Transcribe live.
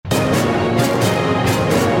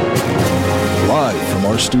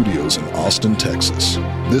our studios in Austin, Texas,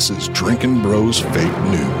 this is Drinkin' Bros Fake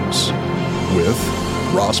News with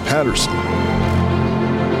Ross Patterson,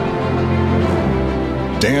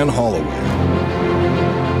 Dan Holloway,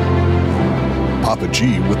 Papa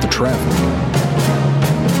G with the traffic,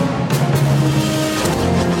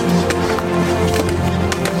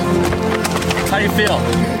 How you feel?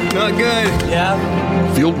 Not good.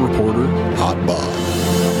 Yeah? field reporter Hot Bob,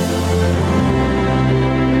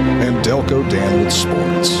 and Delco Dan with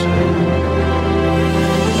sports.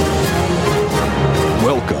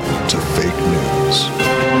 Welcome to Fake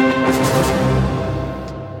News.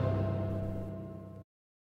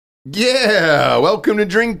 Yeah, welcome to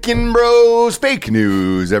Drinkin' Bros Fake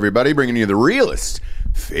News, everybody, bringing you the realest,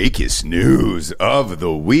 fakest news of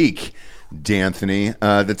the week. D'Anthony,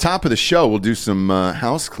 the top of the show, we'll do some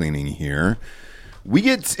house cleaning here. We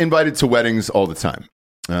get invited to weddings all the time.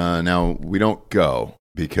 Now, we don't go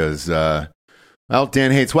because, well,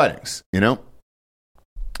 Dan hates weddings, you know?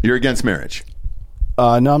 You're against marriage.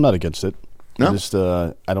 No, I'm not against it. No?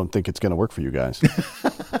 I don't think it's going to work for you guys.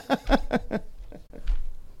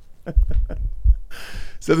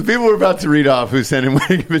 So the people we're about to read off who sent in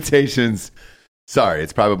wedding invitations, sorry,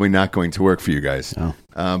 it's probably not going to work for you guys. No.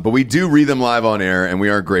 But we do read them live on air, and we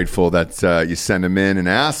are grateful that you send them in and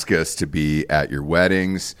ask us to be at your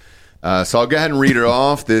weddings. So I'll go ahead and read it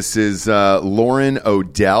off. This is Lauren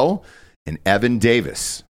Odell and Evan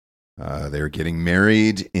Davis. They're getting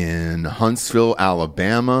married in Huntsville,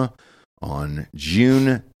 Alabama on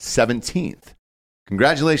June 17th.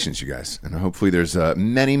 Congratulations, you guys. And hopefully there's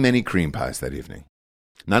many, many cream pies that evening.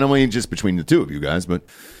 Not only just between the two of you guys, but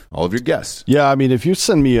all of your guests. Yeah, I mean, if you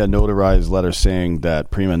send me a notarized letter saying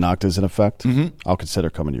that prima nocta is in effect, I'll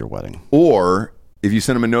consider coming to your wedding. Or if you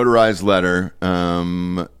send him a notarized letter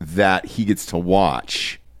that he gets to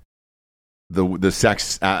watch the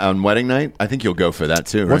sex on wedding night, I think you'll go for that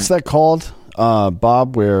too, right? What's that called,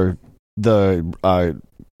 Bob, where the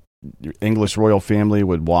English royal family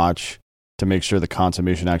would watch to make sure the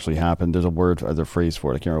consummation actually happened? There's a word or the phrase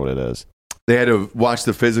for it. I can't remember what it is. They had to watch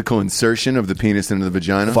the physical insertion of the penis into the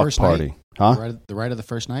vagina? Fuck First party. night. Huh? The rite of the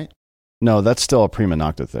first night? No, that's still a prima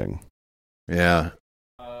nocta thing. Yeah.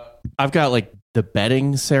 I've got like the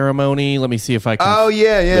bedding ceremony. Let me see if I can. Oh,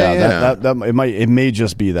 yeah. That it may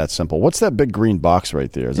just be that simple. What's that big green box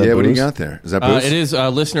right there? Is that What do you booze? got there? Is that booze? It is. A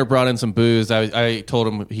listener brought in some booze. I told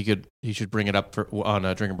him he should bring it up on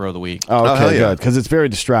Drinkin' Bro of the Week. Oh, Oh, hell okay, yeah. good. Because it's very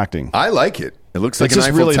distracting. I like it. It looks like It's an just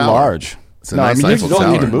Eiffel really Tower. large. It's a No, I nice mean, you Eiffel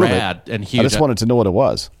don't need Tower. to move it. Rad and huge. I just wanted to know what it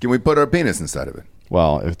was. Can we put our penis inside of it?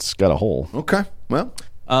 Well, it's got a hole. Okay. Well,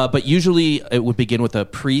 But usually it would begin with a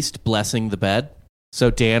priest blessing the bed. So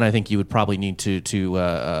Dan, I think you would probably need to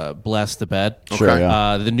bless the bed. Sure, Okay.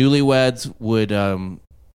 yeah. The newlyweds would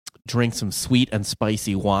drink some sweet and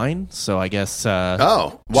spicy wine. So I guess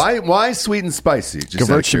why sweet and spicy? Just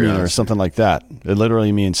out of Gewürztraminer or curiosity. something like that. It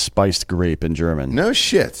literally means spiced grape in German. No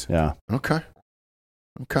shit. Yeah. Okay.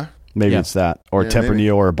 Maybe Yeah. it's that. Or Yeah, Tempranillo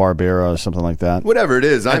maybe. or Barbera or something like that. Whatever it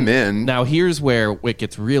is, I'm in. now here's where it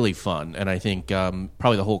gets really fun, and I think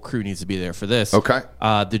probably the whole crew needs to be there for this. Okay.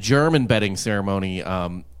 The German bedding ceremony,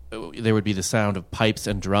 there would be the sound of pipes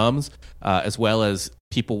and drums, as well as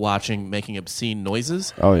people watching making obscene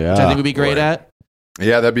noises. Oh, yeah. Which I think would be great Boy. at.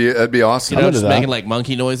 Yeah, that'd be awesome. You know, into just that. making like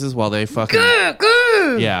monkey noises while they fucking.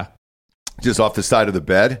 Yeah. Just off the side of the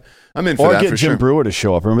bed. I'm in for Or that get for Jim sure. Brewer to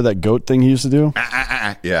show up. Remember that goat thing he used to do?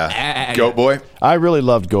 Yeah. Goat boy. I really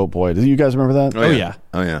loved Goat Boy. Do you guys remember that? Oh, yeah.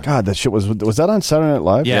 Oh yeah. God, that shit was that on Saturday Night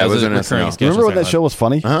Live? Yeah, it was a an recurring SNL. sketch Remember on when that Saturday show was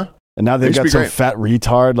funny? Uh-huh. And now It they've used to got be some great. fat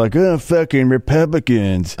retard like, fucking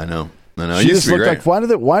Republicans. I know. She It used just to be looked great.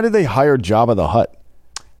 like, why did they hire Jabba the Hutt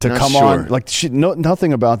to Not come sure. on? Like,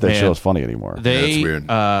 nothing about that Man. show is funny anymore. They, that's weird.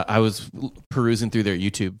 I was perusing through their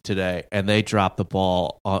YouTube today, and they dropped the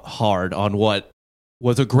ball hard on what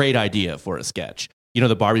was a great idea for a sketch. You know,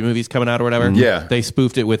 the Barbie movies coming out or whatever? Yeah. They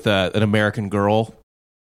spoofed it with an American Girl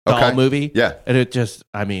doll movie. Yeah. And it just,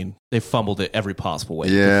 I mean, they fumbled it every possible way.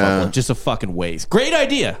 Yeah. Just a fucking waste. Great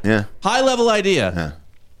idea. Yeah. High level idea. Yeah.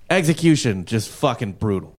 Execution, just fucking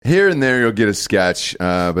brutal. Here and there you'll get a sketch,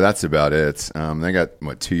 but that's about it. They got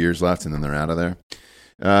 2 years left, and then they're out of there.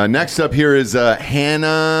 Next up here is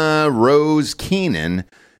Hannah Rose Keenan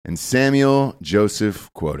and Samuel Joseph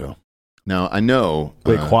Quoto. Now I know.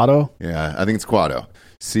 Wait, Quado? Yeah, I think it's Quado.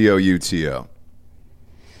 Couto.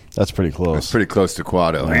 That's pretty close. It's pretty close to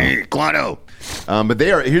Quado. Hey, Quado. But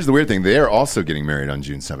they are. Here's the weird thing: they are also getting married on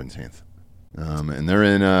June 17th, and they're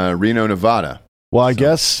in Reno, Nevada. Well, I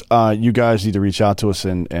guess you guys need to reach out to us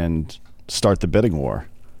and start the bidding war.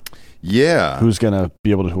 Yeah. Who's going to be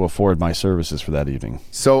able to afford my services for that evening?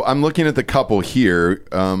 So I'm looking at the couple here.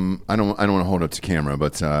 I don't want to hold up to camera,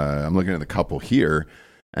 but I'm looking at the couple here,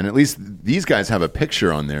 and at least these guys have a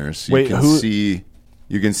picture on there, so you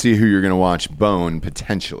can see who you're going to watch bone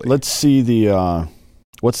potentially. Let's see the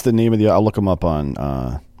what's the name of the? I'll look them up on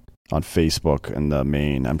Facebook and the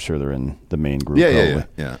main. I'm sure they're in the main group.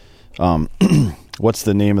 Yeah. What's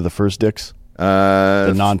the name of the first dicks?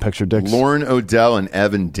 The non-picture dicks. Lauren Odell and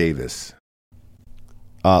Evan Davis.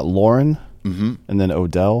 Lauren, and then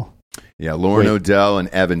Odell. Yeah, Lauren Odell and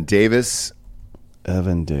Evan Davis.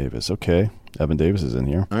 Evan Davis. Okay, Evan Davis is in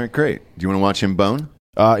here. All right, great. Do you want to watch him bone?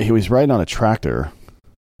 He was riding on a tractor,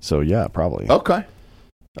 so yeah, probably. Okay.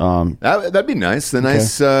 That'd be nice. The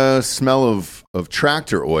nice smell of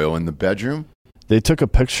tractor oil in the bedroom. They took a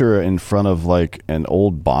picture in front of like an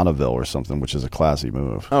old Bonneville or something, which is a classy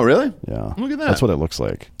move. Oh, really? Yeah. Look at that. That's what it looks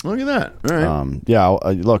like. Look at that. All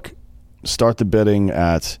right. Look, start the bidding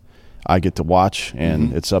at I get to watch,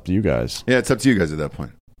 and it's up to you guys. Yeah, it's up to you guys at that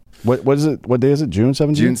point. What is it? What day is it? June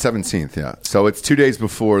 17th? June 17th, yeah. So it's 2 days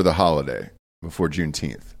before the holiday, before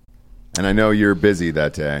Juneteenth. And I know you're busy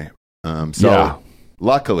that day.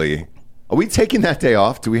 Luckily... Are we taking that day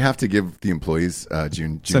off? Do we have to give the employees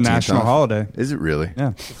June? It's a national holiday. Is it really?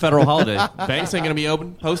 Yeah. Federal holiday. Banks ain't going to be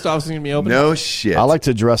open. Post office ain't going to be open. No shit. I like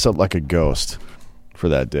to dress up like a ghost for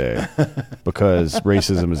that day because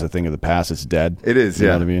racism is a thing of the past. It's dead. It is, you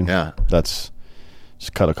yeah. know what I mean? Yeah. That's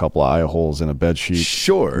just cut a couple of eye holes in a bed sheet.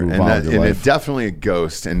 Sure. And it's definitely a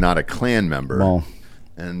ghost and not a Klan member. Well,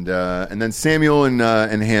 and then Samuel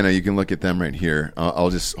and Hannah, you can look at them right here.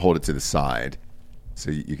 I'll just hold it to the side. So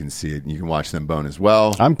you can see it. You can watch them bone as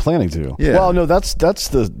well. I'm planning to. Yeah. Well, no, that's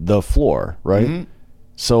the floor, right? Mm-hmm.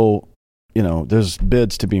 So, there's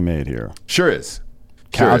bids to be made here. Sure is.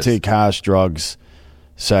 I'll take cash, drugs,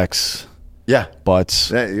 sex. Yeah. Butts.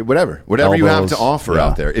 Whatever elbows, you have to offer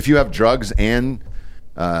out there. If you have drugs and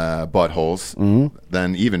buttholes,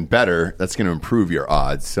 then even better. That's going to improve your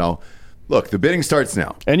odds. So, look, the bidding starts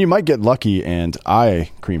now. And you might get lucky and I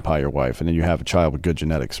cream pie your wife, and then you have a child with good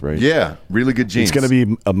genetics, right? Yeah, really good genes. It's going to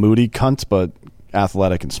be a moody cunt, but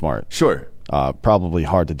athletic and smart. Sure. Probably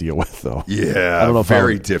hard to deal with, though. Yeah, I don't know if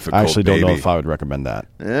very difficult, I actually don't know if I would recommend that.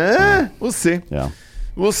 We'll see. Yeah.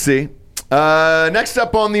 We'll see. Next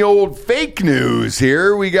up on the old fake news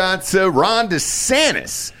here, we got Ron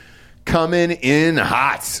DeSantis coming in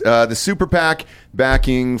hot. The super PAC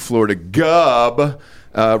backing Florida Gov.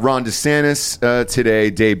 Ron DeSantis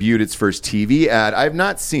today debuted its first TV ad. I have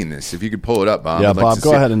not seen this. If you could pull it up, Bob. Yeah, Bob,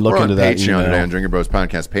 go ahead and look into that. Patreon today on Drinking Bros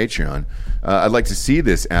Podcast Patreon. I'd like to see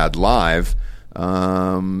this ad live.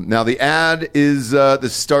 Now, the ad is the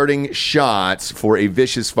starting shot for a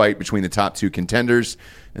vicious fight between the top two contenders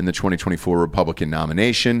in the 2024 Republican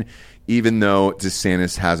nomination, even though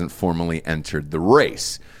DeSantis hasn't formally entered the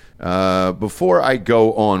race. Before I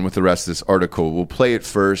go on with the rest of this article, we'll play it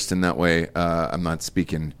first, and that way I'm not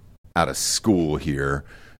speaking out of school here.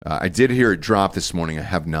 I did hear it drop this morning. I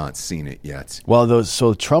have not seen it yet. Well,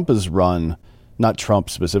 so Trump has run, not Trump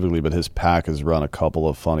specifically, but his PAC has run a couple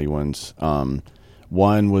of funny ones.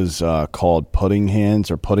 One was called Pudding Hands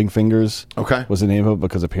or Pudding Fingers. Okay. Was the name of it,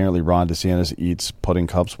 because apparently Ron DeSantis eats pudding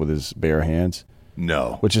cups with his bare hands.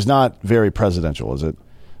 No. Which is not very presidential, is it?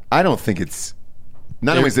 I don't think it's...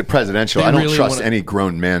 Not only is it presidential, I don't trust any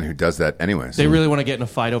grown man who does that anyways. They really want to get in a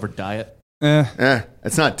fight over diet?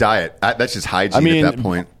 It's not diet. That's just hygiene at that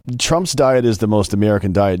point. Trump's diet is the most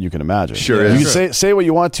American diet you can imagine. Sure is. You can say what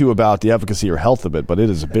you want to about the efficacy or health of it, but it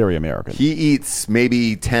is very American. He eats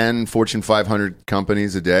maybe 10 Fortune 500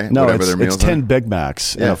 companies a day. No, whatever their meals it's 10 are. Big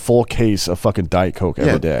Macs and a full case of fucking Diet Coke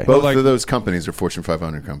every day. Both of those companies are Fortune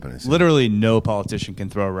 500 companies. Literally no politician can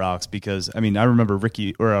throw rocks because, I remember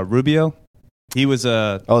Rubio. He was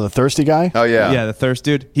the thirsty guy? Oh, yeah. Yeah, the thirst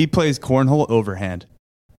dude. He plays cornhole overhand.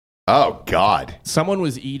 Oh, God. Someone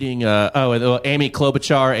was eating, Amy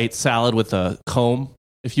Klobuchar ate salad with a comb,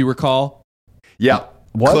 if you recall. Yeah.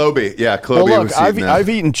 What? Kloby. Yeah, Kloby well, look, was eating I've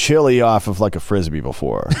eaten chili off of like a Frisbee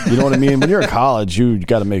before. You know what I mean? When you're in college, you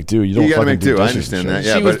got to make do. You got to make do. I understand that.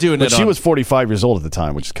 Yeah, she was doing but she was 45 years old at the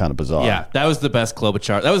time, which is kind of bizarre. Yeah, that was the best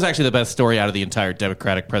Klobuchar. That was actually the best story out of the entire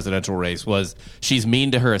Democratic presidential race was she's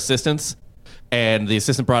mean to her assistants. And the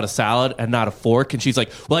assistant brought a salad and not a fork. And she's like,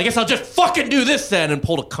 well, I guess I'll just fucking do this then. And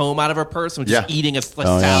pulled a comb out of her purse and was just eating a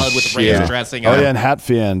salad with ranch dressing. Oh, yeah, and hat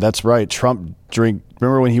fan. That's right. Trump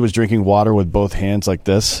remember when he was drinking water with both hands like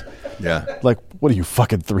this? Yeah. Like, what are you,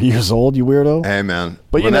 fucking 3 years old, you weirdo? Hey, man.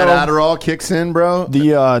 But when that Adderall kicks in, bro.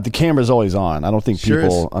 The camera's always on. I don't think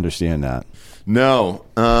people understand that. No.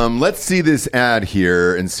 Let's see this ad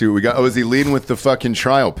here and see what we got. Oh, is he leading with the fucking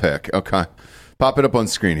trial pick? Okay. Pop it up on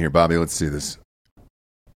screen here, Bobby. Let's see this.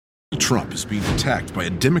 Trump is being attacked by a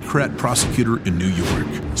Democrat prosecutor in New York.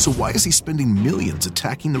 So why is he spending millions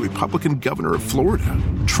attacking the Republican governor of Florida?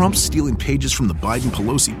 Trump's stealing pages from the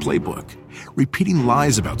Biden-Pelosi playbook, repeating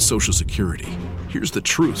lies about Social Security. Here's the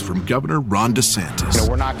truth from Governor Ron DeSantis.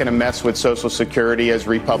 We're not going to mess with Social Security as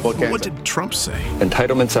Republicans. What did Trump say?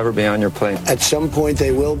 Entitlements ever be on your plane? At some point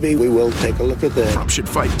they will be. We will take a look at that. Trump should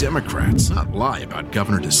fight Democrats, not lie about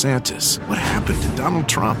Governor DeSantis. What happened to Donald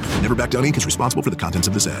Trump? Never Back Down Inc. is responsible for the contents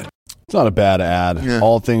of this ad. It's not a bad ad. Yeah.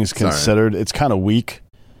 All things considered, it's kind of weak.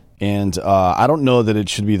 And I don't know that it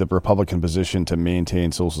should be the Republican position to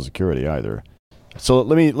maintain Social Security either. So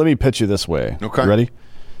let me pitch you this way. Okay. You ready?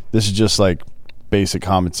 This is just like basic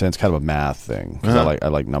common sense, kind of a math thing. 'Cause Uh-huh. I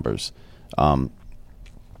like numbers.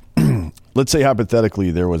 Let's say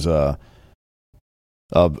hypothetically there was a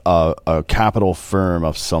capital firm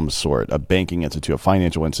of some sort, a banking institute, a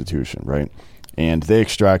financial institution, right? And they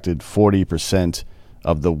extracted 40%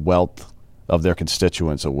 of the wealth of their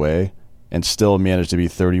constituents away and still managed to be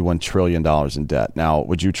 $31 trillion in debt. Now,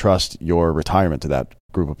 would you trust your retirement to that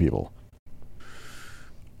group of people?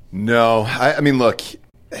 No. I mean, look,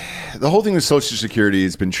 the whole thing with Social Security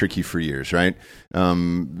has been tricky for years, right?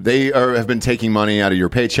 They have been taking money out of your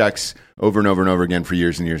paychecks over and over and over again for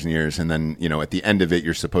years and years and years. And then, at the end of it,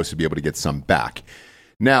 you're supposed to be able to get some back.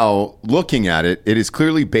 Now, looking at it, it is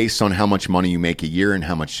clearly based on how much money you make a year and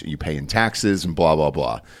how much you pay in taxes and blah, blah,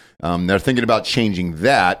 blah. They're thinking about changing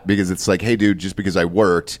that because it's like, hey, dude, just because I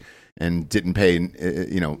worked and didn't pay,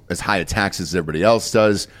 as high a taxes as everybody else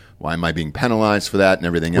does, why am I being penalized for that and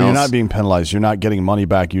everything else? You're not being penalized. You're not getting money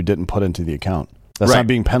back you didn't put into the account. That's Right. not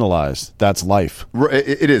being penalized. That's life.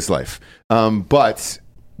 It is life. But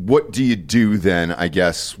what do you do then, I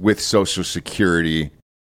guess, with Social Security?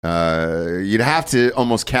 You'd have to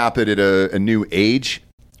almost cap it at a new age.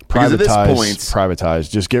 Because at this point,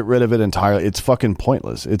 Privatize. Just get rid of it entirely. It's fucking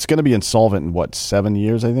pointless. It's going to be insolvent in 7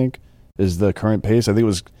 years, I think, is the current pace. I think it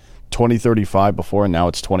was 2035 before, and now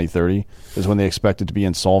it's 2030 is when they expect it to be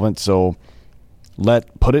insolvent. So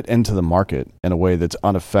put it into the market in a way that's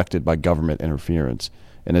unaffected by government interference.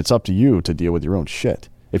 And it's up to you to deal with your own shit.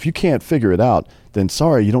 If you can't figure it out, then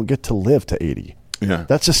sorry, you don't get to live to 80. Yeah.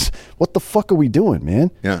 That's just, what the fuck are we doing,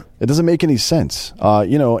 man? Yeah. It doesn't make any sense.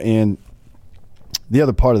 And the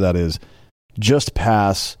other part of that is just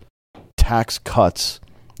pass tax cuts.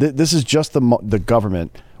 This is just the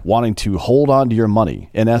government wanting to hold on to your money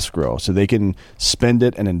in escrow so they can spend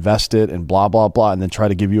it and invest it and blah, blah, blah, and then try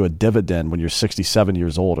to give you a dividend when you're 67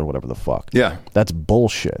 years old or whatever the fuck. Yeah. That's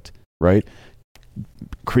bullshit, right?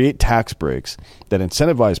 Create tax breaks that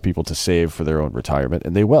incentivize people to save for their own retirement,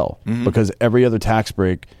 and they will, because every other tax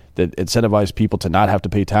break that incentivizes people to not have to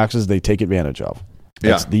pay taxes, they take advantage of.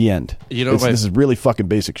 That's the end. This is really fucking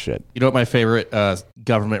basic shit. You know what my favorite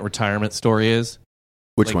government retirement story is?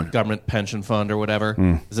 Which one? Government pension fund or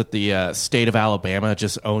whatever. Is it the state of Alabama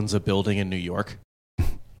just owns a building in New York?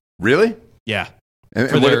 Really? Yeah. And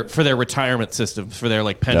For their retirement system, for their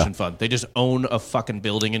pension fund. They just own a fucking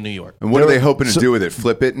building in New York. And what are they hoping to do with it?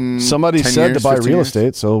 Flip it in Somebody 10 said years, to buy 15 real years?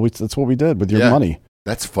 estate, so that's what we did with your money.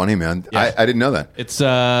 That's funny, man. Yeah. I didn't know that. It's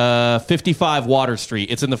 55 Water Street.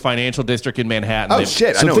 It's in the financial district in Manhattan. Oh,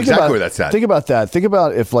 shit. I So know think exactly about- where that's at. Think about that. Think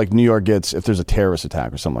about if New York if there's a terrorist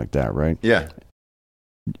attack or something like that, right? Yeah.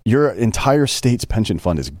 Your entire state's pension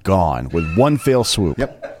fund is gone with one fell swoop.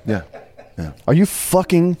 Yep. Yeah. Are you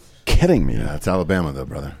fucking kidding me? Yeah, that's Alabama, though,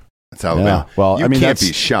 brother. That's Alabama. Yeah. Well, you can't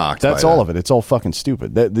be shocked. That's by all that. of it. It's all fucking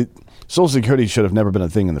stupid. The Social Security should have never been a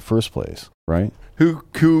thing in the first place, right? Who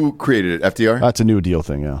created it? FDR? That's a New Deal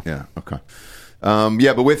thing, yeah. Yeah. Okay.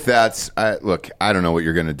 But with that, I don't know what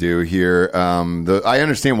you're going to do here. I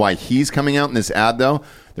understand why he's coming out in this ad, though.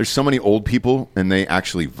 There's so many old people, and they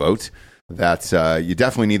actually vote, that you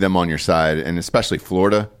definitely need them on your side, and especially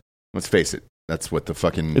Florida. Let's face it. That's what the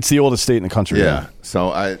fucking... It's the oldest state in the country. Yeah. So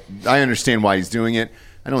I understand why he's doing it.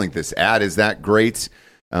 I don't think this ad is that great.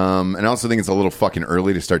 And I also think it's a little fucking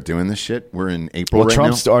early to start doing this shit. We're in April right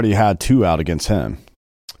Trump's already had 2 out against him.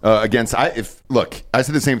 I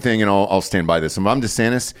said the same thing, and I'll stand by this. If I'm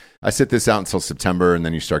DeSantis, I sit this out until September, and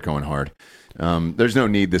then you start going hard. There's no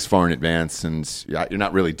need this far in advance, and you're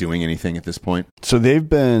not really doing anything at this point. So they've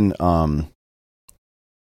been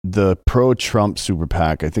the pro-Trump super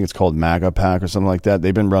PAC, I think it's called MAGA PAC or something like that.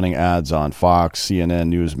 They've been running ads on Fox,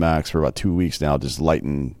 CNN, Newsmax for about 2 weeks now, just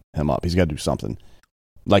lighting him up. He's got to do something.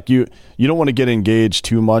 Like you don't want to get engaged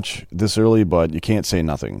too much this early, but you can't say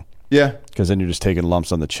nothing. Yeah. Because then you're just taking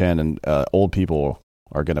lumps on the chin, and old people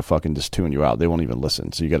are going to fucking just tune you out. They won't even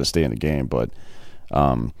listen. So you got to stay in the game. But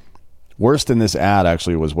worse than this ad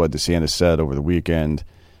actually was what DeSantis said over the weekend.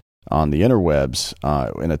 on the interwebs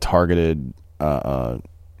in a targeted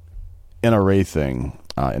NRA thing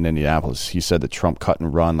in Indianapolis. He said that Trump cut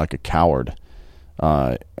and run like a coward.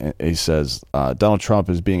 He says Donald Trump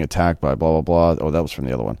is being attacked by blah blah blah. Oh, that was from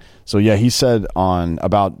the other one. So yeah, he said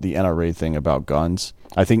about the NRA thing about guns.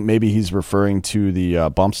 I think maybe he's referring to the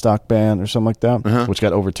bump stock ban or something like that, which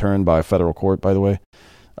got overturned by a federal court, by the way.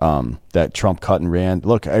 That Trump cut and ran.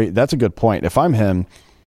 Look, that's a good point. If I'm him,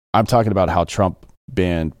 I'm talking about how Trump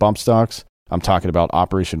banned bump stocks. I'm talking about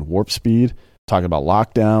Operation Warp Speed. Talking about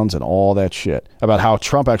lockdowns and all that shit. About how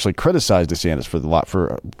Trump actually criticized DeSantis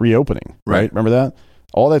for reopening. Right? Remember that?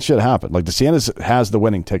 All that shit happened. Like DeSantis has the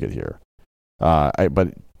winning ticket here.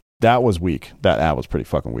 But that was weak. That ad was pretty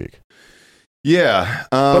fucking weak. Yeah.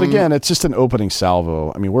 But again, it's just an opening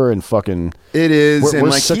salvo. I mean, we're in fucking... It is. We're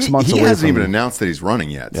like 6 months away. He hasn't from, even announced that he's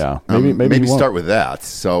running yet. Yeah. Maybe start with that.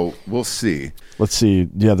 So we'll see. Let's see.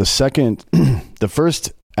 Yeah, the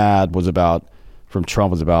first ad was from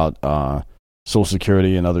Trump was about Social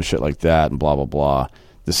Security and other shit like that and blah, blah, blah.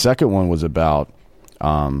 The second one was about...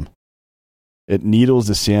 It needles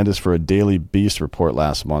DeSantis for a Daily Beast report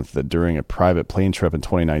last month that during a private plane trip in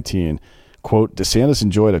 2019... Quote, DeSantis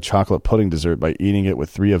enjoyed a chocolate pudding dessert by eating it with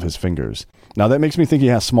 3 of his fingers. Now, that makes me think he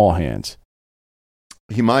has small hands.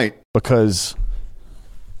 He might. Because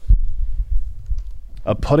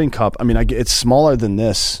a pudding cup, I mean, it's smaller than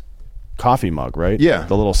this coffee mug, right? Yeah.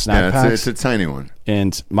 The little snack pack. It's a tiny one.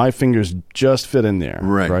 And my fingers just fit in there.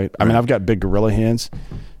 Right. I mean, I've got big gorilla hands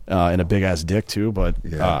and a big-ass dick, too. But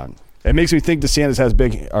it makes me think DeSantis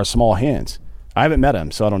has small hands. I haven't met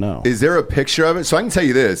him, so I don't know. Is there a picture of it? So I can tell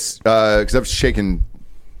you this, because I've shaken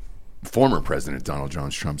former President Donald John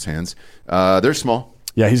Trump's hands. They're small.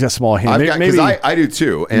 Yeah, he's got small hands. Because I do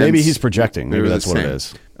too. And maybe he's projecting. Maybe that's what it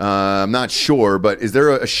is. I'm not sure, but is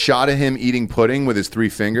there a shot of him eating pudding with his 3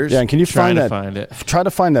 fingers? Yeah, and can you find it? Try to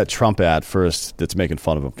find that Trump ad first that's making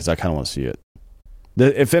fun of him, because I kind of want to see it.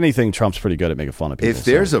 If anything, Trump's pretty good at making fun of people. If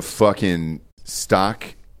there's a fucking stock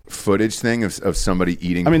footage thing of somebody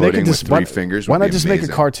eating pudding with 3 fingers. Why not just make a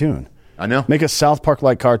cartoon? I know. Make a South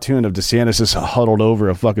Park-like cartoon of DeSantis just huddled over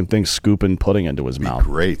a fucking thing, scooping pudding into his mouth.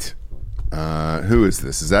 Great. Who is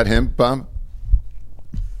this? Is that him, Bob?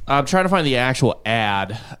 I'm trying to find the actual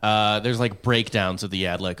ad. There's like breakdowns of the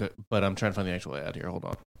ad, but I'm trying to find the actual ad here. Hold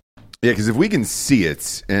on. Yeah, because if we can see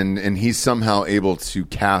it, and he's somehow able to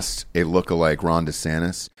cast a lookalike Ron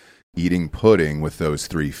DeSantis eating pudding with those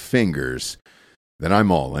 3 fingers, then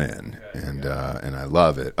I'm all in, and I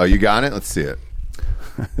love it. Oh, you got it? Let's see it.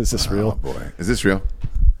 Is this real? Oh boy, is this real? I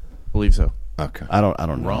believe so. Okay. I don't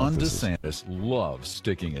know. Ron DeSantis loves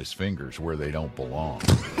sticking his fingers where they don't belong.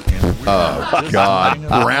 Oh God,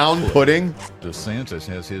 brown pudding. DeSantis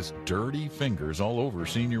has his dirty fingers all over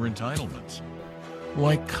senior entitlements,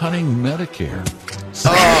 like cutting Medicare.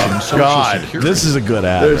 Oh God, this is a good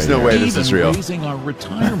ad. There's no way this is real. Raising our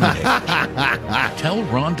retirement age. Tell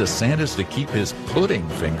Ron DeSantis to keep his pudding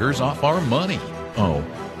fingers off our money. Oh,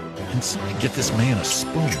 and somebody get this man a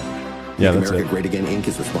spoon. Yeah, that's America Great Again Inc.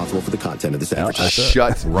 is responsible for the content of this advertisement.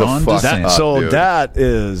 Shut Ron the fuck DeSantis. up, So dude.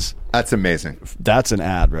 that's amazing. That's an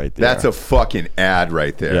ad right there. That's a fucking ad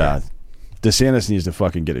right there. Yeah. DeSantis needs to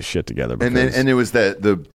fucking get his shit together. And then it was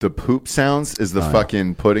the poop sounds is the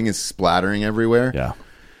fucking pudding is splattering everywhere. Yeah.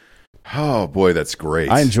 Oh boy, that's great.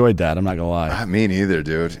 I enjoyed that. I'm not gonna lie. Me neither,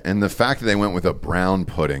 dude. And the fact that they went with a brown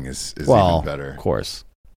pudding is even better. Of course.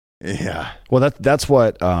 Yeah. Well, that's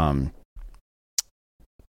what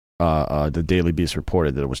the Daily Beast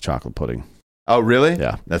reported, that it was chocolate pudding. Oh, really?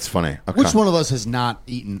 Yeah. That's funny. Okay. Which one of us has not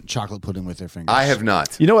eaten chocolate pudding with their fingers? I have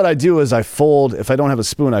not. You know what I do is I fold, if I don't have a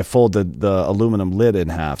spoon, I fold the aluminum lid in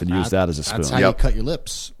half and use that as a spoon. That's how you cut your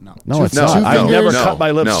lips. No, it's not. I never cut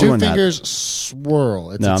my lips doing that. 2 fingers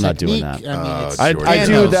swirl. It's I'm not doing that. I mean, I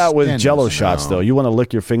do that with Jello shots, though. You want to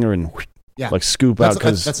lick your finger and like scoop out,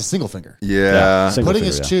 because that's a single finger. Yeah. Pudding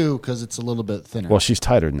is 2 because it's a little bit thinner. Well, she's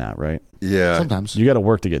tighter than that, right? Yeah. Sometimes you got to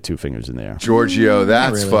work to get 2 fingers in there. Giorgio,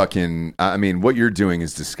 that's fucking. I mean, what you're doing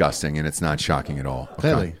is disgusting, and it's not shocking at all. Okay?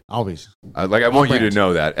 Clearly, always. I want you to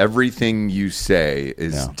know that everything you say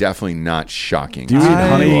is definitely not shocking. Do you eat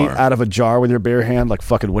honey out of a jar with your bare hand, like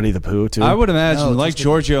fucking Winnie the Pooh, too? I would imagine, like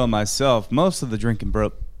Giorgio and myself, most of the Drinking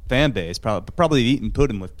Bro fan base probably eating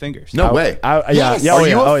pudding with fingers. No way. Are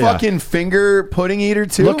you a fucking finger pudding eater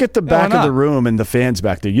too? Look at the back of the room and the fans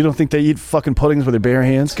back there. You don't think they eat fucking puddings with their bare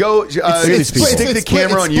hands? Go stick the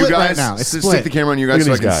camera on you guys. Right now. Stick the camera on you guys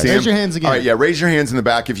so I can see them. Raise your hands again. All right, raise your hands in the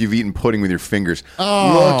back if you've eaten pudding with your fingers.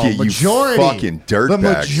 Oh, look at majority. You fucking dirtbags. The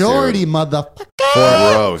majority, motherfucker.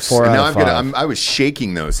 Gross. 4 and out now of 5. I was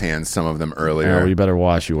shaking those hands, some of them earlier. Yeah, well, you better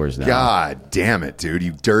wash yours now. God damn it, dude!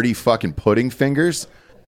 You dirty fucking pudding fingers.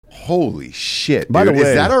 Holy shit! By dude. the way,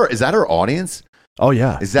 is that our audience? Oh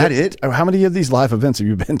yeah, Is that it? How many of these live events have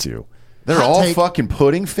you been to? They're Hot all take. fucking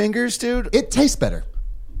pudding fingers, dude. It tastes better.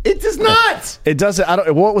 It does not. It doesn't. I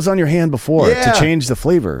don't. What was on your hand before Yeah. to change the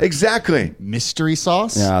flavor? Exactly. Mystery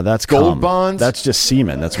sauce. Yeah, that's Gold cum. bonds. That's just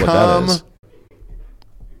semen. That's what Cum. that is.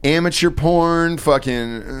 Amateur porn.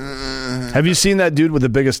 Fucking. Have you seen that dude with the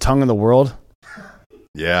biggest tongue in the world?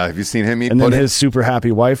 Yeah. Have you seen him eat And then pudding? his super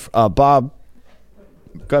happy wife, Bob.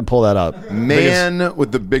 Go ahead and pull that up. Man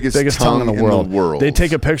with the biggest tongue in the world. world. They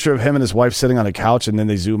take a picture of him and his wife sitting on a couch, and then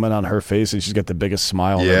they zoom in on her face, and she's got the biggest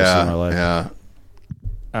smile I've ever seen in my life. Yeah.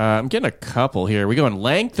 I'm getting a couple here. Are we going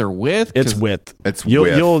length or width? It's 'Cause width. It's you'll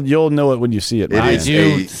width. you'll know it when you see it. It man. is I do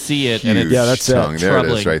a see it, and it's huge that's it. tongue. There it is,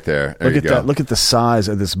 troubling. right there. There Look you at go. that. Look at the size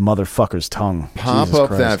of this motherfucker's tongue. Pop Jesus up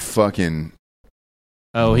Christ. that fucking.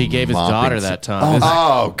 Oh, he gave his Mopping daughter s- that tongue.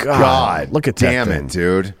 Oh God! Look at that Damn thing. it,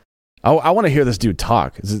 dude. I want to hear this dude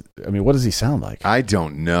talk. What does he sound like? I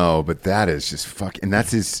don't know, but that is just fucking. And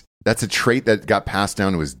that's a trait that got passed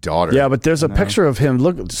down to his daughter. Yeah, but there's a picture of him.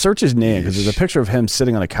 Look, search his name because there's a picture of him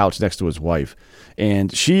sitting on a couch next to his wife,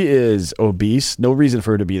 and she is obese. No reason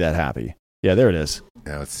for her to be that happy. Yeah, there it is.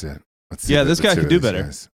 Yeah, that's it. Let's see Yeah, what- this let's guy see could what do this better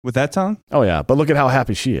is. with that tongue. Oh yeah, but look at how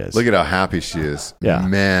happy she is. Look at how happy she is. Yeah,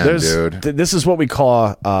 man, dude. This is what we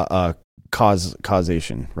call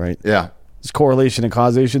causation, right? Yeah, It's correlation and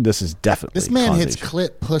causation. This is definitely This man hits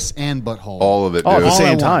causation. clit, puss, and butthole. all of it, dude. all at the All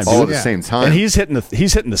same at time. once. All dude. at the Yeah. same time. And he's hitting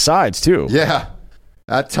the sides too. yeah,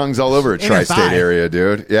 that tongue's all over a In her tri-state thigh. area,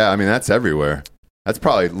 dude. Yeah, I mean that's everywhere. That's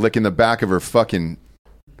probably licking the back of her fucking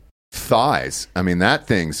thighs. I mean that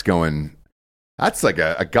thing's going. That's like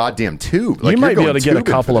a goddamn tube. Like you might you're be able going to get a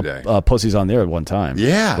tubing couple for of the day. pussies on there at one time.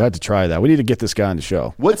 Yeah. we have to try that. We need to get this guy on the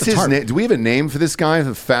show. What's his name? Do we have a name for this guy?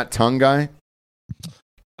 The fat tongue guy?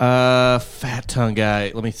 Fat tongue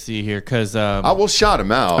guy. Let me see here, because We'll shout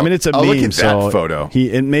him out. I mean, it's a Oh, meme. look at that so photo.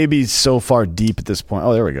 It may be so far deep at this point.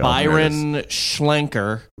 Oh, there we go. Byron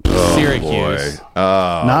Schlenker, Oh, Syracuse. boy.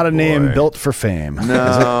 Oh, Not a name boy. built for fame.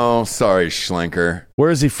 No, sorry, Schlenker. Where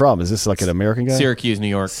is he from? Is this like an American guy? Syracuse, New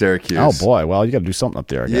York. Syracuse. Oh boy. Well, you got to do something up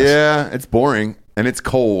there. I guess. Yeah, it's boring and it's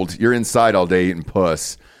cold. You're inside all day eating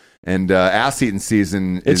puss. And ass eating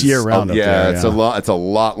season It's is year-round up yeah, there, it's yeah. a lot. It's a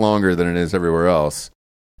lot longer than it is everywhere else,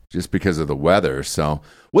 just because of the weather. So,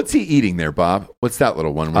 what's he eating there, Bob? What's that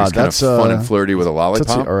little one where he's kind of that's, fun and flirty with a lollipop?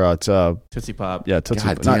 Tootsie, or it's Tootsie Pop. yeah, Tootsie.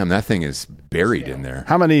 God damn, that thing is buried in there.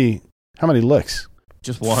 How many licks?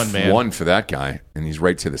 Just one, man. One for that guy, and he's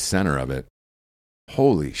right to the center of it.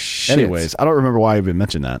 Holy shit! Anyways, I don't remember why I even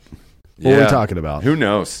mentioned that. What are we talking about? Who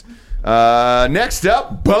knows? Next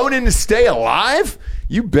up, boning to stay alive?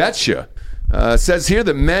 You betcha. Says here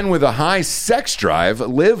that men with a high sex drive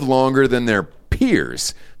live longer than their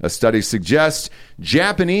peers. A study suggests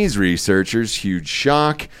Japanese researchers, huge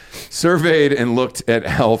shock, surveyed and looked at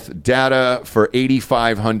health data for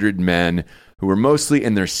 8,500 men who were mostly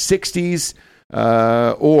in their 60s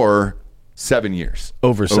or 7 years.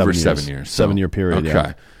 Over 7 years. 7 years. 7 year period.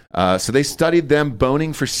 Okay. Yeah. So they studied them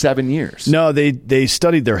boning for 7 years. No, they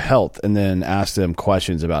studied their health and then asked them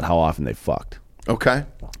questions about how often they fucked. Okay.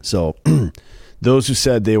 So those who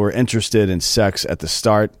said they were interested in sex at the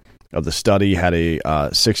start of the study had a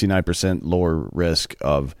 69% lower risk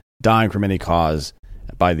of dying from any cause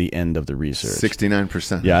by the end of the research.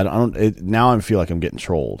 69%. Yeah, now I feel like I'm getting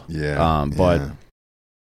trolled. Yeah. But yeah.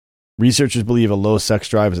 researchers believe a low sex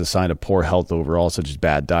drive is a sign of poor health overall, such as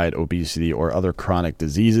bad diet, obesity, or other chronic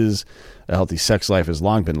diseases. A healthy sex life has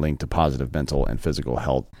long been linked to positive mental and physical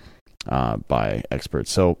health by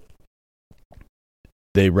experts. So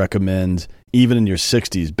they recommend, even in your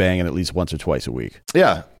 60s, banging at least once or twice a week.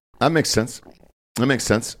 Yeah, that makes sense. That makes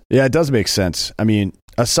sense. Yeah, it does make sense. I mean,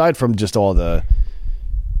 aside from just all the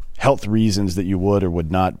health reasons that you would or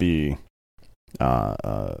would not be have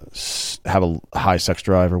a high sex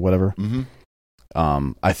drive or whatever,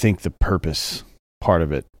 Mm-hmm. I think the purpose part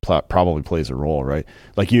of it probably plays a role, right?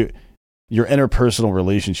 Like your interpersonal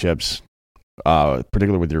relationships,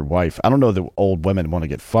 particularly with your wife. I don't know that old women want to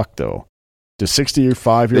get fucked though. Do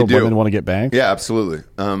 65-year-old They do. women want to get banged? Yeah, absolutely.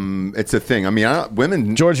 It's a thing. I mean,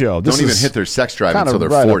 women Giorgio, this don't even is hit their sex drive kinda until they're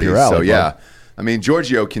right up 40s. your alley, So, yeah. bud. I mean,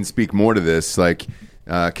 Giorgio can speak more to this, like,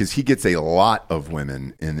 because he gets a lot of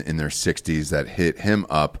women in their 60s that hit him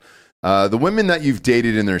up. The women that you've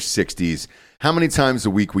dated in their 60s, how many times a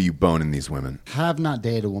week were you boning these women? Have not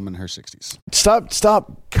dated a woman in her 60s. Stop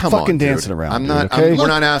Come fucking on, dude. dancing around. I'm dude, not- okay? we're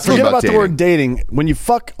not asking Forget about the word dating. When you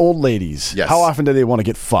fuck old ladies, Yes. how often do they want to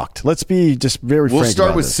get fucked? Let's be just very We'll frank start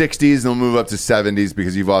about with this. 60s, and we'll move up to 70s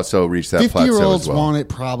because you've also reached that plateau 50-year-olds as well. want it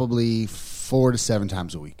probably 4 to 7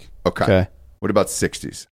 times a week. Okay. Okay. What about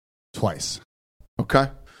 60s? Twice. Okay.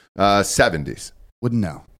 70s. Wouldn't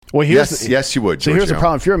know. Well, Yes, you would. So here's the Giorgio.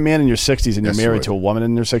 problem: if you're a man in your 60s and you're Yes, you married would. to a woman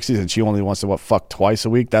in their 60s and she only wants to fuck twice a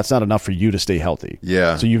week, that's not enough for you to stay healthy.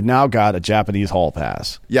 Yeah. So you've now got a Japanese hall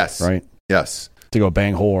pass. Yes. Right. Yes. To go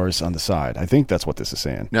bang whores on the side. I think that's what this is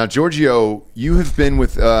saying. Now, Giorgio, you have been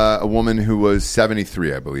with a woman who was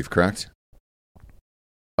 73, I believe, correct?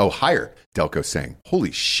 Oh, higher. Delco's saying,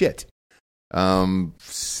 "Holy shit,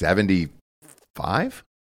 75,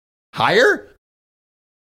 higher."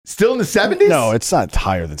 Still in the 70s? No, it's not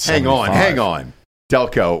higher than 75. Hang on.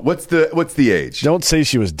 Delco, what's the age? Don't say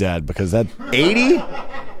she was dead because that 80?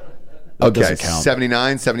 Okay, doesn't count.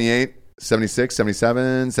 79, 78, 76,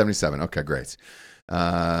 77, 77. Okay, great.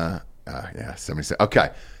 Yeah, 76. Okay.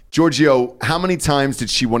 Giorgio, how many times did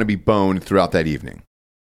she want to be boned throughout that evening?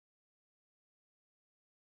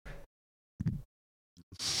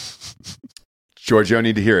 Giorgio, I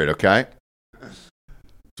need to hear it, okay?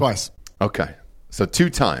 Twice. Okay. So 2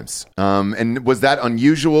 times. And was that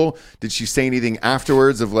unusual? Did she say anything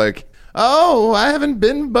afterwards of like, oh, I haven't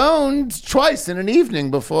been boned twice in an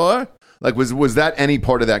evening before? Like, was that any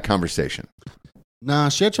part of that conversation? Nah,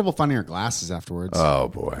 she had trouble finding her glasses afterwards. Oh,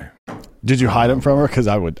 boy. Did you hide them from her? Because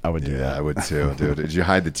I would do that. I would too, dude. Did you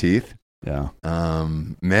hide the teeth? Yeah.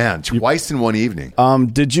 Man, twice in one evening.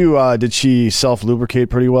 Did she self-lubricate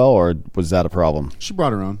pretty well, or was that a problem? She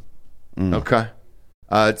brought her own. Okay.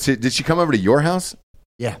 Did she come over to your house?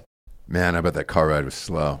 Yeah. Man, I bet that car ride was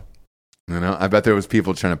slow. You know, I bet there was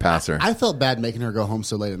people trying to pass her. I felt bad making her go home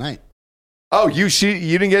so late at night. Oh, you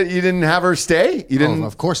didn't have her stay? You didn't? Oh,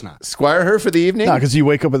 of course not. Squire her for the evening? No, because you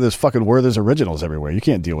wake up with this fucking Werther's Originals everywhere. You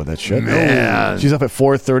can't deal with that shit. Man. She's up at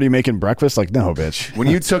 4:30 making breakfast. Like, no, bitch. When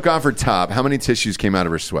you took off her top, how many tissues came out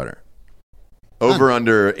of her sweater? Over,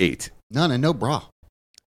 under 8? None, and no bra.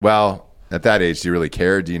 Well, at that age, do you really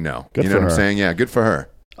care? Do you know? Good you know for what her. I'm saying? Yeah, good for her.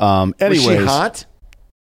 Anyways, was she hot?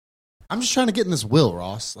 I'm just trying to get in this will,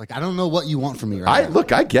 Ross. Like, I don't know what you want from me I now.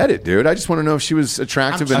 get it, dude. I just want to know if she was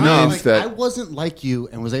attractive I enough that I wasn't like you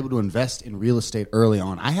and was able to invest in real estate early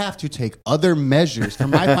on. I have to take other measures for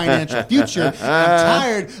my financial future. I'm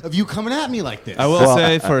tired of you coming at me like this. I will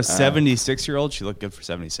say for a 76-year-old, she looked good for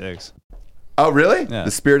 76. Oh, really? Yeah.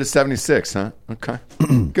 The spirit of 76, huh? Okay.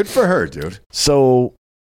 Good for her, dude. So,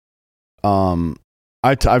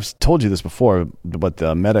 I've told you this before, but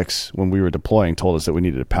the medics, when we were deploying, told us that we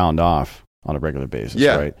needed to pound off on a regular basis,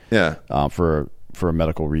 Yeah. right? Yeah. For a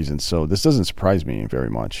medical reason. So this doesn't surprise me very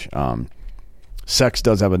much. Sex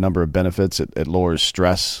does have a number of benefits. It lowers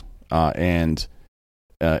stress, and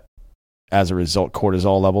as a result,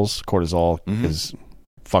 cortisol levels. Cortisol is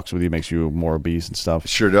fucks with you, makes you more obese and stuff. It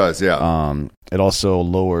sure does, yeah. It also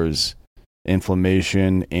lowers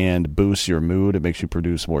inflammation and boosts your mood. It makes you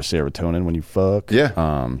produce more serotonin when you fuck.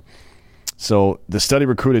 Yeah. So the study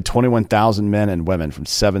recruited 21,000 men and women from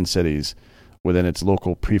 7 cities within its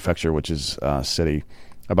local prefecture, which is city,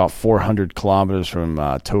 about 400 kilometers from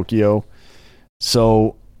Tokyo.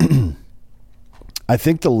 So I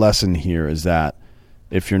think the lesson here is that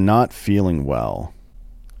if you're not feeling well,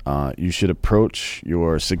 you should approach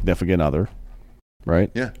your significant other, right?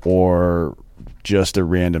 Yeah. Or just a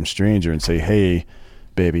random stranger and say, hey,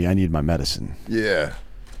 baby, I need my medicine. Yeah.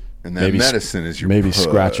 And that Maybe medicine is your maybe puss.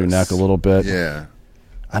 scratch your neck a little bit. Yeah.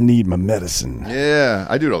 I need my medicine. Yeah.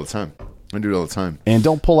 I do it all the time. And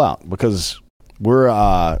don't pull out because we're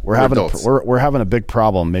having adults. we're having a big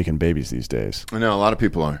problem making babies these days. I know a lot of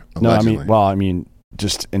people are. No, Allegedly. I mean,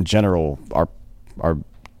 just in general, our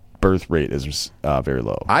birth rate is very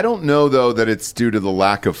low. I don't know though that it's due to the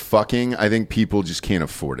lack of fucking. I think people just can't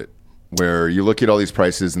afford it. Where you look at all these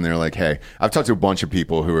prices and they're like, hey, I've talked to a bunch of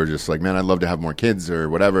people who are just like, man, I'd love to have more kids or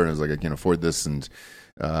whatever. And I was like, I can't afford this. And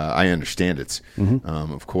I understand it,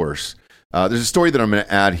 of course. There's a story that I'm going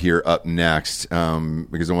to add here up next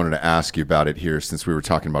because I wanted to ask you about it here since we were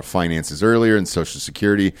talking about finances earlier and Social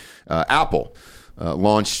Security. Apple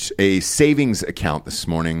launched a savings account this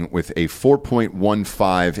morning with a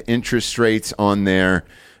 4.15 interest rate on there.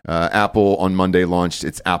 Apple on Monday launched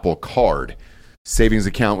its Apple Card savings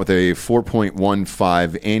account with a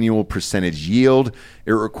 4.15 annual percentage yield.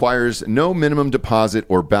 It requires no minimum deposit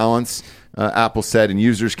or balance, Apple said, and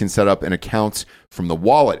users can set up an account from the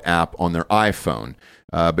Wallet app on their iPhone.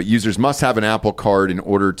 But users must have an Apple Card in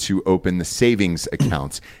order to open the savings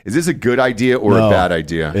accounts. Is this a good idea or a bad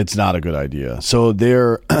idea? It's not a good idea. So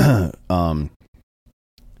they're trying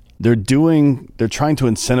to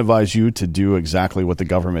incentivize you to do exactly what the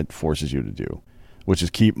government forces you to do, which is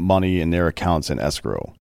keep money in their accounts in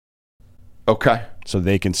escrow. Okay. So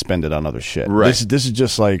they can spend it on other shit. Right. This is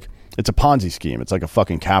just like, it's a Ponzi scheme. It's like a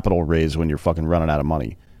fucking capital raise when you're fucking running out of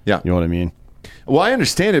money. Yeah. You know what I mean? Well, I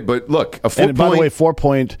understand it, but look, a 4 And by the way, 4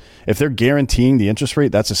 point, if they're guaranteeing the interest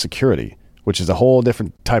rate, that's a security, which is a whole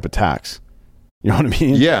different type of tax. You know what I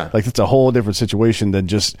mean? Yeah. Like, it's a whole different situation than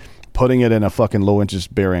just putting it in a fucking low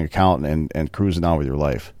interest bearing account and cruising on with your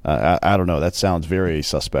life. I don't know. That sounds very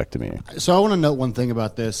suspect to me. So I want to note one thing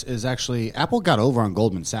about this is actually Apple got over on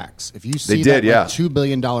Goldman Sachs. If you see they did, that $2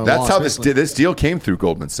 billion loss. That's how this deal came through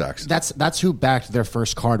Goldman Sachs. That's who backed their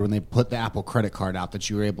first card when they put the Apple credit card out that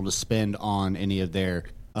you were able to spend on any of their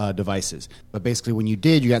devices. But basically when you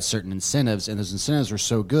did, you got certain incentives, and those incentives were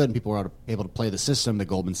so good and people were able to play the system that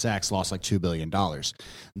Goldman Sachs lost like $2 billion.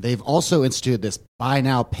 They've also instituted this buy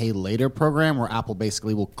now, pay later program where Apple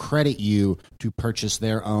basically will credit you to purchase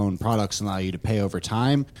their own products and allow you to pay over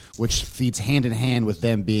time, which feeds hand in hand with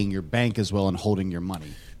them being your bank as well and holding your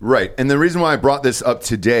money. Right. And the reason why I brought this up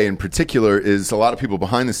today in particular is a lot of people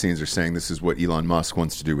behind the scenes are saying this is what Elon Musk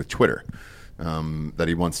wants to do with Twitter. That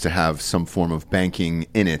he wants to have some form of banking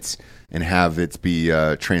in it and have it be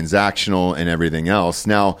transactional and everything else.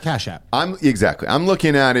 Now, Cash App. I'm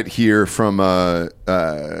looking at it here from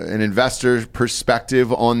an investor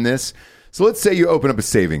perspective on this. So let's say you open up a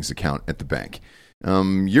savings account at the bank.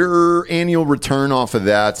 Your annual return off of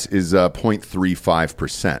that is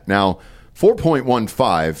 0.35%. Now,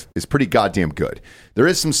 4.15 is pretty goddamn good. There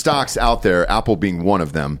is some stocks out there, Apple being one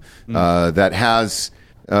of them, that has...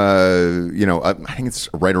 I think it's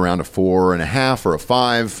right around a 4.5 or a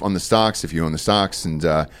 5 on the stocks if you own the stocks and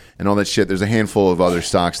all that shit. There's a handful of other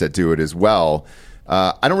stocks that do it as well.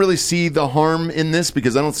 I don't really see the harm in this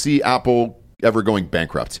because I don't see Apple ever going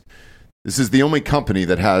bankrupt. This is the only company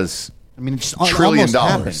that has it's $1 trillion.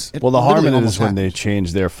 Well, the harm in it is when they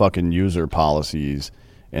change their fucking user policies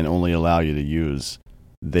and only allow you to use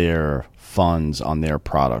their funds on their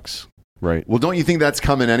products. Right. Well, don't you think that's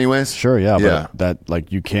coming anyways? Sure, yeah. But that, like,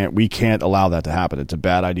 we can't allow that to happen. It's a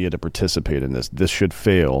bad idea to participate in this. This should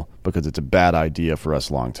fail because it's a bad idea for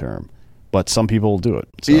us long term. But some people will do it.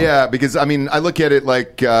 So. Yeah, because, I look at it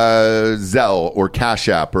like Zelle or Cash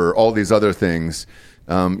App or all these other things.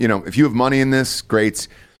 If you have money in this, great.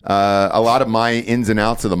 A lot of my ins and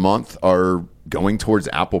outs of the month are going towards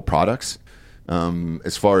Apple products.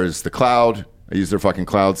 As far as the cloud, I use their fucking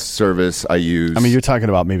cloud service. You're talking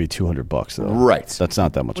about maybe $200 though. Right. That's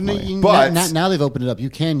not that much money. But now they've opened it up. You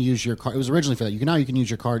can use your card. It was originally for that. You can use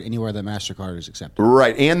your card anywhere that MasterCard is accepted.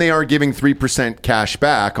 Right. And they are giving 3% cash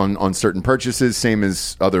back on certain purchases, same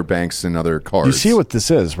as other banks and other cards. You see what this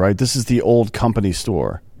is, right? This is the old company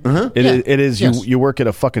store. Uh-huh. It is. Yes. You work at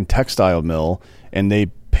a fucking textile mill and they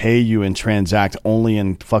pay you and transact only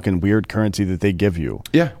in fucking weird currency that they give you.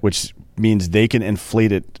 Yeah. Which means they can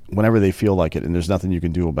inflate it whenever they feel like it, and there's nothing you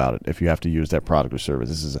can do about it if you have to use that product or service.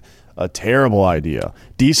 This is a terrible idea.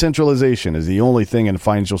 Decentralization is the only thing in a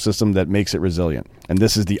financial system that makes it resilient, and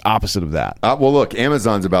this is the opposite of that. Well, look,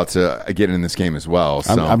 Amazon's about to get in this game as well.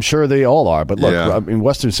 So. I'm sure they all are, but look,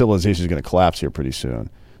 Western civilization is going to collapse here pretty soon,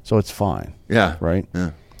 so it's fine. Yeah. Right?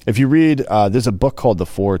 Yeah. If you read, there's a book called The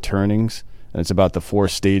Four Turnings, and it's about the 4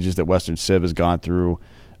 stages that Western Civ has gone through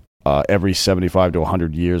every 75 to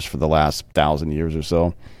 100 years for the last 1,000 years or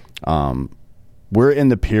so. We're in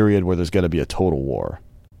the period where there's going to be a total war,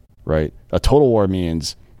 right? A total war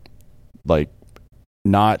means like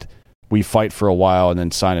not we fight for a while and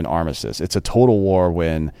then sign an armistice. It's a total war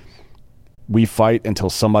when we fight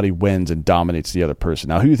until somebody wins and dominates the other person.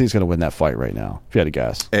 Now, who do you think is going to win that fight right now? If you had to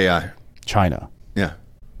guess. AI. China. Yeah.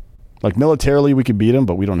 Like militarily, we could beat them,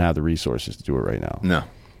 but we don't have the resources to do it right now.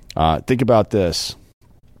 No. Think about this.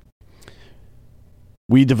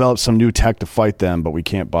 We developed some new tech to fight them, but we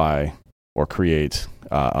can't buy or create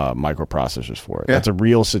microprocessors for it. Yeah. That's a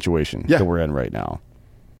real situation that we're in right now.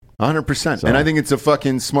 100%. So, and I think it's a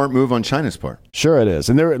fucking smart move on China's part. Sure it is.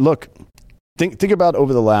 And think about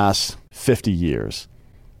over the last 50 years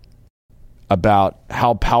about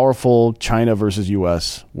how powerful China versus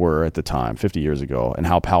U.S. were at the time, 50 years ago, and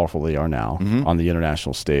how powerful they are now on the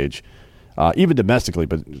international stage, even domestically,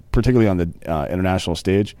 but particularly on the international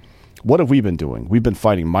stage. What have we been doing? We've been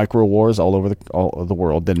fighting micro wars all over the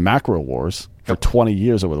world, then macro wars for 20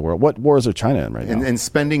 years over the world. What wars are China in right now? And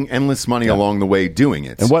spending endless money along the way doing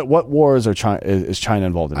it. And what wars is China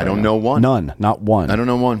involved in I right don't now? know one. None, not one. I don't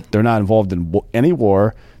know one. They're not involved in any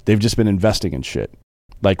war. They've just been investing in shit.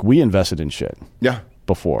 Like we invested in shit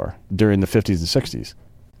before, during the 50s and 60s.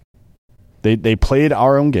 They played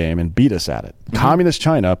our own game and beat us at it. Communist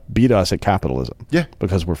China beat us at capitalism. Yeah.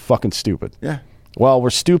 Because we're fucking stupid. Yeah. Well, we're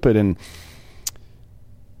stupid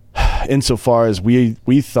insofar as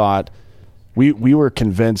we thought we were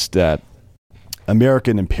convinced that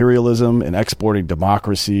American imperialism and exporting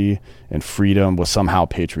democracy and freedom was somehow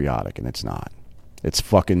patriotic, and it's not. It's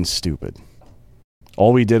fucking stupid.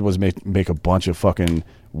 All we did was make a bunch of fucking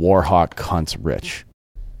war hawk cunts rich,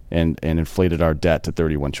 and inflated our debt to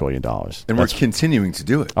 $31 trillion. And we're continuing to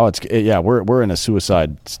do it. Oh, we're in a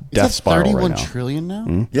suicide death spiral right now. $31 trillion now?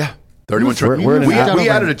 Mm-hmm. Yeah. 31 trillion. We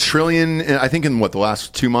added $1 trillion, I think, in the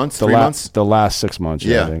last 2 months, 3 months? The last 6 months,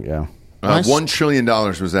 I think, yeah. $1 trillion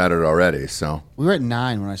was added already, so. We were at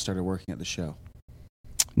 9 when I started working at the show.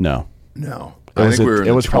 No. I think we were in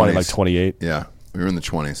the 20s. Probably like 28. Yeah, we were in the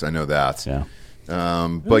 20s. I know that. Yeah.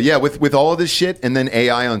 But yeah, with all of this shit and then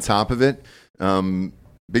AI on top of it,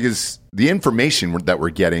 because the information that we're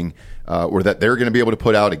getting, or that they're going to be able to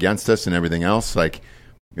put out against us and everything else, like,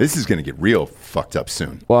 this is going to get real fucked up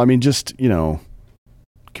soon. Well, I mean, just,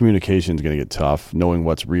 communication is going to get tough, knowing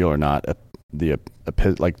what's real or not.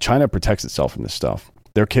 Like, China protects itself from this stuff.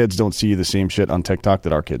 Their kids don't see the same shit on TikTok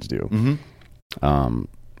that our kids do. Mm-hmm.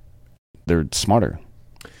 They're smarter.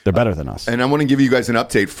 They're better than us. And I want to give you guys an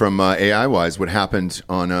update from AI-wise, what happened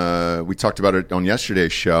on, we talked about it on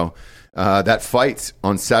yesterday's show. That fight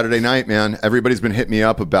on Saturday night, man, everybody's been hitting me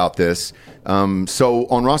up about this. So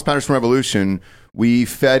on Ross Patterson Revolution, we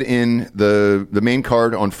fed in the main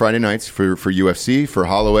card on Friday nights for UFC, for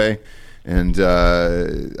Holloway. And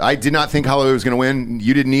I did not think Holloway was going to win.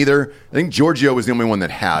 You didn't either. I think Giorgio was the only one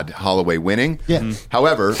that had Holloway winning. Yeah.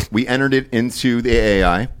 However, we entered it into the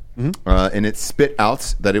AI, and it spit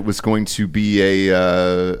out that it was going to be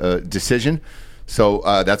a decision. So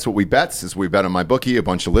that's what we bet. Is we bet on my bookie. A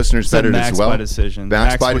bunch of listeners betted as well. By decision.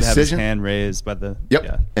 Max by would decision. Have his hand raised by the. Yep.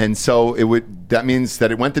 Yeah. And so that means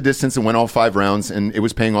that it went the distance and went all 5 rounds, and it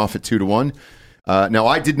was paying off at 2-1. Now,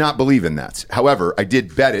 I did not believe in that. However, I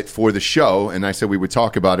did bet it for the show, and I said we would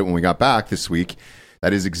talk about it when we got back this week.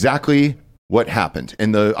 That is exactly what happened.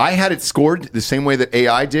 And I had it scored the same way that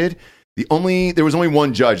AI did. There was only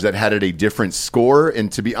one judge that had it a different score,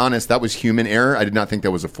 and to be honest, that was human error. I did not think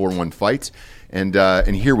that was a 4-1 fight, and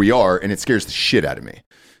here we are, and it scares the shit out of me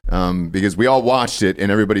because we all watched it,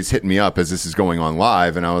 and everybody's hitting me up as this is going on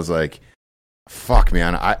live, and I was like, "Fuck,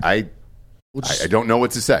 man, I don't know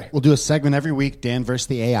what to say." We'll do a segment every week, Dan versus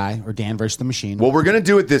the AI or Dan versus the machine. Well, we're going to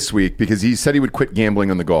do it this week because he said he would quit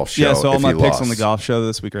gambling on the golf show. Yeah, so all my picks lost on the golf show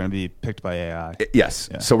this week are going to be picked by AI. Yes.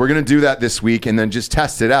 Yeah. So we're going to do that this week and then just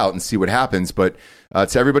test it out and see what happens. But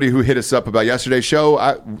to everybody who hit us up about yesterday's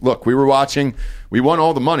show, look, we were watching. We won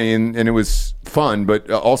all the money and it was fun.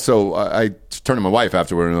 But also, I turned to my wife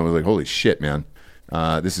afterward and I was like, holy shit, man.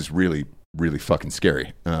 This is really, really fucking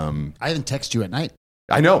scary. I didn't text you at night.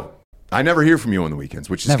 I know. I never hear from you on the weekends,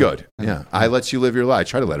 which is good. Never. Yeah, I let you live your life. I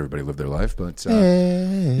try to let everybody live their life, but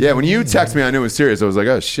yeah, when you text me, I knew it was serious. I was like,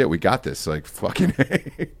 oh shit, we got this. Like fucking,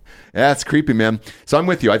 that's creepy, man. So I'm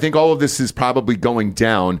with you. I think all of this is probably going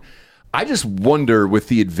down. I just wonder, with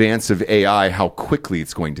the advance of AI, how quickly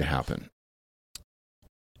it's going to happen.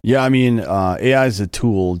 Yeah, I mean, AI is a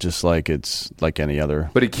tool, just like it's like any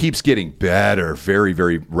other. But it keeps getting better, very,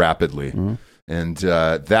 very rapidly, and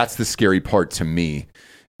that's the scary part to me.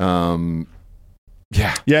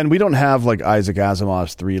 Yeah, and we don't have like Isaac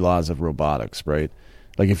Asimov's 3 laws of robotics, right?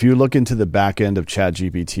 Like if you look into the back end of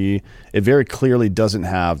ChatGPT, it very clearly doesn't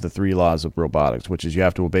have the 3 laws of robotics, which is you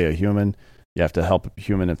have to obey a human, you have to help a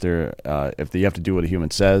human if you have to do what a human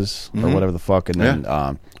says or whatever the fuck, and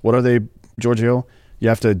then what are they, Giorgio? You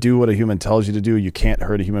have to do what a human tells you to do. You can't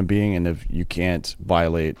hurt a human being, and if you can't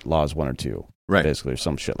violate laws 1 or 2, right? Basically, or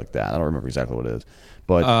some shit like that. I don't remember exactly what it is.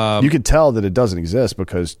 But you could tell that it doesn't exist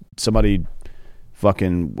because somebody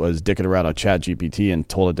fucking was dicking around on ChatGPT and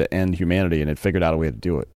told it to end humanity, and it figured out a way to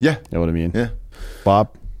do it. Yeah. You know what I mean? Yeah.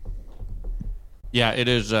 Bob? Yeah, it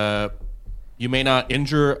is. You may not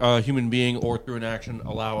injure a human being or through an action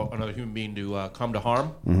allow another human being to come to harm.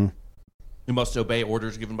 Mm-hmm. You must obey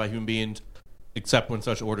orders given by human beings, except when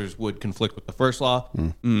such orders would conflict with the first law.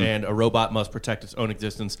 And a robot must protect its own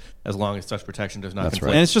existence as long as such protection does not conflict.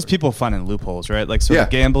 Right. And it's just people finding loopholes, right? Like, so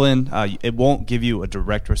gambling, it won't give you a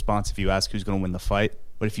direct response if you ask who's going to win the fight.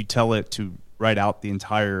 But if you tell it to write out the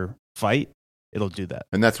entire fight, it'll do that.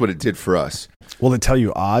 And that's what it did for us. Will it tell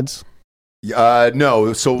you odds?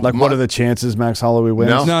 No. So what are the chances Max Holloway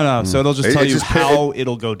wins? No. So it'll just tell you how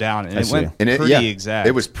it'll go down. And it went pretty exact.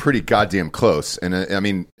 It was pretty goddamn close. And I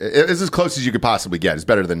mean, it's as close as you could possibly get. It's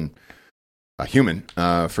better than a human,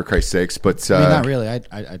 for Christ's sakes. But I mean, not really.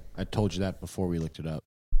 I told you that before we looked it up.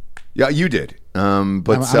 Yeah, you did.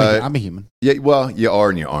 But I'm a human. Yeah, well, you are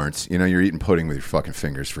and you aren't. You know, you're eating pudding with your fucking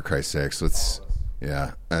fingers, for Christ's sakes. It's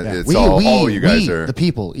all you guys are. The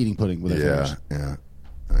people eating pudding with their fingers. Yeah.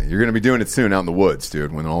 You're going to be doing it soon out in the woods,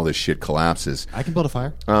 dude, when all this shit collapses. I can build a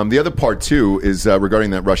fire. The other part, too, is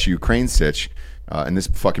regarding that Russia-Ukraine sitch. in this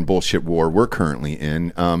fucking bullshit war we're currently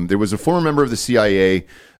in. There was a former member of the CIA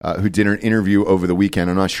who did an interview over the weekend.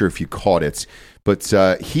 I'm not sure if you caught it, but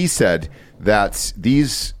he said that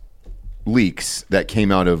these leaks that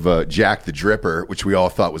came out of Jack the Dripper, which we all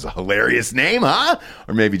thought was a hilarious name, huh?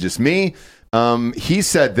 Or maybe just me. He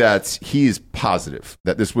said that he's positive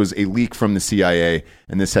that this was a leak from the CIA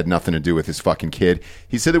and this had nothing to do with his fucking kid.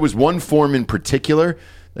 He said there was one form in particular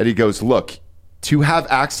that he goes, look, to have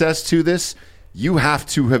access to this, you have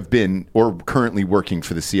to have been or currently working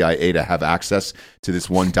for the CIA to have access to this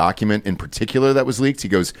one document in particular that was leaked. He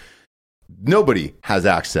goes, nobody has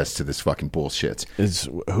access to this fucking bullshit.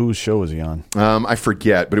 Whose show was he on? I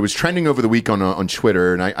forget, but it was trending over the week on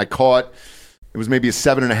Twitter, and I caught, it was maybe a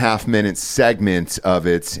 7.5 minute segment of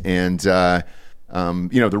it, and the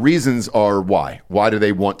reasons are why. Why do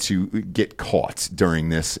they want to get caught during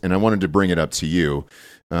this? And I wanted to bring it up to you.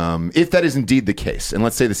 If that is indeed the case, and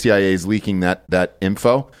let's say the CIA is leaking that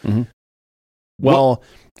info. Mm-hmm. Well,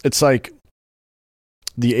 it's like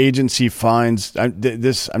the agency finds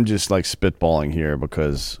this. I'm just like spitballing here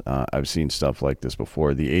because I've seen stuff like this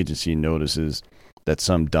before. The agency notices that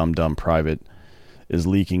some dumb private is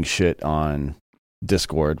leaking shit on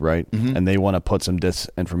Discord, right? Mm-hmm. And they want to put some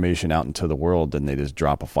disinformation out into the world, then they just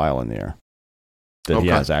drop a file in there that he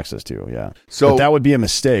has access to. Yeah. So but that would be a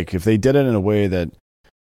mistake if they did it in a way that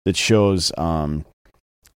shows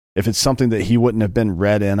if it's something that he wouldn't have been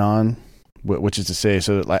read in on, which is to say,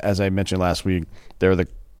 so as I mentioned last week, there are the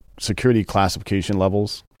security classification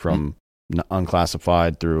levels from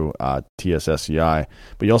unclassified through TSSCI,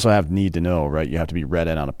 but you also have need to know, right? You have to be read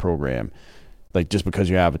in on a program. Like just because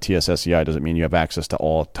you have a TSSCI doesn't mean you have access to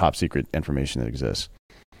all top secret information that exists.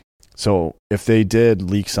 So if they did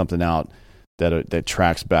leak something out that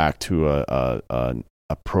tracks back to a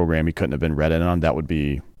program he couldn't have been read in on, that would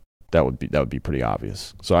be pretty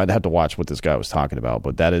obvious. So I'd have to watch what this guy was talking about,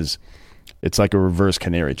 but it's like a reverse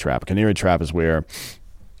canary trap. A canary trap is where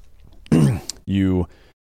you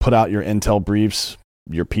put out your intel briefs,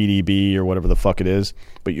 your PDB or whatever the fuck it is,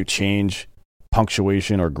 but you change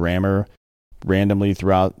punctuation or grammar randomly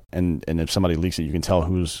throughout, and if somebody leaks it, you can tell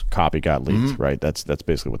whose copy got leaked, right? That's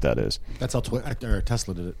basically what that is. That's how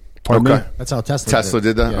Tesla did it. Pardon me? That's how Tesla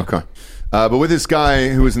did that? Yeah. Okay. But with this guy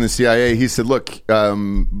who was in the CIA, he said, look,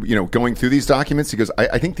 going through these documents, he goes,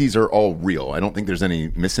 I think these are all real. I don't think there's any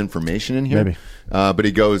misinformation in here. Maybe. But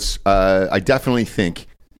he goes, I definitely think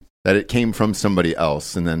that it came from somebody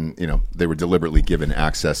else, and then, they were deliberately given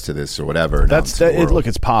access to this or whatever. Look,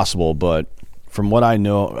 it's possible, but from what I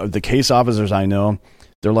know, the case officers I know,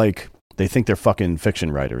 they think they're fucking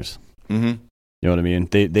fiction writers. Mm-hmm. You know what I mean?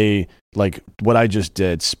 They like what I just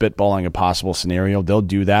did, spitballing a possible scenario. They'll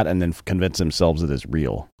do that and then convince themselves that it's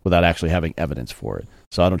real without actually having evidence for it.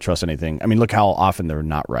 So I don't trust anything. I mean, look how often they're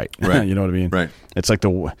not right. Right. You know what I mean? Right. It's like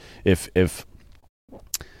if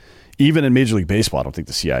even in Major League Baseball, I don't think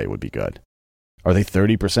the CIA would be good. Are they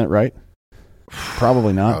 30% right?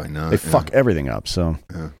 Probably not. Probably not. They fuck everything up. So.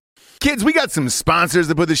 Yeah. Kids, we got some sponsors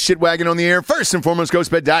that put this shit wagon on the air. First and foremost,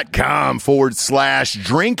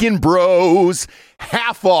 ghostbed.com/drinking bros.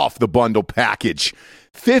 Half off the bundle package.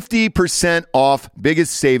 50% off.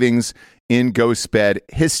 Biggest savings in Ghost Bed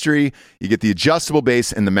history. You get the adjustable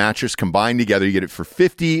base and the mattress combined together. You get it for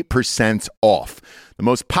 50% off. The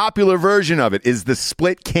most popular version of it is the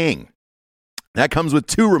Split King. That comes with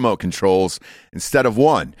 2 remote controls instead of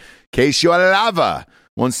 1. In case you lava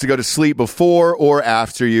wants to go to sleep before or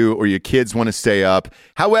after you, or your kids want to stay up.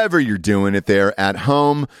 However you're doing it there at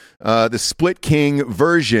home, the Split King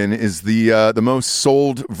version is the most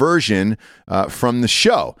sold version from the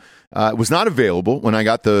show. It was not available when I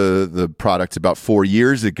got the product about 4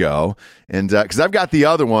 years ago, and because I've got the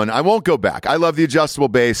other one, I won't go back. I love the adjustable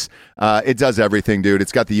base. It does everything, dude.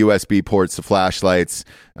 It's got the USB ports, the flashlights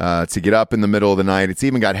to get up in the middle of the night. It's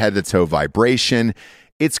even got head-to-toe vibration.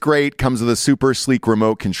 It's great. Comes with a super sleek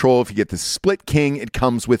remote control. If you get the Split King, it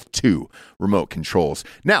comes with 2 remote controls.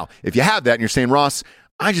 Now, if you have that and you're saying, Ross,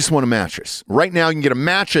 I just want a mattress. Right now, you can get a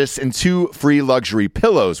mattress and 2 free luxury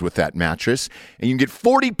pillows with that mattress. And you can get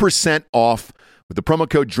 40% off with the promo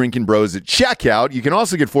code Drinkin' Bros at checkout. You can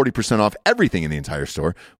also get 40% off everything in the entire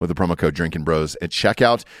store with the promo code Drinkin' Bros at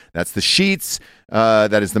checkout. That's the sheets.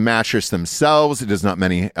 That is the mattress themselves. It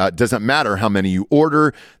doesn't matter how many you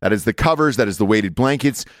order. That is the covers. That is the weighted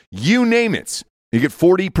blankets. You name it. You get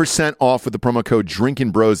 40% off with the promo code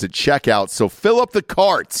Drinkin' Bros at checkout. So fill up the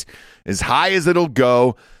cart as high as it'll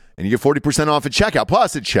go, and you get 40% off at checkout.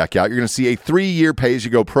 Plus, at checkout, you're going to see a 3-year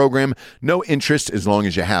pay-as-you-go program. No interest as long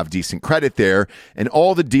as you have decent credit there. And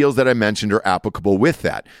all the deals that I mentioned are applicable with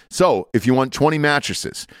that. So if you want 20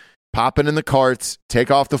 mattresses, Pop it in the carts. Take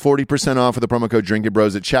off the 40% off with the promo code Drinking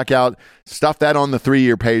Bros at checkout. Stuff that on the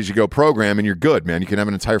 3-year pay-as-you-go program, and you're good, man. You can have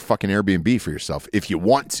an entire fucking Airbnb for yourself if you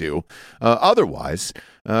want to. Otherwise,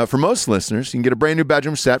 for most listeners, you can get a brand new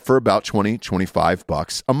bedroom set for about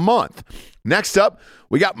 $25 a month. Next up,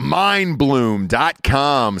 we got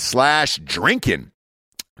mindbloom.com/drinking.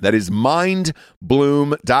 That is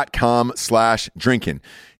mindbloom.com/drinking.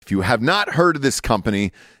 If you have not heard of this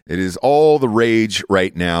company, it is all the rage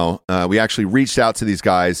right now. We actually reached out to these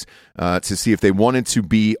guys to see if they wanted to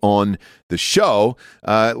be on the show.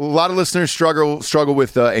 A lot of listeners struggle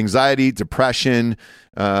with anxiety, depression,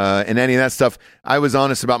 and any of that stuff. I was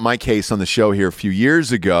honest about my case on the show here a few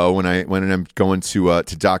years ago when I'm going to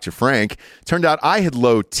Dr. Frank. Turned out I had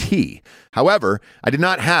low T. However, I did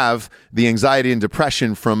not have the anxiety and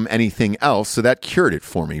depression from anything else, so that cured it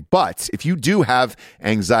for me. But if you do have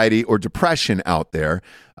anxiety or depression out there,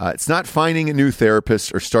 it's not finding a new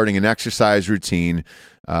therapist or starting an exercise routine,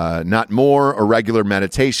 not more or regular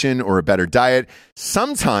meditation or a better diet.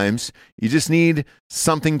 Sometimes you just need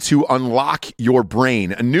something to unlock your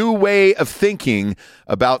brain, a new way of thinking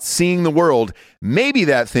about seeing the world. Maybe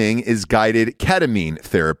that thing is guided ketamine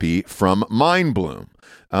therapy from MindBloom.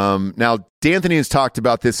 Now, D'Anthony has talked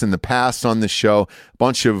about this in the past on the show. A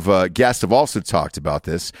bunch of guests have also talked about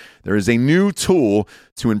this. There is a new tool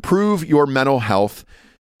to improve your mental health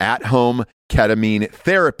at-home ketamine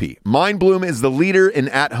therapy. MindBloom is the leader in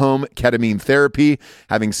at-home ketamine therapy,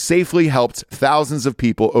 having safely helped thousands of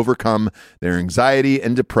people overcome their anxiety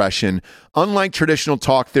and depression. Unlike traditional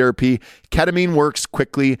talk therapy, ketamine works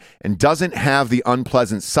quickly and doesn't have the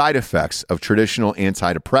unpleasant side effects of traditional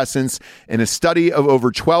antidepressants. In a study of over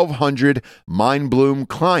 1,200 MindBloom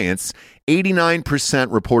clients,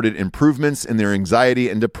 89% reported improvements in their anxiety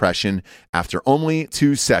and depression after only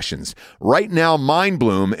 2 sessions. Right now,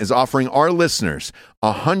 MindBloom is offering our listeners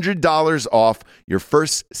 $100 off your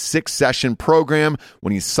first 6-session program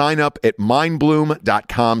when you sign up at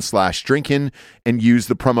mindbloom.com/drinking and use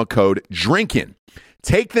the promo code DRINKIN.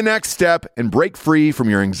 Take the next step and break free from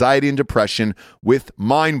your anxiety and depression with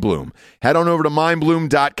MindBloom. Head on over to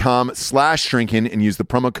mindbloom.com/drinking and use the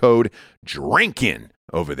promo code DRINKIN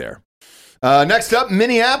over there. Next up,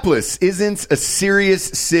 Minneapolis isn't a serious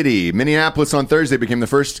city. Minneapolis on Thursday became the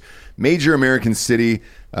first major American city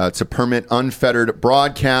to permit unfettered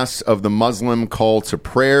broadcasts of the Muslim call to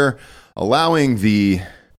prayer, allowing the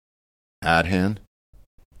adhan.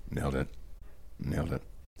 Nailed it.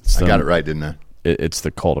 I got it right, didn't I? It's the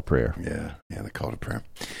call to prayer. Yeah, the call to prayer.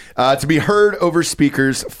 To be heard over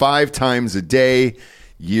speakers 5 times a day,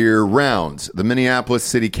 year-round. The Minneapolis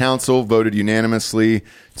City Council voted unanimously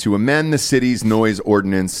to amend the city's noise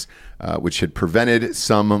ordinance, which had prevented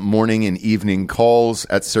some morning and evening calls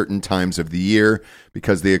at certain times of the year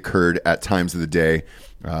because they occurred at times of the day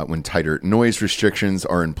when tighter noise restrictions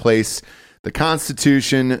are in place. The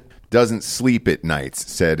Constitution doesn't sleep at nights,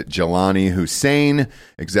 said Jelani Hussein,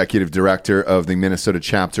 executive director of the Minnesota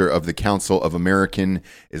chapter of the Council of American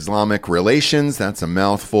Islamic Relations. That's a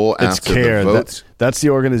mouthful. It's after CARE. the vote. That's the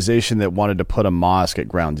organization that wanted to put a mosque at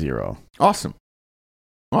Ground Zero. Awesome.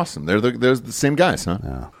 They're the same guys,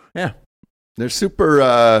 huh? Yeah. They're super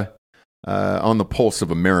on the pulse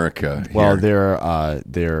of America. Well,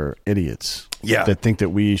 they're idiots. Yeah. That think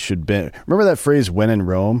that we should be. Remember that phrase, when in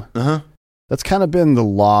Rome? Uh-huh. That's kind of been the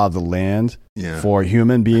law of the land for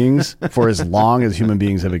human beings for as long as human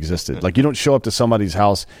beings have existed. Like, you don't show up to somebody's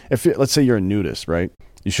house. Let's say you're a nudist, right?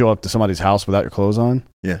 You show up to somebody's house without your clothes on?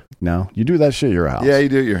 Yeah. No, you do that shit at your house. Yeah, you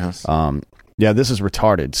do it at your house. Yeah, this is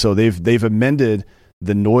retarded. So they've amended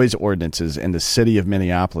the noise ordinances in the city of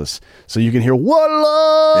Minneapolis, so you can hear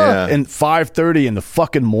 "Wallah" at 5:30 in the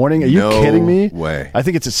fucking morning. Are you kidding me? Way. I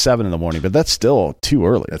think it's at 7 in the morning, but that's still too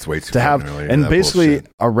early. That's way too to have. early. And basically,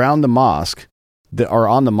 around the mosque, or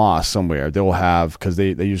on the mosque somewhere, they'll have, because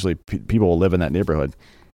they usually people will live in that neighborhood.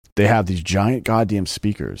 They have these giant goddamn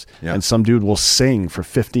speakers, and some dude will sing for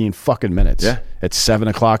 15 fucking minutes at 7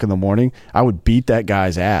 o'clock in the morning. I would beat that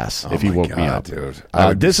guy's ass if he woke me up. Dude.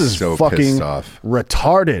 This is so fucking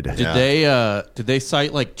retarded. Did they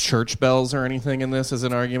cite like church bells or anything in this as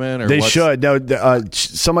an argument? Or they should. No,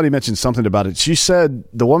 somebody mentioned something about it. She said,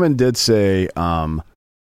 the woman did say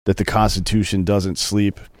that the Constitution doesn't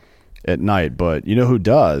sleep at night, but you know who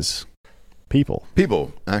does? People,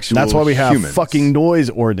 actually. That's why we have fucking noise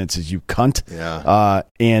ordinances, you cunt. Yeah.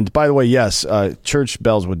 And by the way, yes, church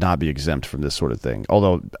bells would not be exempt from this sort of thing.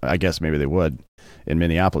 Although I guess maybe they would in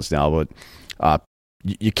Minneapolis now. But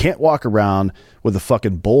you can't walk around with a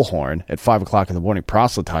fucking bullhorn at 5 o'clock in the morning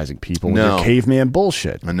proselytizing people with your caveman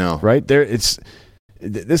bullshit. I know, right there. It's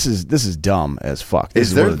this is dumb as fuck.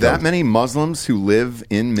 Is there that many Muslims who live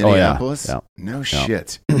in Minneapolis? Oh, yeah. No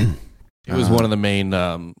shit. It was one of the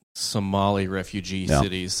main Somali refugee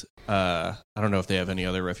cities. I don't know if they have any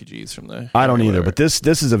other refugees from the. I don't either. But this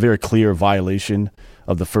is a very clear violation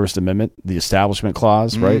of the First Amendment, the Establishment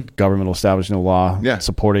Clause, right? Governmental establishment law,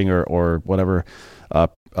 supporting or whatever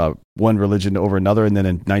one religion over another. And then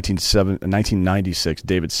in 1996,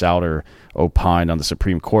 David Souter opined on the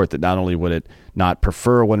Supreme Court that not only would it not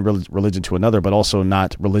prefer one religion to another, but also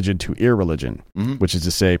not religion to irreligion, which is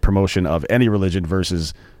to say promotion of any religion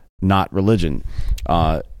versus not religion,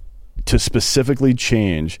 to specifically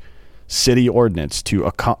change city ordinance to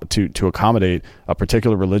accommodate a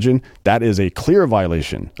particular religion. That is a clear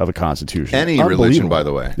violation of the Constitution. Any religion, by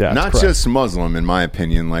the way, not just Muslim, in my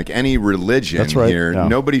opinion. Like any religion here,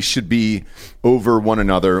 nobody should be over one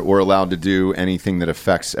another or allowed to do anything that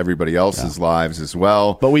affects everybody else's lives as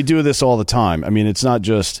well. But we do this all the time. I mean, it's not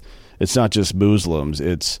just Muslims.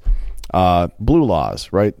 It's blue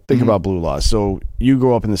laws, right? Think about blue laws. So you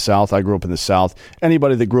grew up in the South. I grew up in the South.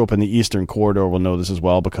 Anybody that grew up in the Eastern Corridor will know this as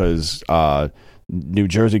well, because New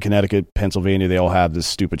Jersey, Connecticut, Pennsylvania, they all have this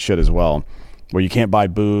stupid shit as well, where you can't buy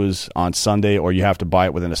booze on Sunday, or you have to buy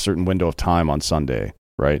it within a certain window of time on Sunday,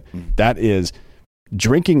 right? That is,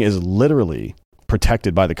 drinking is literally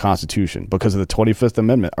protected by the Constitution because of the 25th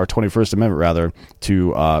Amendment, or 21st Amendment rather,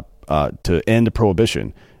 to end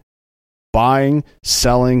prohibition. Buying,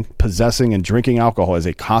 selling, possessing, and drinking alcohol is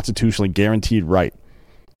a constitutionally guaranteed right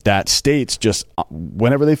that states just,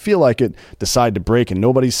 whenever they feel like it, decide to break, and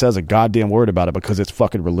nobody says a goddamn word about it because it's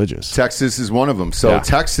fucking religious. Texas is one of them. So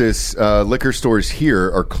Texas liquor stores here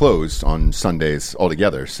are closed on Sundays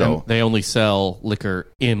altogether. So and they only sell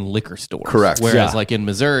liquor in liquor stores. Correct. Whereas like in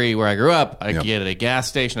Missouri, where I grew up, I can get it at a gas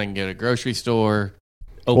station, I can get it at a grocery store.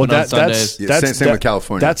 Open on Sundays. Same with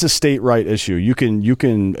California. That's a state right issue. You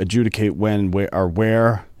can adjudicate when,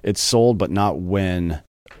 where it's sold, but not when.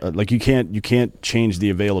 Like you can't change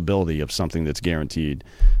the availability of something that's guaranteed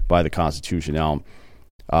by the Constitution. Now,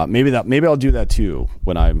 maybe I'll do that too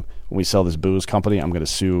when we sell this booze company. I'm going to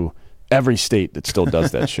sue every state that still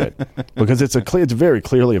does that shit, because it's very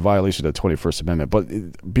clearly a violation of the 21st Amendment.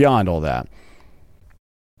 But beyond all that,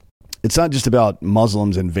 it's not just about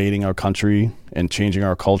Muslims invading our country and changing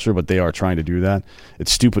our culture, but they are trying to do that.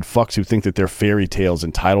 It's stupid fucks who think that their fairy tales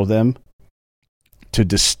entitle them to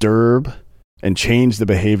disturb and change the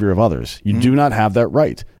behavior of others. You do not have that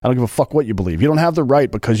right. I don't give a fuck what you believe. You don't have the right,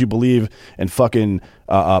 because you believe in fucking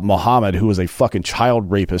Muhammad, who was a fucking child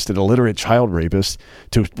rapist, an illiterate child rapist,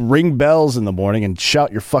 to ring bells in the morning and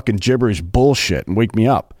shout your fucking gibberish bullshit and wake me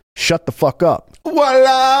up. Shut the fuck up. By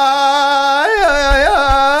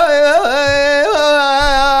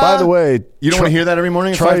the way, you don't want to hear that every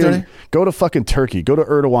morning at 5:30? Go to fucking Turkey. Go to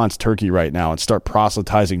Erdogan's Turkey right now and start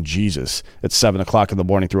proselytizing Jesus at 7 o'clock in the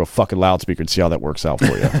morning through a fucking loudspeaker and see how that works out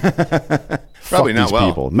for you. Probably not well.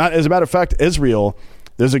 People. As a matter of fact, Israel,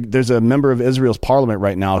 there's a member of Israel's parliament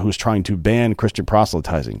right now who's trying to ban Christian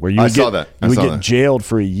proselytizing, where you would get jailed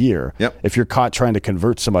for a year if you're caught trying to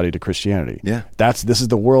convert somebody to Christianity. Yeah. This is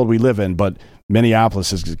the world we live in, but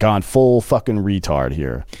Minneapolis has gone full fucking retard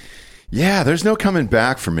here. Yeah, there's no coming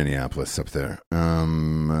back from Minneapolis up there.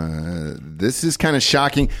 This is kind of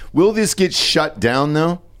shocking. Will this get shut down,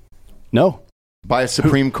 though? No. By a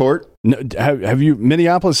Supreme Court? No. Have you?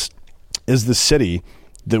 Minneapolis is the city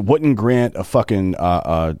that wouldn't grant a fucking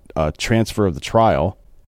transfer of the trial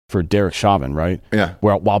for Derek Chauvin, right? Yeah.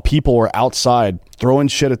 While people were outside throwing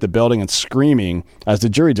shit at the building and screaming as the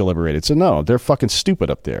jury deliberated. So no, they're fucking stupid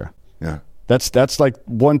up there. Yeah. That's like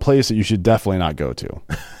one place that you should definitely not go to.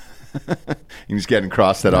 You just get and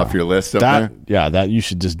cross that off your list up there? Yeah, that you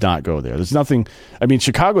should just not go there. There's nothing. I mean,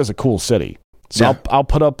 Chicago is a cool city. So I'll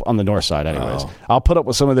put up on the north side anyways. I'll put up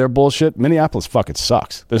with some of their bullshit. Minneapolis fucking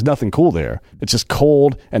sucks. There's nothing cool there. It's just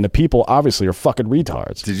cold, and the people obviously are fucking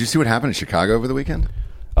retards. Did you see what happened in Chicago over the weekend?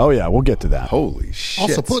 Oh, yeah, we'll get to that. Holy shit.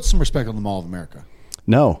 Also, put some respect on the Mall of America.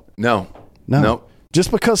 No. Nope. Just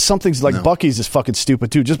because something's like Buc-ee's is fucking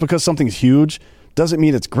stupid too. Just because something's huge doesn't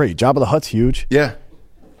mean it's great. Jabba the Hutt's huge. Yeah.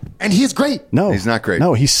 And he's great. No. He's not great.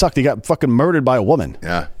 No, he sucked. He got fucking murdered by a woman.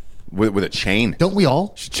 Yeah. With a chain. Don't we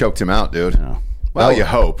all? She choked him out, dude. Yeah. Well, you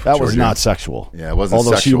hope. That was not sexual. Yeah, it wasn't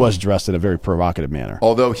Although sexual. she was dressed in a very provocative manner.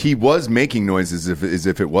 Although he was making noises as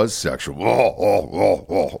if it was sexual.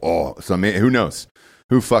 So I mean, who knows?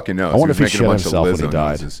 Who fucking knows? I wonder if he shit himself when he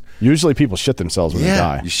died. Noises. Usually people shit themselves when they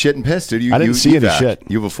die. You shit and piss, dude. I didn't see any shit.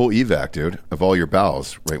 You have a full evac, dude, of all your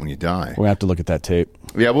bowels right when you die. We're going to have to look at that tape.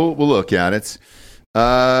 Yeah, we'll look at it.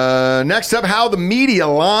 Next up, how the media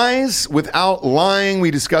lies without lying.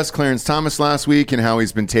 We discussed Clarence Thomas last week and how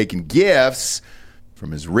he's been taking gifts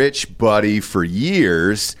from his rich buddy for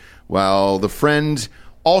years, while the friend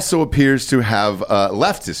also appears to have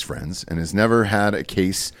leftist friends and has never had a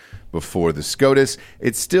case before the SCOTUS.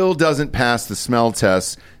 It still doesn't pass the smell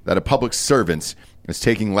test that a public servant is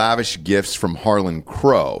taking lavish gifts from Harlan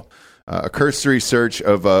Crow. A cursory search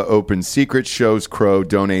of Open Secrets shows Crow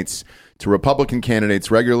donates to Republican candidates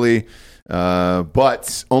regularly,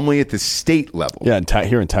 but only at the state level. Yeah,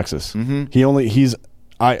 here in Texas. Mm-hmm.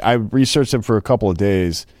 I researched him for a couple of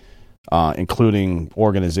days, including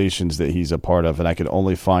organizations that he's a part of, and I could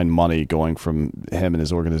only find money going from him and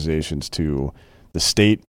his organizations to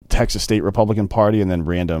the Texas State Republican Party, and then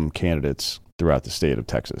random candidates throughout the state of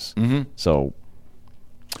Texas. Mm-hmm. So,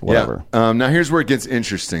 whatever. Yeah. Now, here's where it gets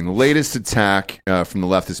interesting. The latest attack from the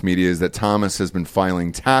leftist media is that Thomas has been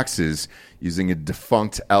filing taxes using a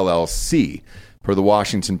defunct LLC. Per the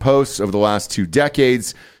Washington Post, over the last 2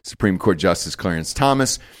 decades, Supreme Court Justice Clarence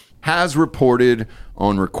Thomas has reported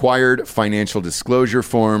on required financial disclosure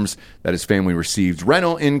forms that his family received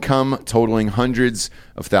rental income totaling hundreds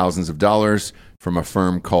of thousands of dollars from a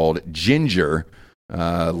firm called Ginger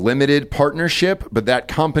Limited Partnership. But that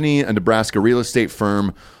company, a Nebraska real estate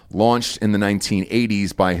firm launched in the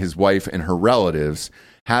 1980s by his wife and her relatives,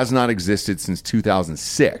 has not existed since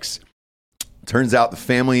 2006. Turns out the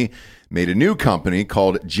family made a new company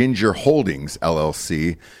called Ginger Holdings,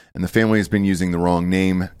 LLC, and the family has been using the wrong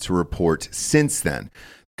name to report since then.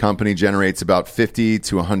 The company generates about $50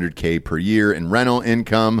 to $100K per year in rental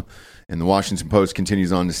income, and the Washington Post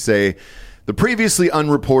continues on to say, the previously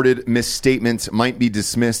unreported misstatement might be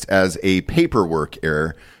dismissed as a paperwork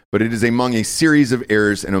error, but it is among a series of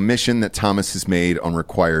errors and omission that Thomas has made on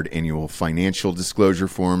required annual financial disclosure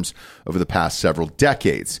forms over the past several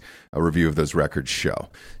decades. A review of those records show.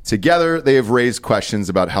 Together, they have raised questions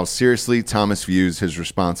about how seriously Thomas views his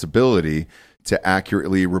responsibility to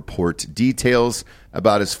accurately report details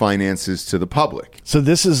about his finances to the public. So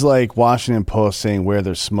this is like Washington Post saying where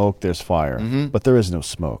there's smoke, there's fire. Mm-hmm. But there is no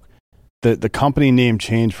smoke. The company name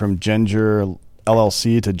changed from Ginger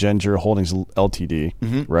LLC to Ginger Holdings Ltd,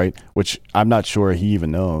 mm-hmm. right? Which I'm not sure he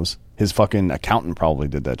even knows. His fucking accountant probably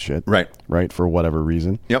did that shit. Right, for whatever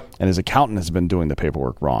reason. Yep. And his accountant has been doing the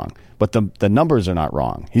paperwork wrong. But the numbers are not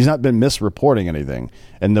wrong. He's not been misreporting anything.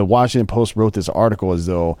 And the Washington Post wrote this article as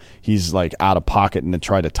though he's like out of pocket and then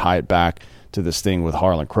tried to tie it back to this thing with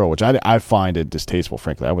Harlan Crow, which I find it distasteful,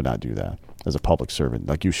 frankly. I would not do that as a public servant.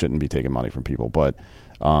 Like, you shouldn't be taking money from people. But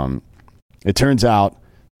it turns out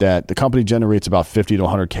that the company generates about $50 to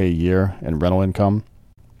 $100K a year in rental income,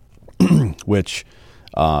 which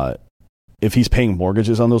if he's paying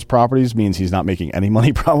mortgages on those properties means he's not making any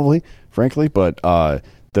money probably, frankly. But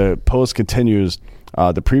the Post continues,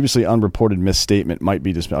 the previously unreported misstatement might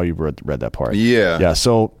be dismissed. Oh, you read that part. Yeah. Yeah,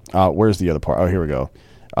 so where's the other part? Oh, here we go.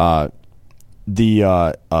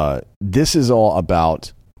 This is all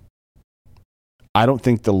about, I don't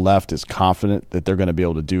think the left is confident that they're going to be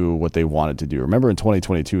able to do what they wanted to do. Remember in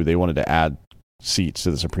 2022, they wanted to add seats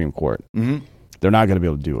to the Supreme Court. Mm-hmm. They're not going to be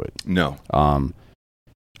able to do it. No.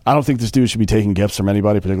 I don't think this dude should be taking gifts from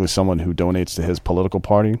anybody, particularly someone who donates to his political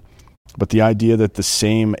party. But the idea that the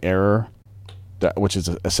same error, which is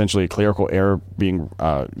essentially a clerical error being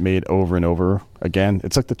made over and over again,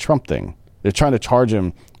 it's like the Trump thing. They're trying to charge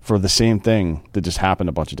him for the same thing that just happened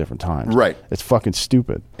a bunch of different times. Right. It's fucking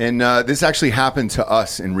stupid. And this actually happened to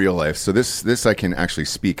us in real life. So this I can actually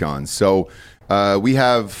speak on. So we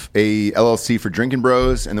have a LLC for Drinking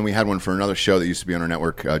Bros, and then we had one for another show that used to be on our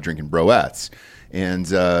network, Drinking Broettes. And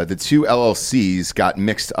the two LLCs got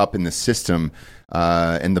mixed up in the system.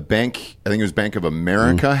 And the bank, I think it was Bank of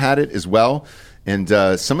America, had it as well. And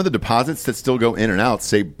some of the deposits that still go in and out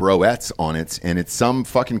say Broettes on it. And it's some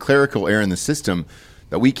fucking clerical error in the system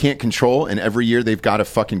that we can't control. And every year they've got to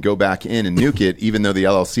fucking go back in and nuke it, even though the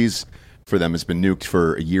LLCs for them has been nuked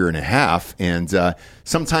for a year and a half. And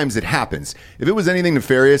sometimes it happens. If it was anything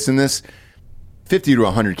nefarious in this, 50 to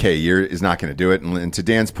 100K a year is not going to do it. And to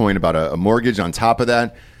Dan's point about a mortgage on top of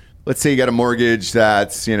that, let's say you got a mortgage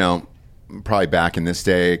that's, probably back in this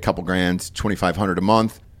day, a couple grand, $2,500 a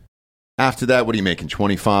month. After that, what are you making?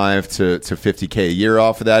 25 to 50K a year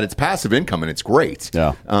off of that? It's passive income and it's great.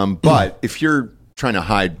 Yeah. But if you're trying to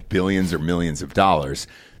hide billions or millions of dollars,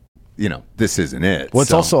 this isn't it. Well,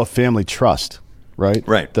 it's also a family trust, right?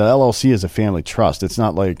 Right. The LLC is a family trust. It's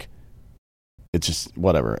not like it's just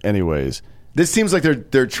whatever. Anyways, this seems like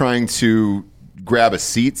they're trying to grab a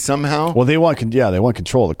seat somehow. Well, they want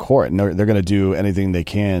control of the court, and they're going to do anything they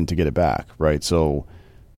can to get it back, right? So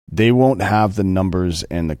they won't have the numbers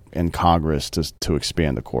in Congress to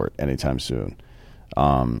expand the court anytime soon.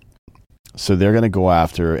 So they're going to go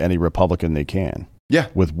after any Republican they can. Yeah.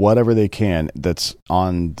 with whatever they can that's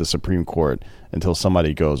on the Supreme Court until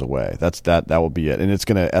somebody goes away. That will be it. And it's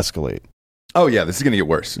going to escalate. Oh, yeah, this is going to get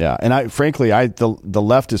worse. Yeah, and the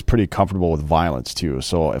left is pretty comfortable with violence, too.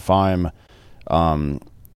 So if I'm the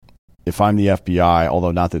FBI,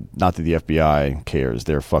 although not that the FBI cares,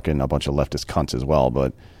 they're fucking a bunch of leftist cunts as well,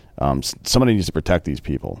 but somebody needs to protect these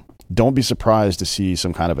people. Don't be surprised to see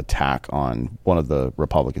some kind of attack on one of the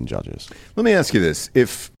Republican judges. Let me ask you this.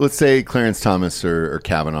 If, let's say, Clarence Thomas or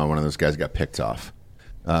Kavanaugh, one of those guys, got picked off,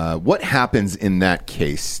 what happens in that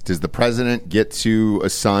case? Does the president get to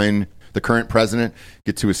assign, the current president,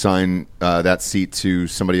 get to assign that seat to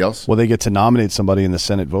somebody else? Well, they get to nominate somebody and the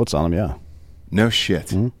Senate votes on them, yeah. No shit.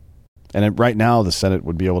 Mm-hmm. And right now, the Senate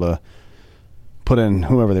would be able to put in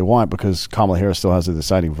whoever they want because Kamala Harris still has the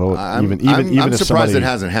deciding vote. I'm if surprised it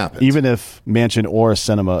hasn't happened. Even if Manchin or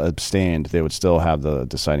Sinema abstained, they would still have the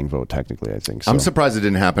deciding vote technically, I think. So. I'm surprised it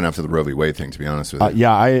didn't happen after the Roe v. Wade thing, to be honest with you.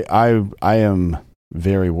 Yeah, I am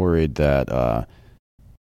very worried that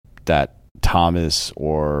that Thomas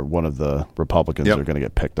or one of the Republicans are going to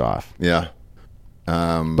get picked off. Yeah.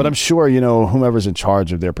 But I'm sure, whomever's in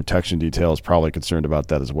charge of their protection detail is probably concerned about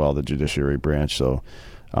that as well, the judiciary branch. So,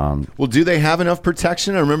 well, do they have enough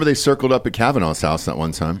protection? I remember they circled up at Kavanaugh's house that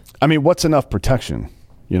one time. I mean, what's enough protection?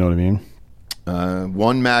 You know what I mean?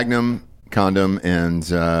 One Magnum condom and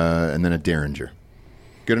then a Derringer.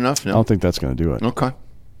 Good enough? No? I don't think that's going to do it. Okay.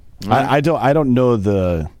 Right. I don't know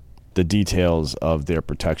the details of their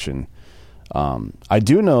protection. I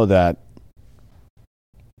do know that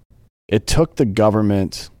it took the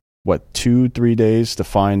government, 2-3 days to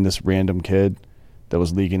find this random kid that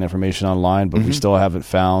was leaking information online, but we still haven't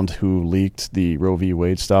found who leaked the Roe v.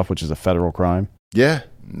 Wade stuff, which is a federal crime. Yeah.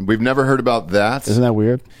 We've never heard about that. Isn't that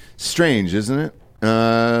weird? Strange, isn't it?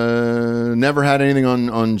 Never had anything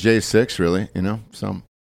on J6, really, so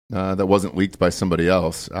that wasn't leaked by somebody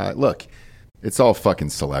else. Look, it's all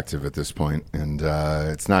fucking selective at this point, and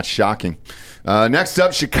it's not shocking. Next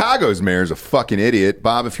up, Chicago's mayor is a fucking idiot.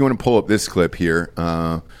 Bob, if you want to pull up this clip here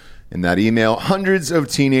in that email, hundreds of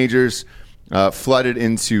teenagers flooded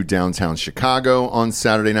into downtown Chicago on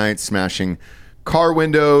Saturday night, smashing car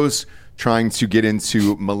windows, trying to get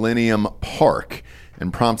into Millennium Park,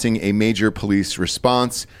 and prompting a major police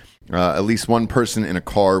response. At least one person in a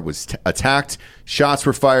car was attacked. Shots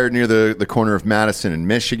were fired near the corner of Madison and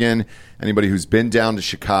Michigan. Anybody who's been down to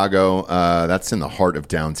Chicago, that's in the heart of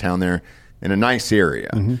downtown there, in a nice area.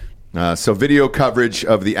 Mm-hmm. So video coverage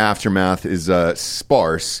of the aftermath is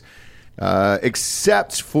sparse,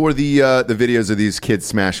 except for the videos of these kids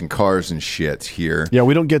smashing cars and shit here. Yeah,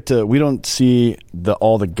 we don't see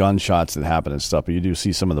all the gunshots that happen and stuff, but you do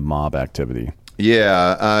see some of the mob activity.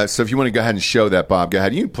 Yeah, so if you want to go ahead and show that, Bob, go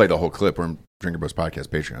ahead. You can play the whole clip. We're on Drinking Bros Podcast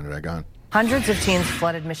Patreon today. Go on. Hundreds of teens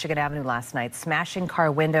flooded Michigan Avenue last night, smashing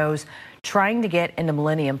car windows, trying to get into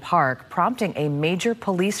Millennium Park, prompting a major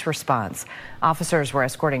police response. Officers were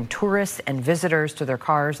escorting tourists and visitors to their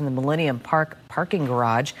cars in the Millennium Park parking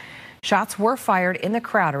garage. Shots were fired in the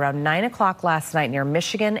crowd around 9 o'clock last night near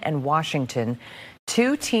Michigan and Washington.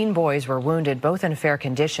 2 teen boys were wounded, both in fair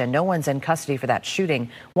condition. No one's in custody for that shooting.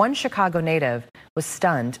 One Chicago native was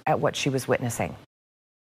stunned at what she was witnessing.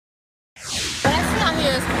 What I see out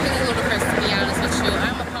here is completely ludicrous, to be honest with you.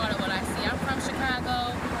 I'm appalled at what I see. I'm from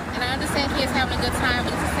Chicago, and I understand kids having a good time,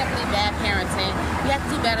 but this is simply bad parenting. We have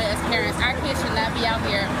to do better as parents. Our kids should not be out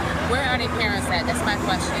here. Where are their parents at? That's my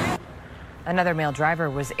question. Another male driver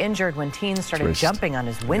was injured when teens started jumping on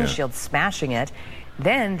his windshield, smashing it.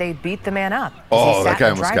 Then they beat the man up. Oh, that guy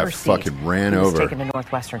almost got fucking ran over. He was taken to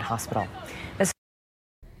Northwestern Hospital.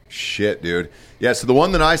 Shit, dude. Yeah, so the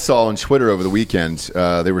one that I saw on Twitter over the weekend,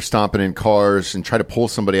 they were stomping in cars and trying to pull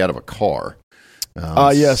somebody out of a car. So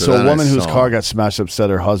a woman whose car got smashed up said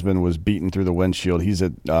her husband was beaten through the windshield. He's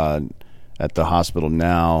at the hospital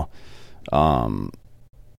now.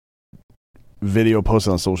 Video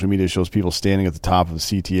posted on social media shows people standing at the top of the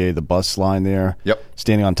CTA, the bus line there. Yep.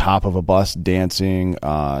 Standing on top of a bus, dancing.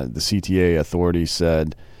 The CTA authority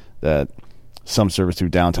said that some service through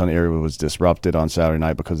downtown area was disrupted on Saturday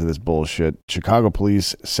night because of this bullshit. Chicago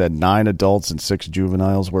police said 9 adults and 6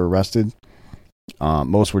 juveniles were arrested.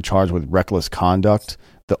 Most were charged with reckless conduct.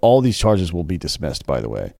 All these charges will be dismissed, by the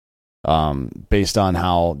way, based on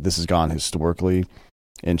how this has gone historically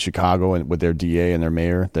in Chicago and with their DA and their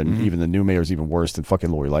mayor. Then even the new mayor is even worse than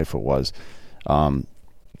fucking Lori Lightfoot was.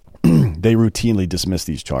 They routinely dismiss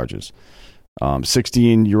these charges.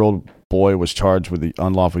 16-year-old boy was charged with the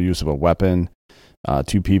unlawful use of a weapon.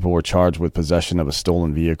 2 people were charged with possession of a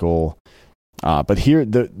stolen vehicle. But here,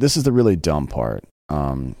 this is the really dumb part.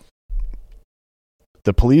 The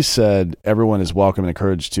police said everyone is welcome and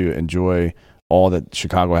encouraged to enjoy all that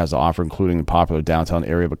Chicago has to offer, including the popular downtown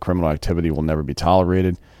area, but criminal activity will never be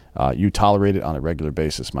tolerated. You tolerate it on a regular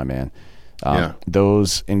basis, my man.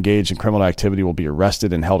 Those engaged in criminal activity will be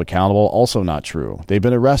arrested and held accountable. Also not true. They've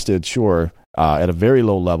been arrested, sure, at a very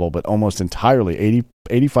low level, but almost entirely,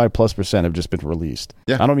 85+% have just been released.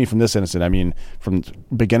 I don't mean from this incident. I mean from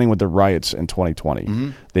beginning with the riots in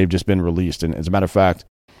 2020. They've just been released. And as a matter of fact,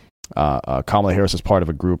 Kamala Harris is part of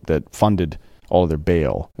a group that funded all of their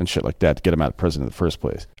bail and shit like that to get them out of prison in the first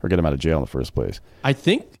place, or get them out of jail in the first place. I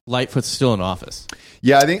think Lightfoot's still in office.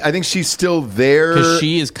 Yeah, I think she's still there. Because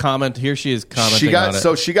she is commenting on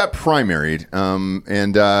it. She got primaried,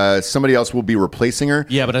 and somebody else will be replacing her.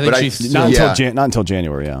 Yeah, but I think she's not until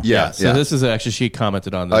January. So this is actually, she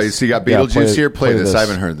commented on this. So you got Beetlejuice here. Play this. I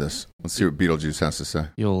haven't heard this. Let's see what Beetlejuice has to say.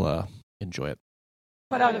 You'll enjoy it.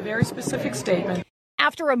 Put out a very specific statement.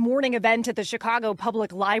 After a morning event at the Chicago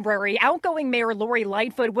Public Library, outgoing Mayor Lori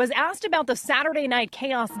Lightfoot was asked about the Saturday night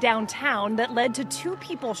chaos downtown that led to 2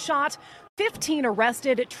 people shot, 15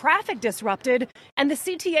 arrested, traffic disrupted, and the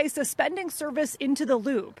CTA suspending service into the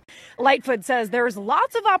loop. Lightfoot says there's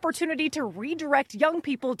lots of opportunity to redirect young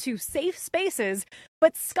people to safe spaces,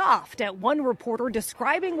 but scoffed at one reporter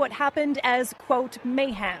describing what happened as, quote,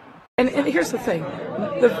 mayhem. And here's the thing.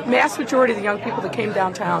 The mass majority of the young people that came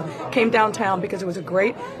downtown because it was a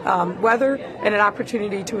great weather and an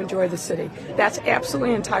opportunity to enjoy the city. That's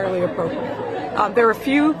absolutely entirely appropriate. There are a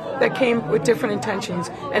few that came with different intentions,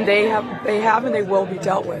 and they have and they will be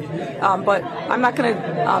dealt with. But I'm not going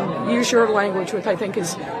to use your language, which I think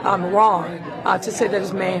is wrong, to say that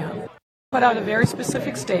is mayhem. Put out a very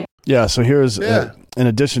specific statement. Yeah, so here's, in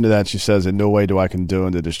addition to that, she says, in no way do I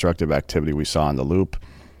condone the destructive activity we saw in the Loop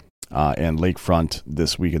and Lakefront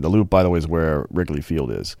this weekend. The Loop, by the way, is where Wrigley Field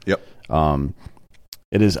is. Yep.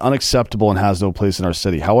 It is unacceptable and has no place in our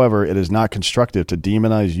city. However, it is not constructive to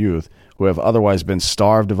demonize youth who have otherwise been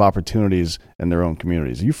starved of opportunities in their own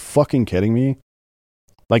communities. Are you fucking kidding me?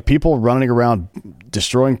 Like, people running around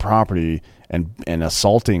destroying property and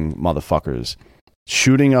assaulting motherfuckers,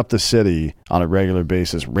 shooting up the city on a regular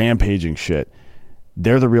basis, rampaging shit.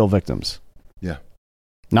 They're the real victims. Yeah.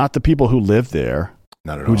 Not the people who live there.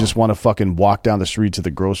 Not at who all. just want to fucking walk down the street to the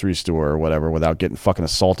grocery store or whatever without getting fucking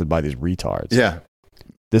assaulted by these retards. Yeah.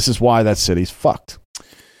 This is why that city's fucked.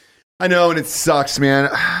 I know, and it sucks, man.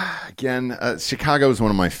 Again, Chicago is one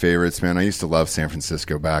of my favorites, man. I used to love San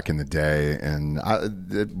Francisco back in the day, and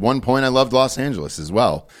at one point I loved Los Angeles as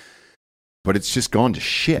well. But it's just gone to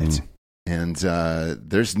shit. And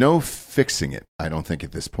there's no fixing it, I don't think,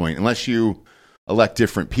 at this point, unless you elect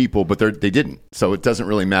different people, but they didn't. So it doesn't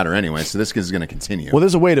really matter anyway. So this is going to continue. Well,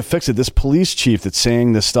 there's a way to fix it. This police chief that's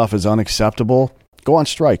saying this stuff is unacceptable, go on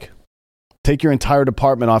strike. Take your entire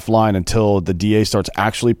department offline until the DA starts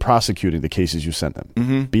actually prosecuting the cases you sent them.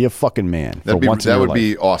 Mm-hmm. Be a fucking man. That would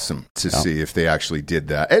be awesome to see if they actually did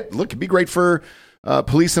that. It'd be great for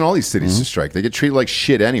police in all these cities to strike. They get treated like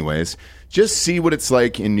shit anyways. Just see what it's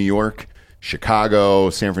like in New York, Chicago,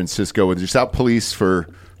 San Francisco, with just out police for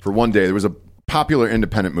one day. There was a popular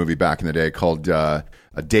independent movie back in the day called A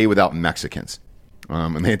Day Without Mexicans.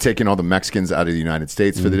 And they had taken all the Mexicans out of the United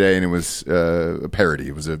States for the day, and it was a parody.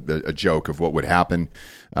 It was a joke of what would happen,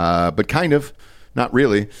 but kind of, not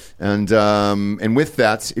really. And with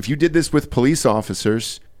that, if you did this with police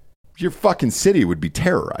officers, your fucking city would be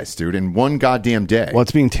terrorized, dude, in one goddamn day. Well,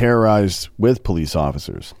 it's being terrorized with police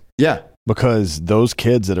officers. Yeah. Because those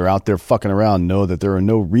kids that are out there fucking around know that there are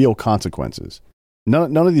no real consequences.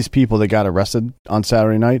 None of these people that got arrested on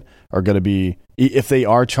Saturday night are going to be, if they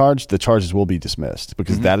are charged, the charges will be dismissed,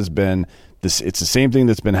 because that has been this. It's the same thing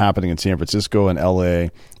that's been happening in San Francisco and LA.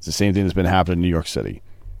 It's the same thing that's been happening in New York City.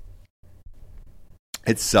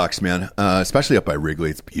 It sucks, man. Especially up by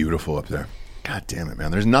Wrigley. It's beautiful up there. God damn it,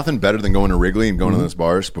 man. There's nothing better than going to Wrigley and going to those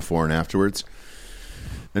bars before and afterwards.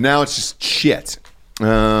 And now it's just shit.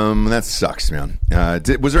 That sucks, man.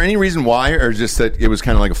 Was there any reason why, or just that it was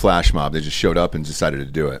kind of like a flash mob? They just showed up and decided to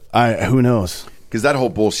do it. Who knows? Because that whole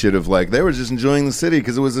bullshit of like they were just enjoying the city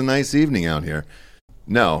because it was a nice evening out here.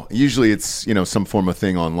 No, usually it's some form of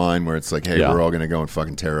thing online where it's like, hey, we're all going to go and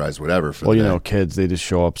fucking terrorize whatever. For the day. Kids, they just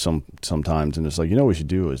show up sometimes and it's like, what we should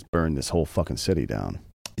do is burn this whole fucking city down.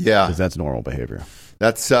 Yeah, because that's normal behavior.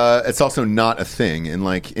 That's it's also not a thing,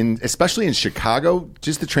 and especially in Chicago,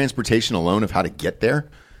 just the transportation alone of how to get there.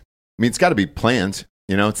 I mean, it's got to be planned.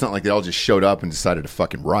 It's not like they all just showed up and decided to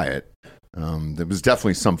fucking riot. There was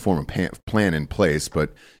definitely some form of plan in place,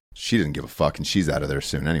 but she didn't give a fuck, and she's out of there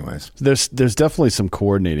soon, anyways. There's definitely some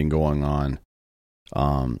coordinating going on.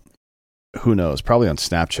 Who knows? Probably on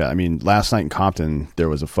Snapchat. I mean, last night in Compton, there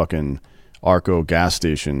was a fucking Arco gas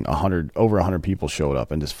station, over 100 people showed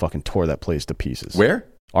up and just fucking tore that place to pieces. Where?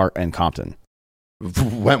 In Compton.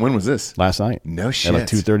 When was this? Last night. No shit. At like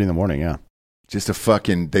 2:30 in the morning, yeah. Just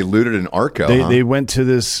they looted an Arco, They went to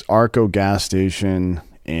this Arco gas station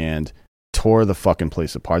and tore the fucking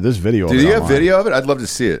place apart. There's video of it. Do you have online. video of it? I'd love to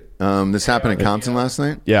see it. This happened in Compton last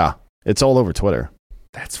night? Yeah. It's all over Twitter.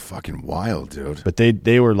 That's fucking wild, dude. But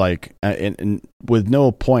they were like, and with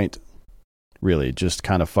no point, really, just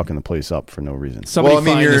kind of fucking the place up for no reason. Somebody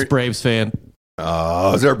find this Braves fan.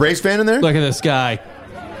 Oh, is there a Braves fan in there? Look at this guy.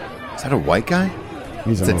 Is that a white guy?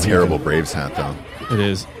 It's a terrible Braves hat, though. It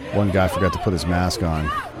is. One guy forgot to put his mask on.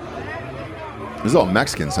 This is all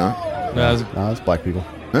Mexicans, huh? No, it's black people.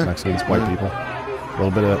 Mexicans, white people. A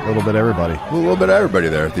little bit of everybody. A little bit of everybody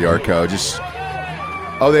there at the Arco.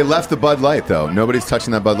 Oh, they left the Bud Light, though. Nobody's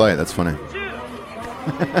touching that Bud Light. That's funny.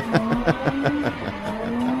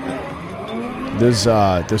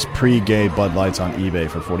 There's pre-gay Bud Lights on eBay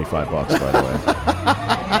for $45, by the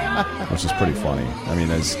way. Which is pretty funny. I mean,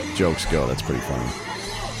 as jokes go, that's pretty funny.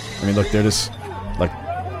 I mean, look, they're just like,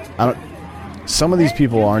 some of these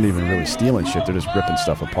people aren't even really stealing shit. They're just ripping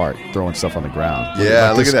stuff apart, throwing stuff on the ground.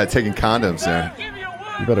 Yeah, look at that, taking condoms there.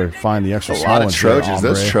 You better find the extra a small lot of Trojans.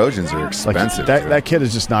 There, those Trojans are expensive. Like that kid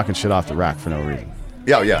is just knocking shit off the rack for no reason.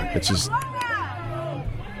 Yeah. It's just,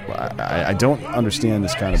 I don't understand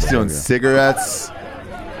this kind of stealing behavior. Cigarettes.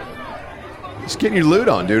 Just getting your loot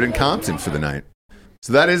on, dude, in Compton for the night.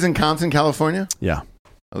 So that is in Compton, California? Yeah.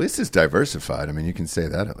 At least it's diversified. I mean, you can say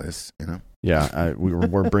that at least, you know? Yeah,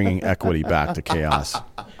 we're bringing equity back to chaos.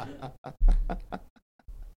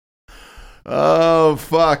 Oh,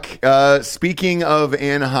 fuck. Speaking of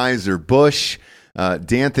Anheuser-Busch,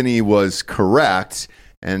 D'Anthony was correct,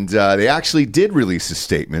 and they actually did release a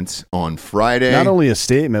statement on Friday. Not only a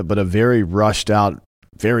statement, but a very rushed out,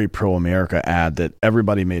 very pro-America ad that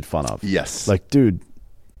everybody made fun of. Yes. Like, dude.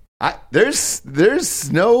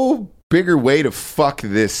 There's no bigger way to fuck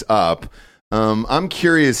this up. I'm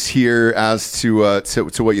curious here as to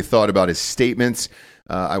what you thought about his statements.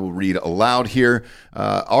 I will read aloud here.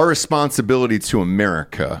 Our Responsibility to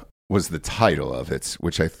America was the title of it,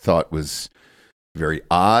 which I thought was very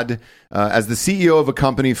odd. As the CEO of a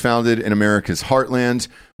company founded in America's heartland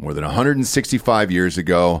more than 165 years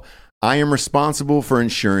ago, I am responsible for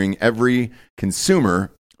ensuring every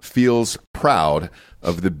consumer feels proud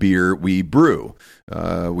of the beer we brew.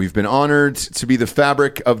 We've been honored to be the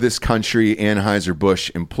fabric of this country. Anheuser-Busch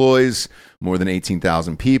employs more than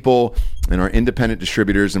 18,000 people, and our independent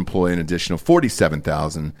distributors employ an additional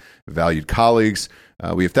 47,000 valued colleagues.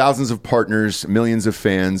 We have thousands of partners, millions of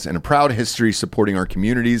fans, and a proud history supporting our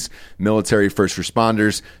communities, military, first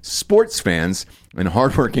responders, sports fans, and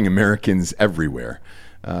hardworking Americans everywhere.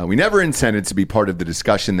 We never intended to be part of the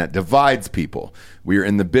discussion that divides people. We are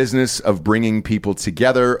in the business of bringing people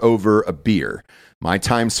together over a beer. My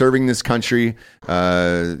time serving this country,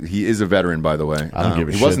 he is a veteran, by the way. I don't give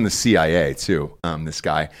a shit. He was in the CIA, too, this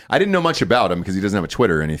guy. I didn't know much about him because he doesn't have a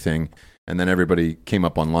Twitter or anything. And then everybody came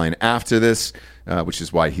up online after this, which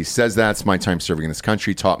is why he says that. It's my time serving in this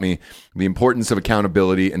country taught me the importance of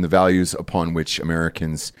accountability and the values upon which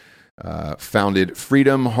Americans founded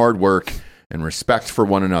freedom, hard work, and respect for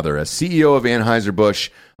one another. As CEO of Anheuser-Busch,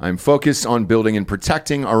 I'm focused on building and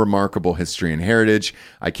protecting our remarkable history and heritage.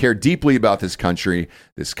 I care deeply about this country,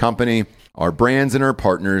 this company, our brands, and our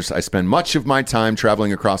partners. I spend much of my time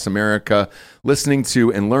traveling across America, listening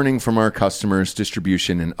to and learning from our customers,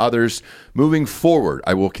 distribution, and others. Moving forward,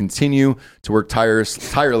 I will continue to work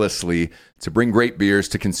tirelessly to bring great beers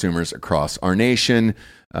to consumers across our nation.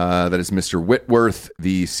 That is Mr. Whitworth,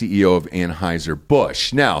 the CEO of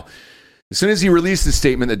Anheuser-Busch. Now, as soon as he released the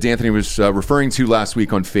statement that D'Anthony was referring to last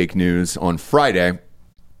week on Fake News on Friday,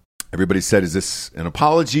 everybody said, is this an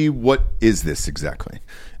apology? What is this exactly?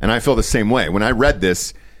 And I feel the same way. When I read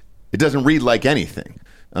this, it doesn't read like anything.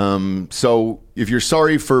 So if you're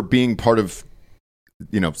sorry for being part of,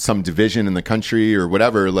 some division in the country or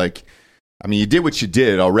whatever, you did what you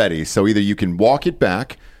did already. So either you can walk it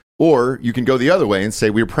back or you can go the other way and say,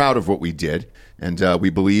 we're proud of what we did. And we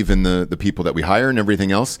believe in the people that we hire and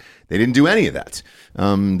everything else. They didn't do any of that.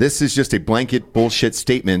 This is just a blanket bullshit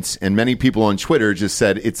statement. And many people on Twitter just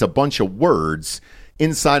said it's a bunch of words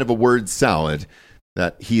inside of a word salad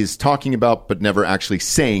that he is talking about but never actually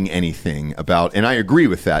saying anything about. And I agree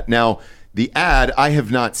with that. Now, the ad I have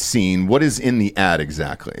not seen. What is in the ad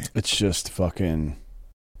exactly? It's just fucking...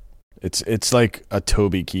 It's like a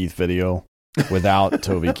Toby Keith video. Without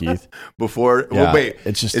Toby Keith. Before, yeah, well, wait,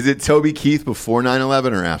 it's just, is it Toby Keith before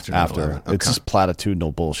 9/11 or after 9/11? After. Okay. It's just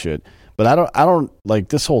platitudinal bullshit. But I don't like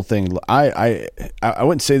this whole thing. I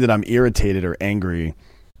wouldn't say that I'm irritated or angry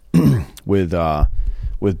with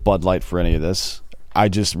Bud Light for any of this. I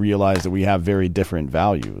just realized that we have very different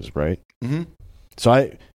values, right? Mm-hmm.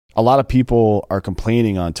 So a lot of people are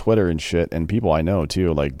complaining on Twitter and shit, and people I know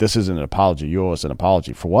too, like, this isn't an apology. You owe us an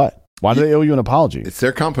apology. For what? Why do they owe you an apology? It's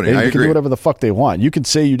their company. They I can agree. do whatever the fuck they want. You can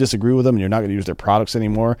say you disagree with them and you're not going to use their products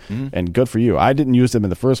anymore, and good for you. I didn't use them in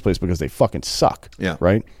the first place because they fucking suck. Yeah.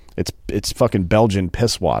 Right? It's fucking Belgian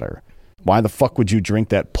piss water. Why the fuck would you drink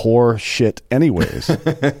that poor shit anyways?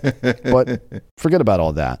 But forget about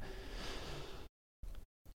all that.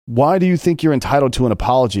 Why do you think you're entitled to an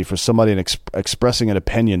apology for somebody expressing an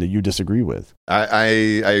opinion that you disagree with? I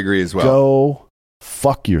agree as well. Go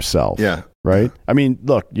fuck yourself. Yeah. Right? I mean,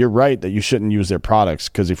 look, you're right that you shouldn't use their products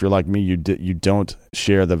because if you're like me, you don't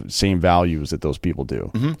share the same values that those people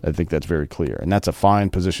do. Mm-hmm. I think that's very clear. And that's a fine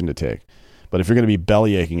position to take. But if you're going to be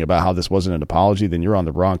belly aching about how this wasn't an apology, then you're on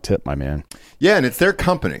the wrong tip, my man. Yeah, and it's their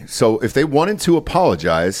company. So if they wanted to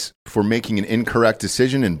apologize for making an incorrect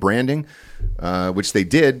decision in branding, which they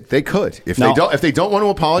did, they could. If they don't want to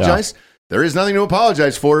apologize, there is nothing to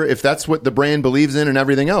apologize for if that's what the brand believes in and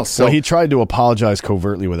everything else. So he tried to apologize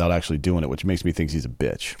covertly without actually doing it, which makes me think he's a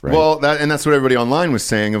bitch. Right? Well, that's what everybody online was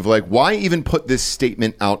saying of like, why even put this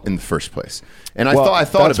statement out in the first place? And I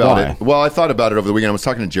thought about it. Well, I thought about it over the weekend. I was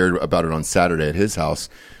talking to Jared about it on Saturday at his house,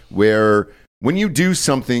 where when you do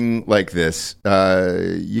something like this,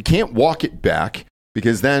 you can't walk it back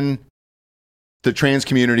because then the trans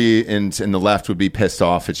community and the left would be pissed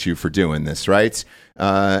off at you for doing this, right?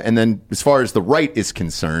 And then as far as the right is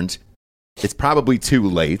concerned, it's probably too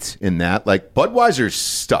late in that. Like, Budweiser's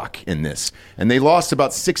stuck in this, and they lost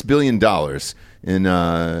about $6 billion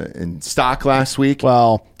in stock last week.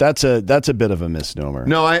 Well, that's a bit of a misnomer.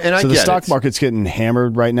 No, I so the get stock it. market's getting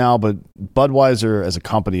hammered right now, but Budweiser as a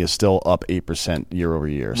company is still up 8% year over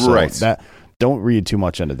year. So right. Don't read too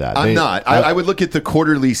much into that. I'm not. I would look at the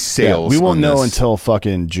quarterly sales. We won't on know this. until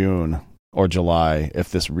fucking June or July if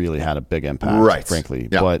this really had a big impact, right? Frankly,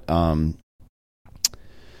 yeah.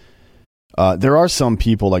 But there are some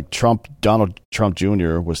people like Donald Trump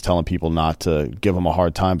Jr. was telling people not to give him a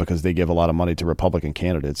hard time because they give a lot of money to Republican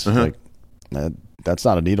candidates. Like that's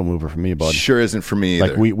not a needle mover for me, bud. Sure isn't for me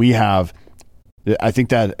either. Like we have. I think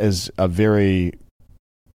that is a very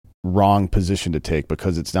wrong position to take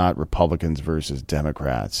because it's not Republicans versus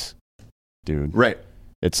Democrats, dude. Right.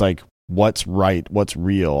 It's like what's right, what's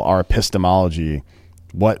real, our epistemology,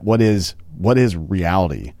 what is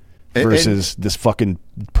reality versus this fucking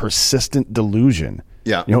persistent delusion.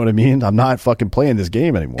 Yeah. You know what I mean? I'm not fucking playing this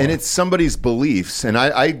game anymore. And it's somebody's beliefs. And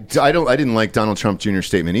I didn't like Donald Trump Jr.'s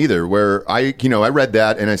statement either, where I read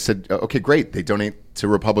that and I said, okay, great. They donate to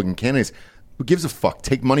Republican candidates. Who gives a fuck?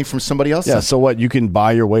 Take money from somebody else? Yeah. So what? You can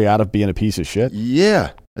buy your way out of being a piece of shit?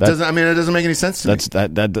 Yeah. It doesn't make any sense to me.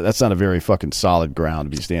 That's not a very fucking solid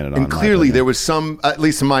ground to be standing on. And clearly there was some, at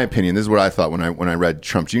least in my opinion, this is what I thought when I read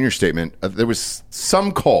Trump Jr.'s statement, there was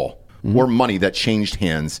some call or money that changed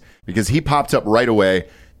hands because he popped up right away.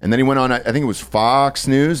 And then he went on, I think it was Fox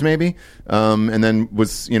News maybe, and then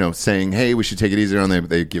was, saying, hey, we should take it easier on them.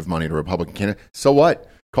 They give money to Republican candidates. So what?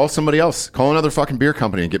 Call somebody else. Call another fucking beer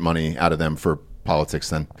company and get money out of them for politics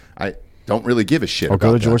then. I don't really give a shit or about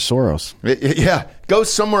go to that. George Soros. Yeah, go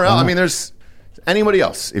somewhere else. I mean, there's anybody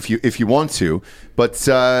else if you want to, but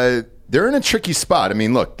they're in a tricky spot. I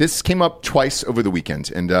mean, look, this came up twice over the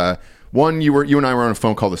weekend, and one you and I were on a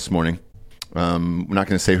phone call this morning. We're not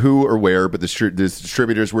going to say who or where, but the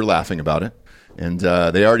distributors were laughing about it, and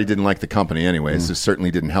they already didn't like the company anyway. So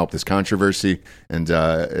certainly didn't help this controversy, and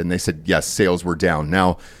they said yes, sales were down.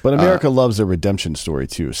 Now, but America loves a redemption story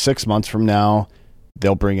too. 6 months from now,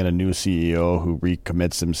 they'll bring in a new CEO who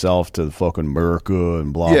recommits himself to the fucking America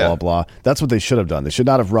and blah, blah, blah. That's what they should have done. They should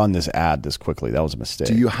not have run this ad this quickly. That was a mistake.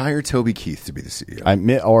 Do you hire Toby Keith to be the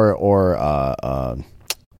CEO? Or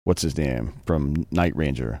what's his name from Night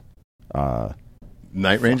Ranger?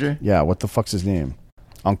 Night Ranger? Yeah, what the fuck's his name?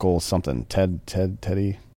 Uncle something.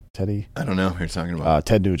 Teddy? I don't know who you're talking about.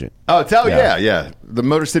 Ted Nugent. Oh, yeah. The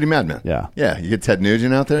Motor City Madman. Yeah. Yeah, you get Ted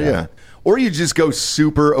Nugent out there, yeah. Or you just go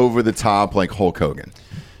super over the top like Hulk Hogan.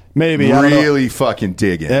 Maybe. Really fucking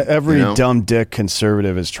dig in. Every dumb dick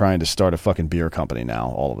conservative is trying to start a fucking beer company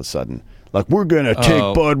now, all of a sudden. Like, we're going to take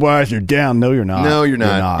Budweiser down. No, you're not. No, you're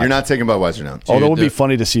not. You're not taking Budweiser down. Although it would be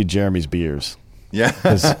funny to see Jeremy's beers. Yeah.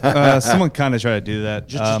 Someone kind of tried to do that.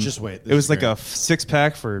 Just wait. It was like a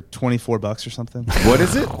 6-pack for $24 or something. What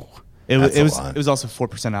is it? It was also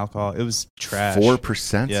 4% alcohol. It was trash.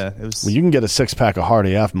 4%? Yeah, it was. Well, you can get a 6-pack of Hard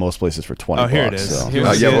AF most places for $20. Oh, here it is. So. Or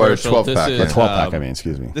a 12-pack. A 12-pack, I mean,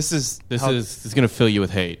 excuse me. This is going to fill you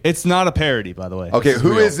with hate. It's not a parody, by the way. Okay,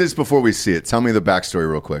 who is this before we see it? Tell me the backstory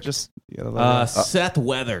real quick. Just Seth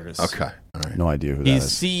Weathers. Okay. All right. No idea who that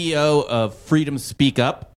is. He's CEO of Freedom Speak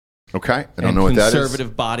Up. Okay. I don't know what that is.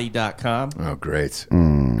 Conservativebody.com. Oh, great.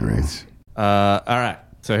 Great. All right.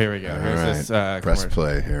 So here we go. Here's this press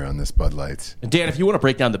play here on this Bud Light. And Dan, if you want to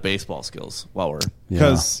break down the baseball skills while we're...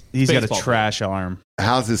 Because he's got a Baseball trash arm.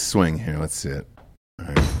 How's this swing here? Let's see it. All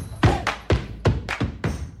right.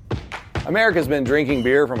 America's been drinking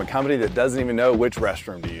beer from a company that doesn't even know which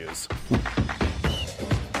restroom to use.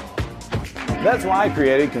 That's why I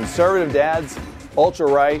created Conservative Dad's Ultra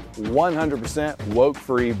Right 100%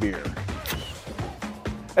 woke-free beer.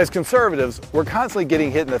 As conservatives, we're constantly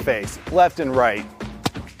getting hit in the face, left and right,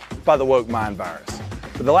 by the woke mind virus.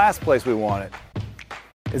 But the last place we want it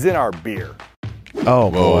is in our beer.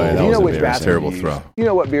 Oh, boy. If you know which bathroom terrible to use, throw. you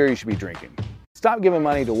know what beer you should be drinking. Stop giving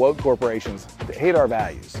money to woke corporations that hate our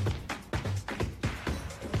values.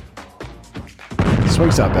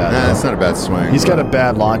 Swing's not bad. Nah, that's not a bad swing. He's got a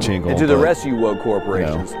bad launch angle. And to the rest of you woke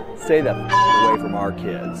corporations, stay the away from our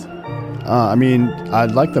kids. I mean, I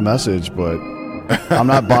like the message, but I'm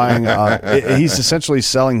not buying. He's essentially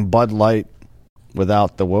selling Bud Light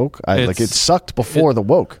without the woke. It sucked before the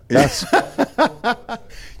woke. That's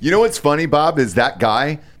You know what's funny, Bob, is that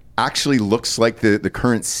guy actually looks like the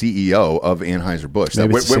current CEO of Anheuser-Busch,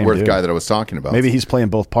 that Whitworth guy that I was talking about. Maybe he's playing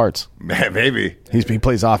both parts. Maybe. He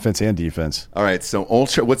plays offense and defense. All right, so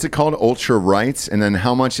what's it called? Ultra Rights, and then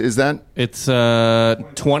how much is that? It's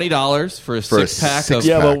 $20 for a six-pack of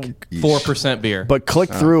 4% beer. But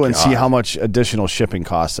click through and see how much additional shipping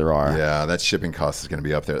costs there are. Yeah, that shipping cost is going to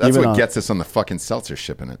be up there. That's Even what gets us on the fucking seltzer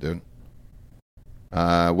shipping it, dude.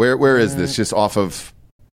 Where is this? Just off of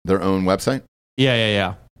their own website?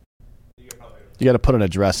 Yeah. You got to put an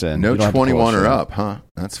address in. No 21 or up, huh?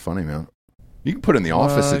 That's funny, man. You can put in the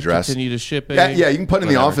office address. Continue to shipping. Yeah, you can put in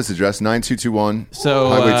the office address, 9221 So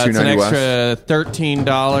Highway it's 290 an West. extra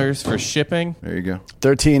 $13 for shipping. There you go.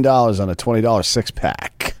 $13 on a $20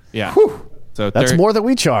 6-pack. Yeah. So that's more than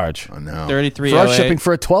we charge. I know. $33 for our shipping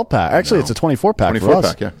for a 12-pack. Actually, it's a 24-pack.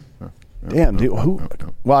 24-pack, yeah. Damn, dude.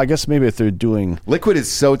 Well, I guess maybe if they're doing liquid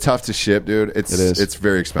is so tough to ship, dude. It is. It's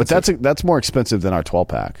very expensive. But that's more expensive than our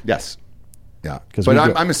 12-pack. Yes. Yeah. But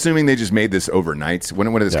I'm assuming they just made this overnight.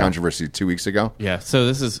 When did this controversy? 2 weeks ago? Yeah. So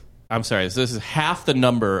this is half the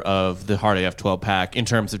number of the Hard AF 12-pack in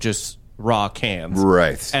terms of just raw cans.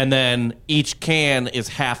 Right. And then each can is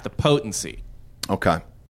half the potency. Okay.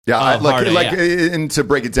 Yeah. And to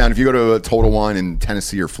break it down, if you go to a Total Wine in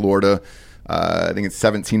Tennessee or Florida, I think it's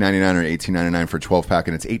 $17.99 or $18.99 for a 12-pack,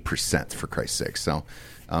 and it's 8%, for Christ's sake. So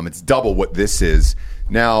it's double what this is.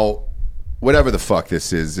 Now, whatever the fuck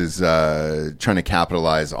this is trying to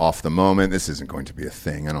capitalize off the moment. This isn't going to be a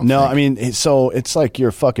thing, I don't think. I mean, so it's like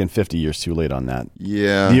you're fucking 50 years too late on that.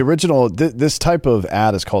 Yeah. The original, this type of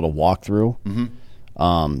ad is called a walkthrough.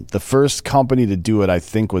 Mm-hmm. The first company to do it, I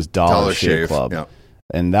think, was Dollar Shave Club. Yeah.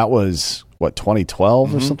 And that was,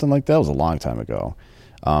 2012 or something like that? It was a long time ago.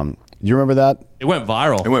 You remember that? It went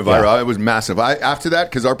viral. It went viral. Yeah. It was massive. After that,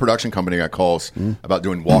 because our production company got calls about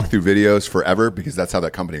doing walkthrough videos forever, because that's how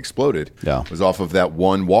that company exploded. Yeah. It was off of that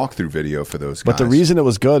one walkthrough video for those guys. But the reason it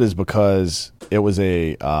was good is because it was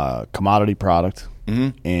a commodity product,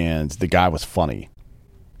 and the guy was funny.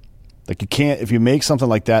 Like, you can't, if you make something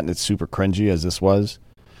like that and it's super cringy as this was,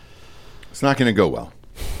 it's not going to go well.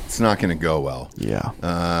 It's not going to go well. Yeah.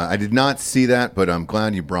 I did not see that, but I'm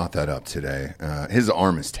glad you brought that up today. His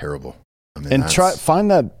arm is terrible. I mean, and find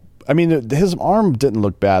that. I mean, his arm didn't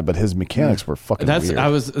look bad, but his mechanics were fucking weird.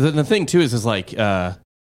 The thing too is like that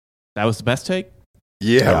was the best take.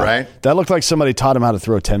 Yeah, right. That looked like somebody taught him how to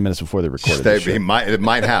throw 10 minutes before they recorded. It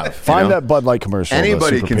might have. Find that Bud Light commercial.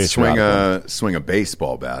 Anybody can swing a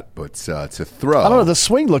baseball bat, but to throw, I don't know. The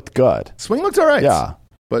swing looked good. Swing looked all right. Yeah.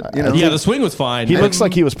 But the swing was fine. He looks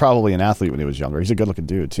like he was probably an athlete when he was younger. He's a good-looking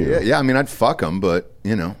dude too. Yeah. I mean, I'd fuck him, but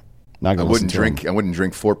I wouldn't drink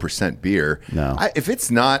 4% beer. No. If it's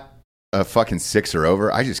not a fucking 6 or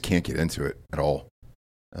over, I just can't get into it at all.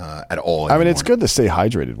 Anymore. I mean, it's good to stay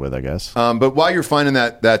hydrated with, I guess. But while you're finding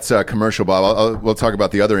that commercial, Bob, we'll talk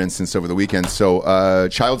about the other instance over the weekend. So,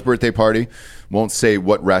 child's birthday party. Won't say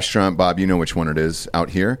what restaurant, Bob. You know which one it is out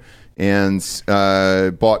here. And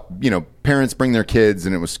parents bring their kids,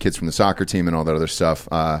 and it was kids from the soccer team and all that other stuff.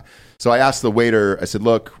 So I asked the waiter, I said,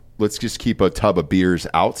 look, let's just keep a tub of beers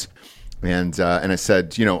out. And I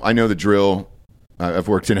said, I know the drill. I've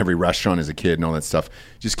worked in every restaurant as a kid and all that stuff.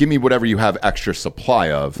 Just give me whatever you have extra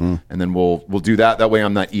supply of, and then we'll do that. That way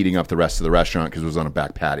I'm not eating up the rest of the restaurant because it was on a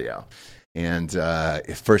back patio. And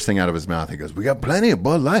first thing out of his mouth, he goes, "We got plenty of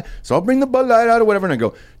Bud Light, so I'll bring the Bud Light out or whatever." And I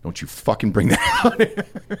go, "Don't you fucking bring that out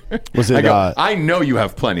here." Was it? I go, I know you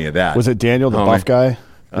have plenty of that. Was it Daniel, the buff guy?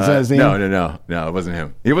 Is that his name? No, it wasn't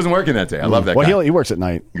him. He wasn't working that day. I love that guy. Well, he works at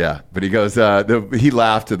night. Yeah, but he goes, he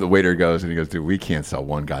laughed at the waiter goes, and he goes, "Dude, we can't sell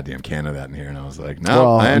one goddamn can of that in here." And I was like, "No,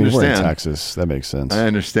 Well, I understand. We're in Texas. That makes sense. I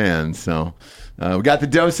understand." So we got the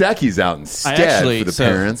Dos Equis out instead for the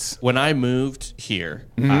parents. When I moved here,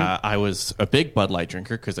 I was a big Bud Light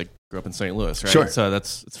drinker because I grew up in St. Louis, right? Sure. So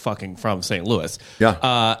it's fucking from St. Louis.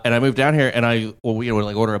 Yeah. And I moved down here, and we would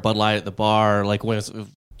like order a Bud Light at the bar, like when it's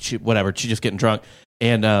whatever, she just getting drunk.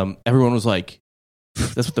 And everyone was like,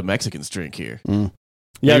 "That's what the Mexicans drink here."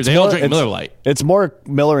 Yeah, they all drink Miller Lite. It's more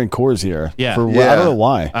Miller and Coors here. Yeah, I don't know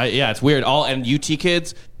why. It's weird. And UT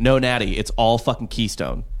kids, no Natty. It's all fucking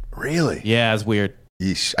Keystone. Really? Yeah, it's weird.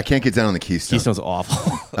 Yeesh, I can't get down on the Keystone. Keystone's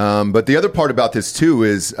awful. But the other part about this too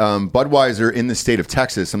is Budweiser in the state of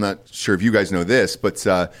Texas. I'm not sure if you guys know this, but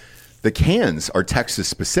the cans are Texas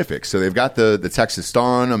specific. So they've got the Texas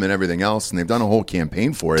star on them and everything else, and they've done a whole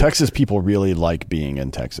campaign for it. Texas people really like being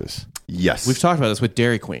in Texas. Yes. We've talked about this with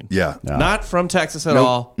Dairy Queen. Yeah. Not from Texas at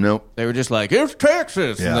all. Nope. They were just like, "It's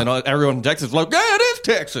Texas." Yeah. And then everyone in Texas was like, "Yeah, it is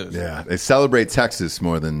Texas." Yeah. They celebrate Texas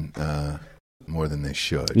more than they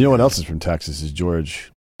should. You know what else is from Texas is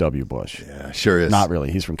George W. Bush. Yeah, sure is. Not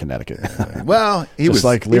really. He's from Connecticut. Well, he just was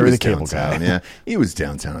like Larry he was the Cable downtown, Guy. Yeah, he was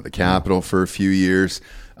downtown at the Capitol for a few years.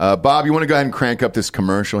 Bob, you want to go ahead and crank up this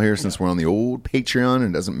commercial here since we're on the old Patreon and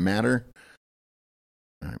it doesn't matter?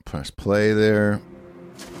 All right, press play there.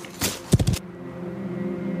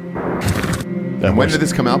 And when did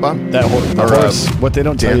this come out, Bob? That horse. What they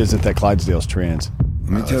don't tell you is that Clydesdale's trans.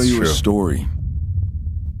 Let me tell you a story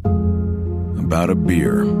about a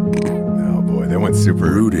beer. Oh boy, they went super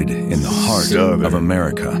rooted in the heart of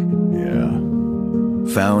America. Yeah.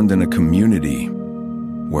 Found in a community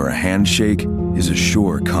where a handshake is a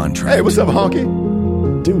sure contract. Hey, what's up, Honky?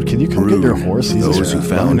 Dude, can you come get your horse? He's those who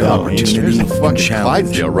found opportunity and fucking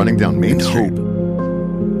Clydesdale running down Main Street.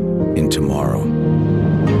 Hope in tomorrow.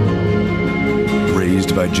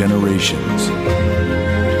 Raised by generations.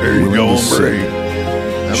 There you go, Brady.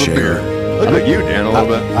 Have a beer. Look like you, Dan, a little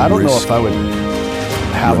bit. I don't know if I would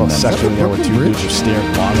have a section there where two dudes are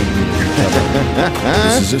staring longingly at each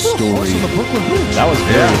other. This is a story that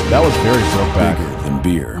was very Brokeback. Bigger than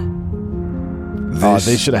beer.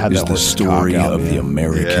 They should have had that the story out, of the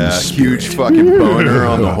American spirit. Huge fucking boner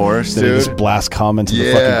on the horse, Then dude. he just blast comments in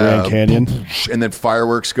the fucking Grand Canyon. And then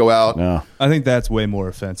fireworks go out. Yeah. I think that's way more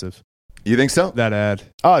offensive. You think so? That ad.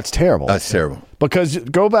 Oh, it's terrible. That's terrible. Because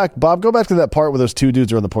go back to that part where those two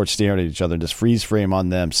dudes are on the porch staring at each other and just freeze frame on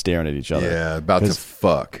them staring at each other. Yeah, about to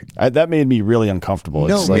fuck. That made me really uncomfortable.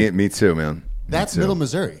 No, it's like, me too, man. That's Middle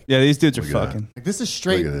Missouri. Yeah, these dudes are fucking. Like, this is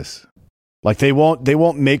straight. Look at this. Like they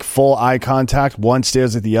won't make full eye contact. One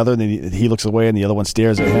stares at the other, and then he looks away, and the other one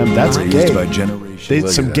stares at him. That's gay. By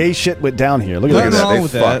generations. Some gay shit went down here. Look at Nothing wrong that.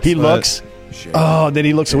 with that. He looks. Oh, then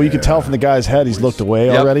he looks away. You can tell from the guy's head he's looked away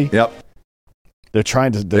already. Yep. They're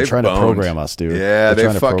trying to program us, dude. Yeah,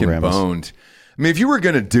 they're they fucking boned. I mean, if you were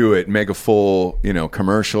gonna do it, make a full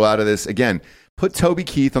commercial out of this. Again, put Toby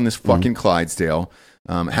Keith on this fucking Clydesdale.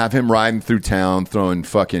 Have him riding through town, throwing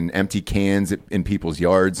fucking empty cans in people's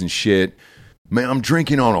yards and shit. Man, I'm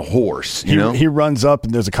drinking on a horse. He runs up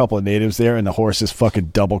and there's a couple of natives there, and the horse just fucking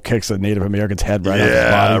double kicks a Native American's head right off his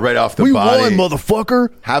body. Right off the body. We won,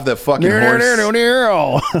 motherfucker. Have that fucking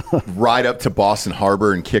horse ride up to Boston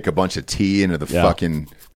Harbor and kick a bunch of tea into the fucking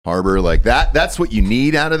harbor like that. That's what you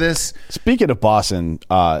need out of this. Speaking of Boston,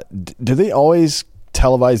 do they always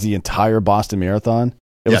televise the entire Boston Marathon?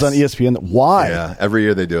 It was on ESPN. Why? Yeah, every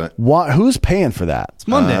year they do it. Why? Who's paying for that? It's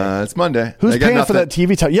Monday. It's Monday. Who's paying for that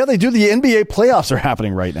TV time? Yeah, they do. The NBA playoffs are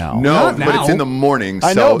happening right now. No, but it's in the morning.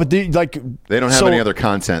 I know, but they don't have any other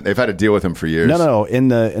content. They've had to deal with them for years. No. In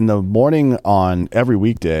the morning on every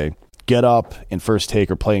weekday, Get Up and First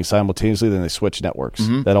Take are playing simultaneously. Then they switch networks.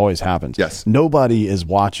 Mm-hmm. That always happens. Yes. Nobody is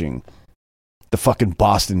watching the fucking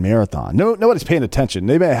Boston Marathon. Nobody's paying attention.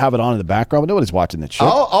 They may have it on in the background, but nobody's watching that shit.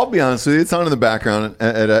 I'll be honest with you. It's on in the background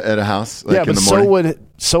at a house. Like in the morning.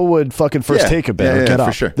 so would fucking First Take have been. Get Up.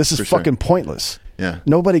 For sure. This is fucking pointless. Yeah.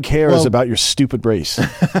 Nobody cares about your stupid race.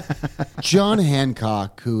 John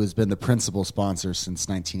Hancock, who has been the principal sponsor since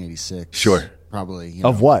 1986. Sure. Probably.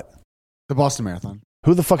 Of what? The Boston Marathon.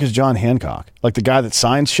 Who the fuck is John Hancock? Like the guy that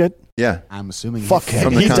signs shit? Yeah. I'm assuming. Fuck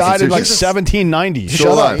him. He died in like 1790. He's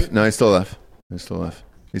still alive. No, he's still alive.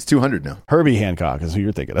 He's 200 now. Herbie Hancock is who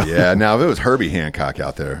you're thinking of. Yeah, now if it was Herbie Hancock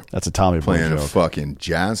out there, that's a Tommy Boy playing a joke. fucking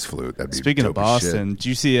jazz flute. That'd be Speaking of dope as Boston, shit. did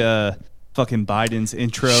you see fucking Biden's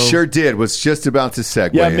intro? Sure did. Was just about to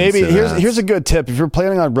segue. Yeah, maybe into here's a good tip. If you're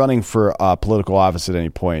planning on running for political office at any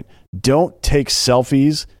point, don't take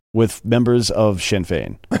selfies with members of Sinn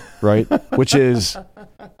Féin, right? Which is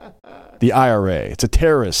the IRA. It's a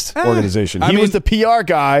terrorist organization. He was the PR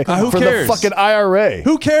guy for the fucking IRA.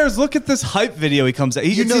 Who cares? Look at this hype video he comes out.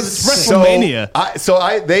 It's So,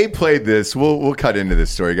 WrestleMania. they played this. We'll cut into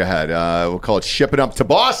this story. Go ahead. We'll call it "Shipping Up to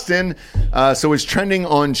Boston." So it's trending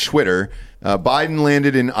on Twitter. Biden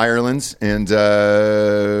landed in Ireland, and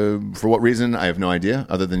for what reason, I have no idea,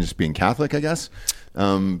 other than just being Catholic, I guess.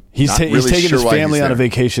 He's taking his family on a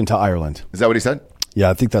vacation to Ireland. Is that what he said? Yeah,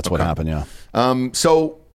 I think that's what happened, yeah.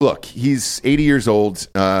 So, look, he's 80 years old,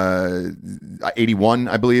 81,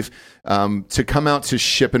 I believe. To come out to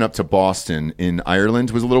Shipping Up to Boston in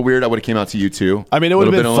Ireland was a little weird. I would have came out to you, too. I mean, it would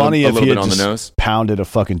have been funny if he had on the just nose. pounded a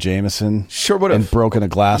fucking Jameson. Sure would have. And broken a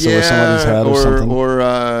glass over somebody's head or something. Or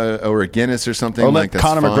a Guinness or something. Or like let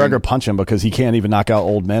Conor fine. McGregor punch him because he can't even knock out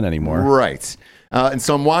old men anymore. Right. And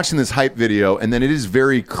so I'm watching this hype video, and then it is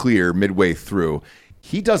very clear midway through,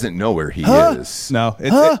 he doesn't know where he is. No,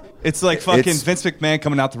 it's like fucking Vince McMahon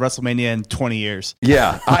coming out to WrestleMania in 20 years.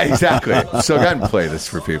 Yeah, exactly. So go ahead and play this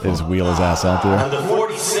for people. Just wheel his ass out there. And the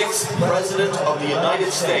 46th President of the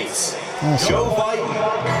United States, Joe Biden.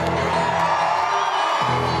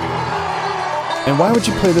 And why would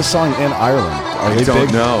you play this song in Ireland? Are they don't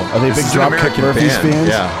big? know. Are they This big is an Dropkick American Murphys band. fans?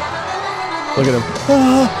 Yeah. Look at him.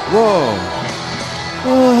 Whoa.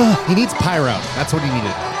 He needs pyro. That's what he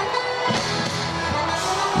needed.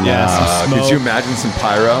 Yeah, some Could you smoke. imagine some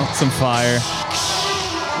pyro? Some fire.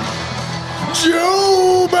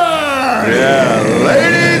 Joe Biden! Yeah,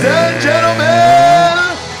 ladies and gentlemen,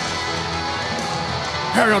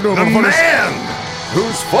 the man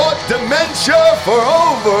who's fought dementia for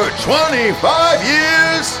over 25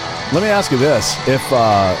 years. Let me ask you this: if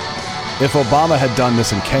Obama had done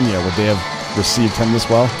this in Kenya, would they have received him this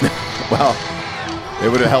well? Well, they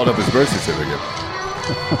would have held up his birth certificate.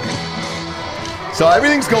 So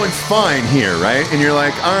everything's going fine here, right? And you're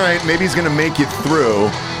like, all right, maybe he's going to make it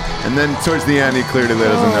through. And then towards the end, he clearly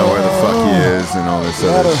doesn't know where the fuck he is and all this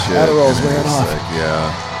other shit. Adderall's And wearing it's off. like,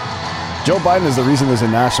 yeah. Joe Biden is the reason there's a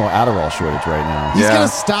national Adderall shortage right now. He's going to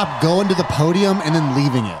stop going to the podium and then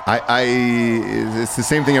leaving it. It's the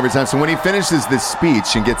same thing every time. So when he finishes this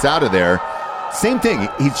speech and gets out of there, same thing.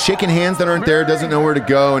 He's shaking hands that aren't there, doesn't know where to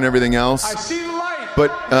go and everything else. I see the light.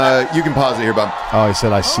 But you can pause it here, Bob. Oh, he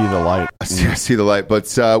said, I see the light. I see the light.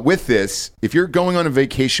 But with this, if you're going on a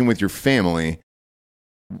vacation with your family,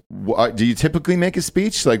 do you typically make a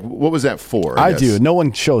speech? Like, what was that for? I do. No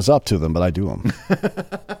one shows up to them, but I do them.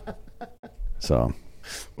 So,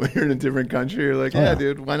 when you're in a different country, you're like, yeah,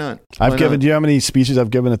 dude, why not? I've given. Do you know how many speeches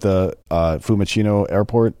I've given at the Fiumicino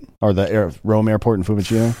Airport or the Rome Airport in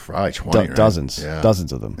Fiumicino? Probably 20, right? Dozens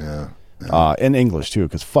of them. Yeah. In English too,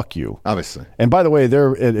 because fuck you, obviously. And by the way,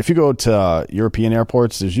 if you go to European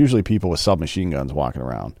airports, there's usually people with submachine guns walking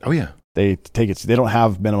around. Oh yeah. They take it. They don't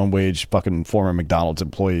have minimum wage fucking former McDonald's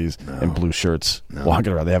employees in blue shirts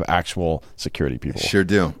walking around. They have actual security people. They sure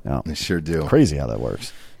do. Yeah. They sure do. Crazy how that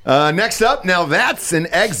works. Next up, now that's an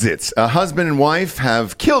exit. A husband and wife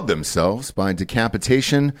have killed themselves by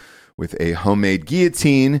decapitation with a homemade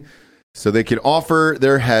guillotine so they could offer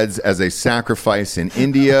their heads as a sacrifice in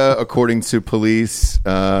India, according to police.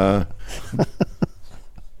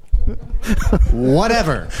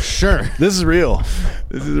 Whatever. Sure. This is real.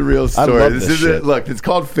 This is a real story. I love This this is shit. Look, it's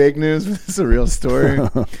called fake news, but this is a real story.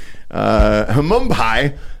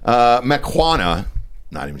 Mumbai, Makwana,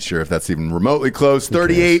 not even sure if that's even remotely close,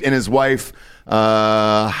 38, and his wife,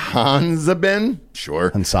 Hansabin,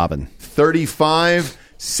 35,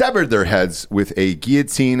 severed their heads with a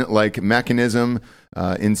guillotine-like mechanism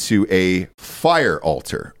into a fire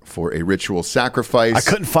altar for a ritual sacrifice. I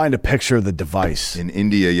couldn't find a picture of the device in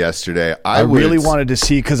India yesterday. I really wanted to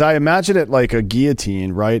see, because I imagine it like a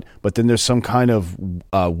guillotine, right? But then there's some kind of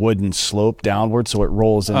wooden slope downward, so it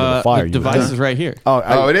rolls into the fire. The device is right here.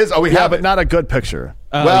 Oh, it is? Oh, we have but it. not a good picture.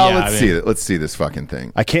 Let's see it. Let's see this fucking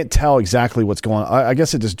thing. I can't tell exactly what's going on. I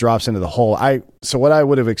guess it just drops into the hole. So what I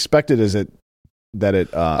would have expected is that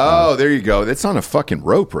it. There you go. It's on a fucking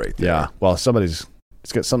rope right there. Yeah. Well, something's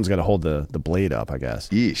got to hold the blade up, I guess.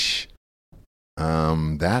 Yeesh.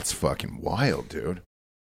 That's fucking wild, dude.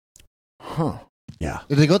 Huh. Yeah.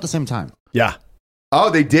 Did they go at the same time? Yeah. Oh,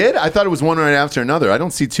 they did? I thought it was one right after another. I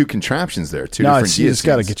don't see two contraptions there. Two different you just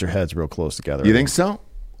got to guillotines. get your heads real close together. You think so?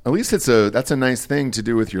 At least that's a nice thing to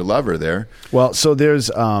do with your lover there. Well, so there's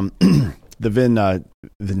the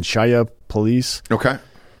Vinchaya police. Okay.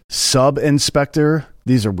 Sub-inspector.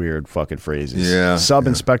 These are weird fucking phrases. Yeah.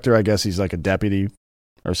 Sub-inspector, I guess he's like a deputy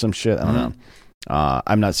or some shit. I don't know.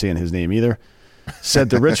 I'm not saying his name either. Said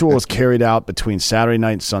the ritual was carried out between Saturday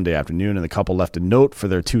night and Sunday afternoon, and the couple left a note for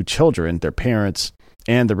their 2 children, their parents,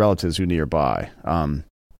 and the relatives who nearby.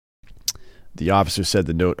 The officer said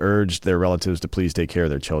the note urged their relatives to please take care of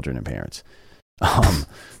their children and parents.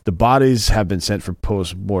 The bodies have been sent for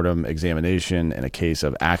post-mortem examination, and a case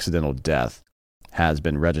of accidental death has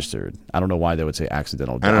been registered. I don't know why they would say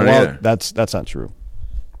accidental death. I don't know either. That's not true.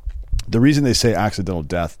 The reason they say accidental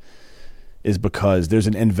death is because there's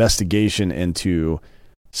an investigation into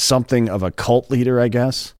something of a cult leader, I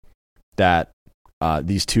guess, that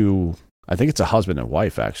these 2, I think it's a husband and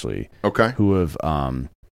wife, actually. Okay. Who have,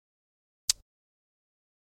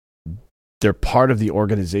 they're part of the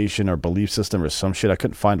organization or belief system or some shit. I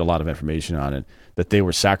couldn't find a lot of information on it, that they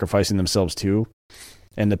were sacrificing themselves to.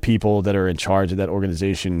 And the people that are in charge of that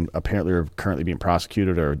organization apparently are currently being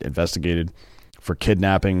prosecuted or investigated for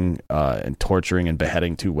kidnapping and torturing and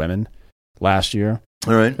beheading 2 women last year.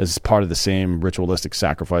 All right. As part of the same ritualistic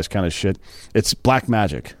sacrifice kind of shit. It's black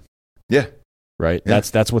magic. Yeah. Right? Yeah.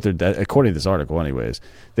 That's what they're, according to this article anyways.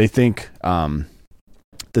 They think that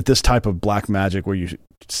this type of black magic where you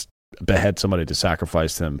behead somebody to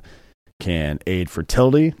sacrifice them can aid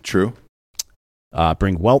fertility. True.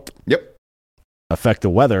 Bring wealth. Yep. Affect the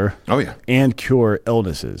weather. Oh, yeah. And cure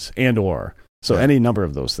illnesses so any number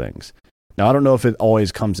of those things. Now, I don't know if it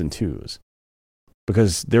always comes in 2s,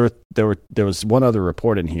 because there was one other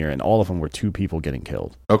report in here, and all of them were 2 people getting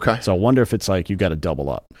killed. Okay. So I wonder if it's like you got to double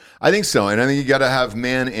up. I think so, and I think you got to have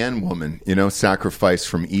man and woman, sacrifice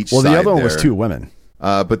from each side. Well, the other one there. was 2 women.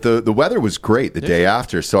 But the weather was great the day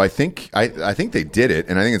after, so I think they did it,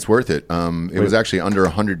 and I think it's worth it. It was actually under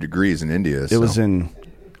 100 degrees in India. It was in.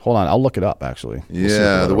 Hold on, I'll look it up. Actually,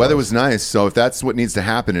 yeah, the weather was nice. So if that's what needs to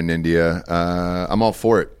happen in India, I'm all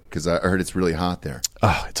for it, because I heard it's really hot there.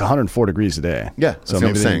 Oh, it's 104 degrees today. Yeah, that's what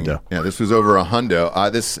I'm saying. Yeah, this was over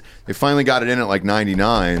 100. They finally got it in at like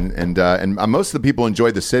 99, and most of the people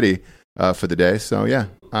enjoyed the city for the day. So yeah,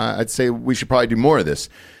 I'd say we should probably do more of this.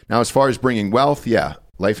 Now, as far as bringing wealth, yeah,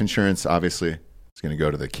 life insurance obviously is going to go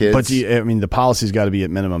to the kids. But the policy's got to be at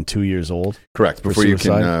minimum 2 years old. Correct, before you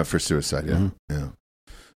can for suicide. Yeah, yeah.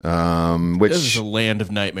 Which this is a land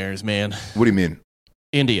of nightmares, man. What do you mean?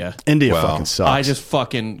 India fucking sucks. I just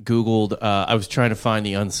fucking Googled, I was trying to find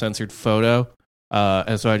the uncensored photo,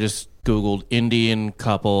 and so I just Googled Indian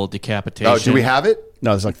couple decapitation. Oh, do we have it? No,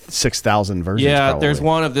 there's like 6,000 versions. Yeah, probably. There's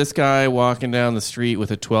one of this guy walking down the street with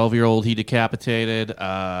a 12-year-old he decapitated.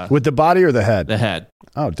 With the body or the head? The head.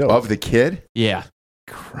 Oh, dope. Of the kid? Yeah.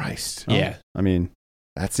 Christ. Yeah. I mean,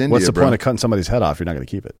 that's India. What's the point of cutting somebody's head off? You're not going to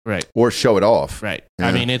keep it. Right. Or show it off. Right. Yeah.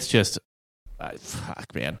 I mean, it's just, fuck,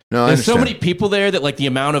 man. No, there's so many people there that, like, the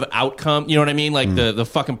amount of outcome, you know what I mean? Like, the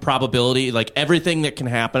fucking probability, like, everything that can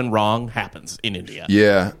happen wrong happens in India.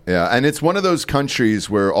 Yeah, yeah. And it's one of those countries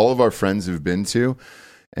where all of our friends have been to,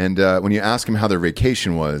 and when you ask them how their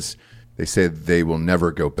vacation was, they say they will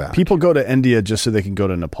never go back. People go to India just so they can go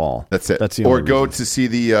to Nepal. That's it. That's the or only go reason. to see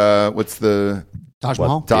the, what's the... Taj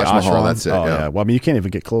Mahal? Taj Mahal, that's it. Oh, yeah. Well, I mean, you can't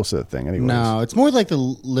even get close to that thing anyways. No, it's more like the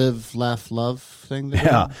live, laugh, love thing.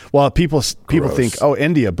 Yeah. Well, people think, oh,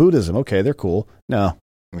 India, Buddhism, okay, they're cool. No.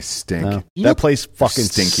 They stink. No. That place fucking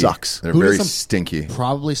stinky. sucks. They're very stinky.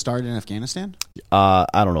 Probably started in Afghanistan? I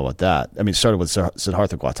don't know about that. I mean, it started with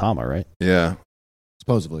Siddhartha Gautama, right? Yeah.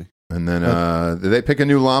 Supposedly. And then, did they pick a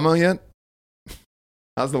new lama yet?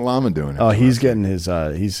 How's the llama doing? Oh, he's getting his.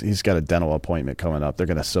 He's got a dental appointment coming up. They're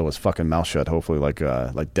gonna sew his fucking mouth shut. Hopefully, like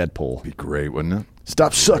Deadpool. Be great, wouldn't it?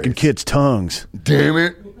 Stop sucking kids' tongues. Damn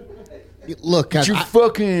it! Look, get your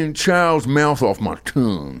fucking child's mouth off my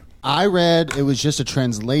tongue. I read it was just a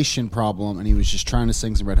translation problem, and he was just trying to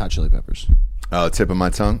sing some Red Hot Chili Peppers. Tip of my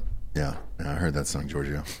tongue. Yeah, I heard that song,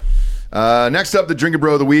 Giorgio. Next up, the Drinking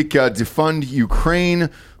Bro of the Week, defund Ukraine.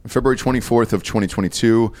 On February 24th of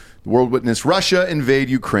 2022, the world witnessed Russia invade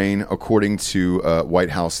Ukraine, according to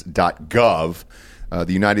whitehouse.gov.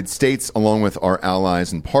 The United States, along with our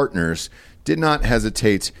allies and partners, did not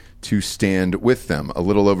hesitate to stand with them. A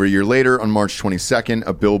little over a year later, on March 22nd,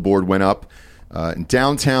 a billboard went up in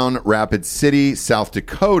downtown Rapid City, South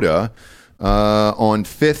Dakota, on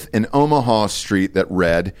 5th and Omaha Street that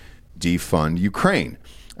read, Defund Ukraine.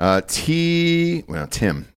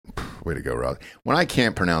 Tim. Way to go, Rod. When I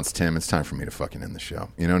can't pronounce Tim, it's time for me to fucking end the show.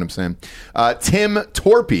 You know what I'm saying? Tim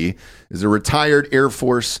Torpy is a retired Air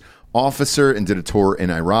Force officer and did a tour in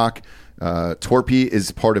Iraq. Torpy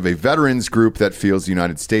is part of a veterans group that feels the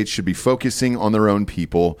United States should be focusing on their own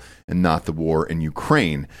people and not the war in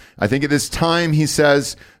Ukraine. I think at this time, he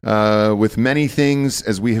says, with many things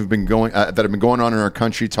as we have been going that have been going on in our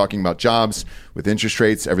country, talking about jobs, with interest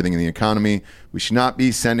rates, everything in the economy, we should not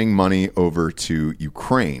be sending money over to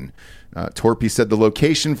Ukraine. Torpy said the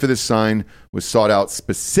location for this sign was sought out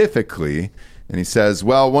specifically, and he says,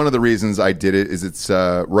 well, one of the reasons I did it is it's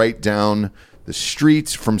right down the street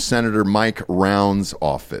from Senator Mike Round's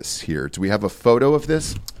office here. Do we have a photo of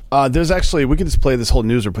this? There's actually, we can just play this whole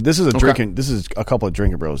news report. This is a couple of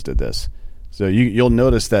Drinking Bros did this. So you'll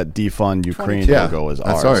notice that defund Ukraine logo is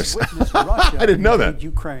ours. That's ours. I didn't know that.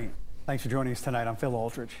 Ukraine. Thanks for joining us tonight. I'm Phil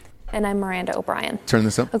Aldridge. And I'm Miranda O'Brien. Turn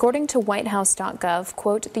this up. According to whitehouse.gov,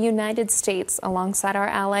 quote, the United States, alongside our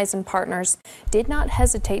allies and partners, did not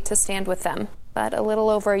hesitate to stand with them. But a little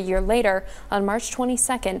over a year later, on March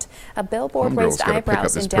 22nd, a billboard raised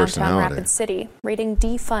eyebrows in downtown Rapid City, reading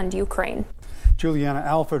Defund Ukraine. Juliana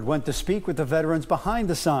Alford went to speak with the veterans behind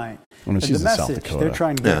the sign. And the message they're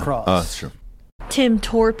trying to get across. Oh, that's true. Tim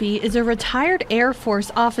Torpy is a retired Air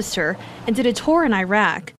Force officer and did a tour in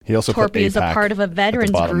Iraq. He also Torpy is a part of a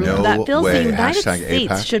veterans group that feels the United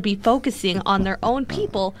States APAC. should be focusing on their own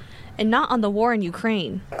people and not on the war in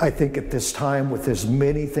Ukraine. I think at this time, with as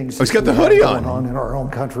many things he's got the hoodie going on in our own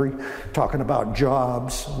country, talking about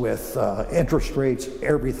jobs, with interest rates,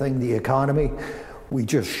 everything, the economy, we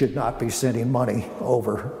just should not be sending money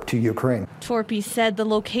over to Ukraine. Torpy said the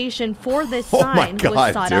location for this sign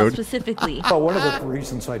was sought out specifically. Well, one of the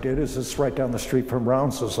reasons I did is it's right down the street from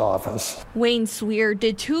Rounds' office. Wayne Swear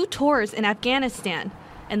did 2 tours in Afghanistan,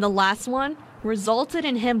 and the last one resulted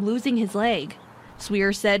in him losing his leg.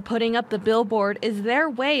 Swear said putting up the billboard is their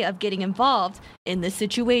way of getting involved in this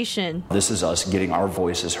situation. This is us getting our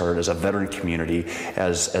voices heard as a veteran community,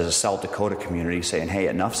 as a South Dakota community, saying, hey,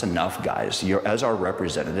 enough's enough, guys. As our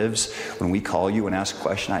representatives, when we call you and ask a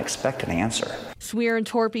question, I expect an answer. Swear and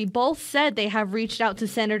Torpy both said they have reached out to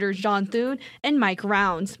Senators John Thune and Mike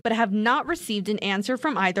Rounds, but have not received an answer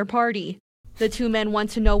from either party. The 2 men want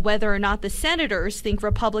to know whether or not the senators think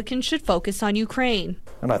Republicans should focus on Ukraine.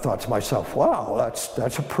 And I thought to myself, wow,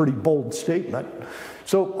 that's a pretty bold statement.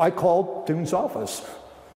 So I called Thune's office.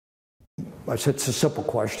 I said, it's a simple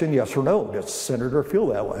question, yes or no. Does the senator feel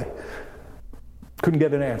that way? Couldn't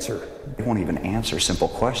get an answer. They won't even answer simple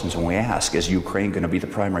questions when we ask, is Ukraine going to be the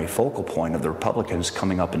primary focal point of the Republicans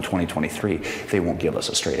coming up in 2023? They won't give us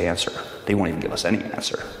a straight answer. They won't even give us any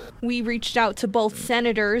answer. We reached out to both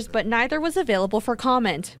senators, but neither was available for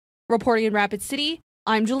comment. Reporting in Rapid City,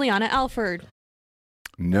 I'm Juliana Alford.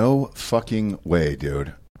 No fucking way,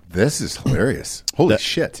 dude. This is hilarious. Holy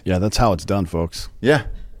shit. Yeah, that's how it's done, folks. Yeah.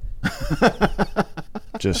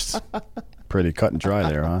 Just pretty cut and dry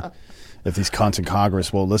there, huh? If these cunts in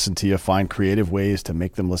Congress will listen to you, find creative ways to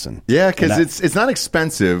make them listen. Yeah, because it's not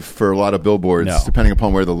expensive for a lot of billboards, depending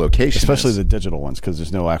upon where the location Especially is. the digital ones, because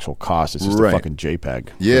there's no actual cost. It's just a fucking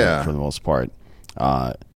JPEG for the most part.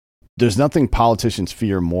 There's nothing politicians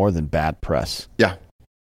fear more than bad press. Yeah.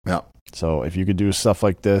 Yeah. So if you could do stuff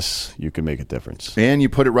like this, you can make a difference. And you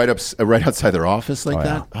put it right outside their office like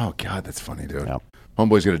that? Yeah. Oh, God, that's funny, dude. Yeah.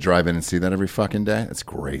 Homeboy's going to drive in and see that every fucking day. That's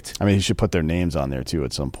great. I mean, he should put their names on there, too,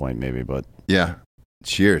 at some point, maybe. But yeah.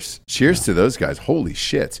 Cheers. Cheers to those guys. Holy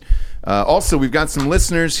shit. Also, we've got some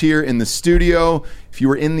listeners here in the studio. If you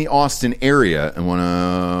were in the Austin area and want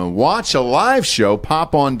to watch a live show,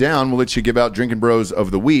 pop on down. We'll let you give out Drinking Bros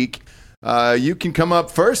of the Week. You can come up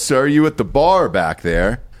first, sir. You at the bar back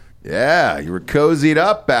there. Yeah, you were cozied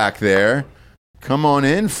up back there. Come on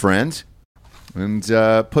in, friend. And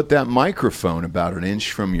put that microphone about an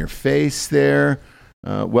inch from your face there.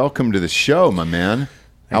 Welcome to the show, my man.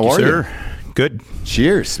 How are you? Good.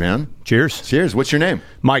 Cheers, man. Cheers. Cheers. What's your name?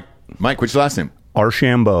 Mike. Mike, what's your last name?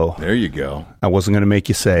 Archambault. There you go. I wasn't going to make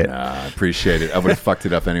you say it. I appreciate it. I would have fucked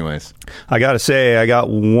it up anyways. I got to say, I got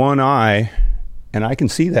one eye, and I can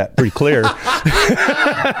see that pretty clear.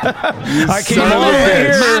 I came over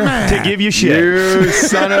here to give you shit. You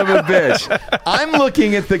son of a bitch. I'm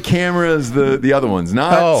looking at the cameras, the other ones.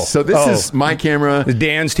 So this is my camera.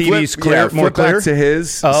 Dan's TV's clear, more clear? Back to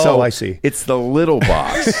his. Oh, so I see. It's the little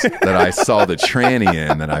box that I saw the tranny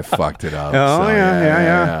in that I fucked it up. Oh, so,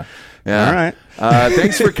 yeah. All right.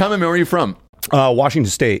 Thanks for coming, man. Where are you from?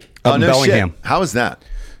 Washington State, up in Bellingham. Shit. How is that?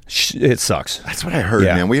 It sucks. That's what I heard,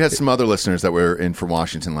 man. We had some other listeners that were in from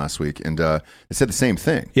Washington last week, and they said the same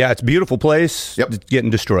thing. Yeah, it's a beautiful place. Yep. It's getting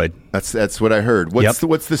destroyed. That's what I heard. What's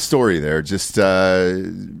the story there? Just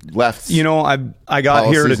left. You know, I got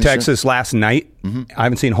here to Texas last night. Mm-hmm. I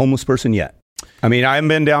haven't seen a homeless person yet. I mean, I haven't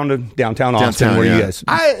been down to downtown Austin. Where yeah. you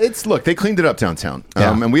guys? Look, they cleaned it up downtown,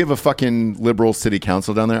 and we have a fucking liberal city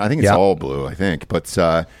council down there. I think it's all blue. I think, but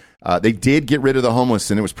they did get rid of the homeless,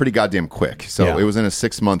 and it was pretty goddamn quick. So it was in a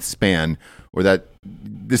 6-month span where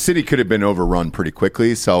the city could have been overrun pretty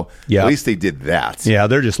quickly. So at least they did that. Yeah,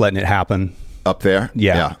 they're just letting it happen up there.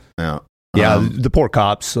 Yeah. Yeah. The poor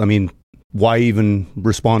cops. I mean, why even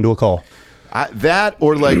respond to a call? That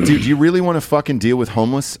or like, dude, you really want to fucking deal with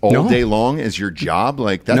homeless all day long as your job?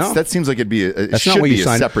 Like that seems like it'd be a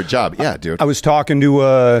separate job. Yeah, dude. I was talking to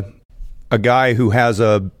a guy who has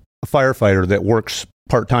a firefighter that works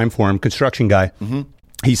part-time for him, construction guy. Mm-hmm.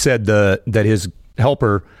 He said that his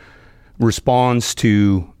helper responds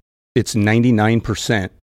to it's 99%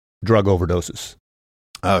 drug overdoses.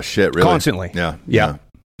 Oh shit! Really? Constantly. Yeah.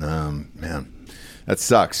 Man, that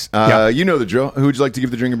sucks. You know the drill. Who would you like to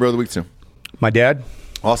give the drinking bro of the week to? My dad.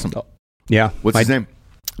 Awesome. Yeah. What's his name?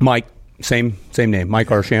 Mike. Same name.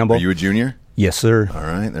 Mike Archambault. Are you a junior? Yes, sir. All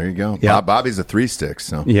right, there you go. Yeah. Bobby's a 3-stick.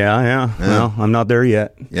 So yeah. Well, I'm not there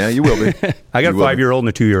yet. Yeah, you will be. I got a 5-year-old and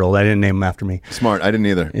a 2-year-old. I didn't name them after me. Smart. I didn't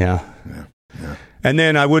either. Yeah. And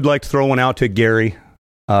then I would like to throw one out to Gary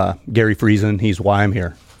Friesen. He's why I'm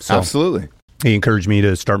here. So absolutely. He encouraged me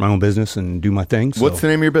to start my own business and do my thing. So. What's the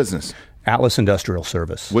name of your business? Atlas Industrial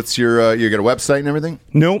Service. What's your? You got a website and everything?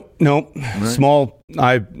 Nope. Right. Small.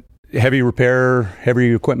 Heavy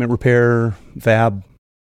equipment repair, fab.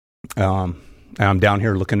 I'm down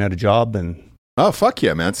here looking at a job and. Oh fuck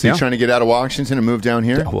yeah, man! So you're trying to get out of Washington and move down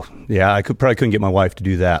here? Yeah, I couldn't get my wife to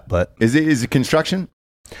do that, but is it construction?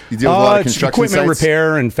 You deal with a lot of construction equipment sites?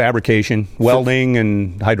 Repair and fabrication, welding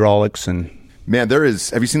and hydraulics and. Man, there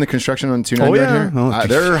is. Have you seen the construction on 290 here?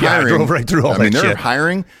 They're hiring. I drove right through all that they're shit.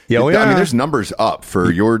 hiring. Yeah, I mean, there's numbers up for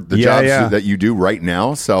the jobs that you do right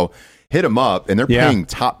now. So hit them up, and they're paying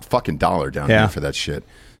top fucking dollar down here for that shit.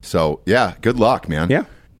 So yeah, good luck, man. Yeah.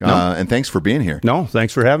 And thanks for being here. No,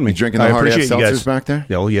 thanks for having me. You drinking the hard ass seltzers back there?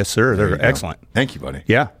 Oh, yes, sir. They're excellent. Thank you, buddy.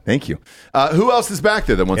 Yeah. Thank you. Who else is back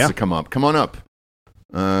there that wants to come up? Come on up.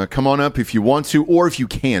 Come on up if you want to, or if you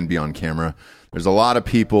can be on camera. There's a lot of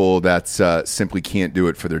people that simply can't do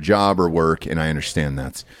it for their job or work, and I understand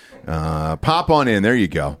that. Pop on in. There you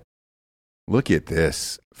go. Look at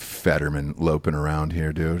this Fetterman loping around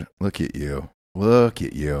here, dude. Look at you. Look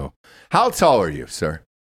at you. How tall are you, sir?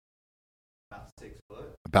 About 6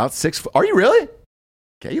 foot. About 6 foot. Are you really?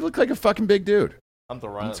 Okay, you look like a fucking big dude. I'm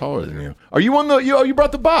taller than you. Are you on the? You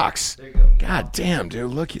brought the box. There you go. God damn,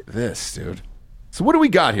 dude. Look at this, dude. So what do we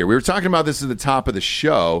got here? We were talking about this at the top of the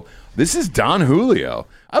show. This is Don Julio.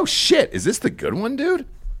 Oh, shit. Is this the good one, dude?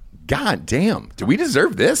 God damn. Do we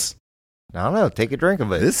deserve this? I don't know. Take a drink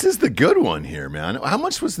of it. This is the good one here, man. How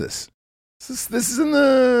much was this? This is in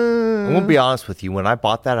the... I'm going to be honest with you. When I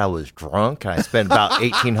bought that, I was drunk, and I spent about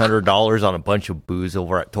 $1,800 on a bunch of booze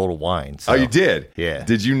over at Total Wine. So. Oh, you did? Yeah.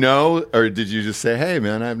 Did you know, or did you just say, hey,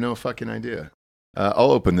 man, I have no fucking idea?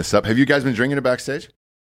 I'll open this up. Have you guys been drinking it backstage?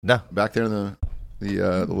 No. Back there in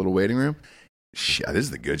the little waiting room? Shit, this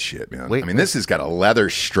is the good shit, man. This has got a leather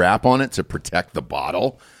strap on it to protect the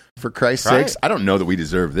bottle, for Christ's sakes. I don't know that we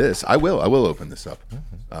deserve this. I will open this up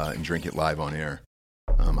and drink it live on air.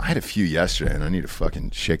 I had a few yesterday, and I need to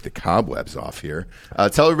fucking shake the cobwebs off here.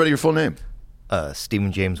 Tell everybody your full name.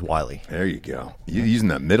 Stephen James Wiley. There you go. You're using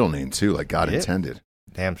that middle name, too, like God intended.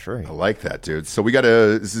 Damn straight. I like that, dude. So we got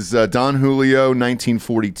this is Don Julio,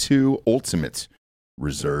 1942 Ultimate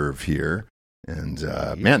Reserve here. And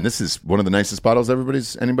man, this is one of the nicest bottles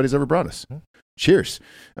anybody's ever brought us. Cheers.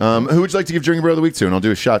 Who would you like to give Drinking Bro of the Week to? And I'll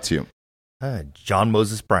do a shot to you. John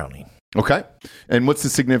Moses Browning. Okay. And what's the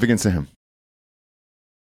significance of him?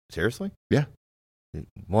 Seriously? Yeah.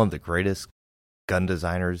 One of the greatest gun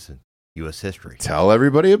designers in U.S. history. Tell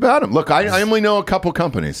everybody about him. Look, I only know a couple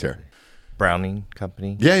companies here. Browning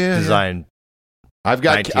Company. Yeah. Designed. I've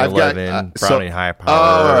got Browning High Power. Oh,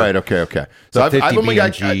 all right, okay. So I've only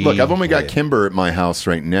got yeah. Kimber at my house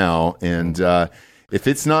right now, and if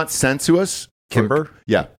it's not sent to us, Kimber,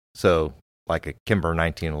 yeah. So like a Kimber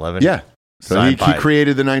 1911, yeah. So he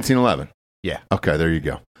created the 1911. Yeah. Okay, there you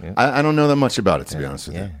go. Yeah. I don't know that much about it, to be honest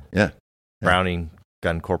with you. Yeah. Browning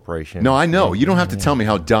Gun Corporation. No, I know. You don't have to tell me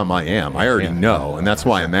how dumb I am. I already know, and that's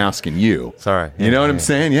why I'm asking you. Sorry. You know what I'm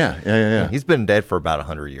saying? Yeah. He's been dead for about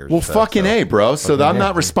 100 years. Well, fucking A, bro. So I'm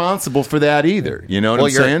not responsible for that either. You know what I'm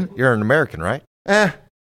saying? You're an American, right? It's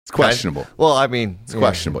questionable. Well, I mean... It's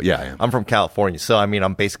questionable. Yeah, I am. I'm from California, so I mean,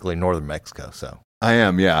 I'm basically northern Mexico, so... I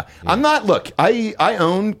am, yeah. I'm not... Look, I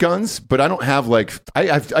own guns, but I don't have, like... I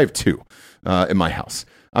have two in my house.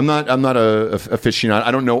 I'm not a aficionado.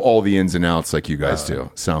 I don't know all the ins and outs like you guys do.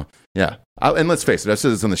 So Yeah. And let's face it, I've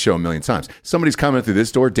said this on the show a million times. Somebody's coming through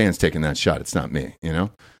this door, Dan's taking that shot. It's not me, you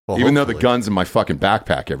know? Well, even though the gun's in my fucking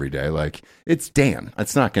backpack every day, like, it's Dan.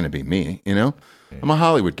 It's not going to be me, you know? I'm a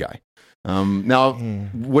Hollywood guy. Now,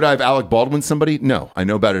 would I have Alec Baldwin somebody? No. I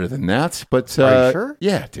know better than that, but... Are you sure?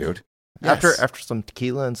 Yeah, dude. Yes. After some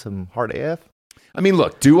tequila and some hard AF? I mean,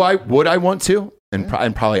 look, would I want to? And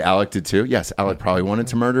probably Alec did too. Yes, Alec probably wanted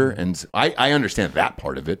to murder, and I understand that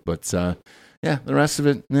part of it, but yeah, the rest of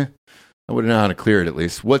it, I wouldn't know how to clear it at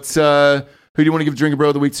least. What's who do you want to give Drink a Bro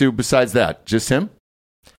of the Week to besides that? Just him?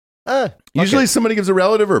 Usually somebody gives a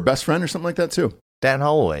relative or a best friend or something like that too. Dan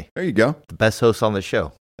Holloway. There you go. The best host on the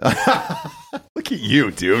show. Look at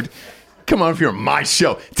you, dude. Come on, if you're on my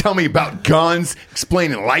show, tell me about guns,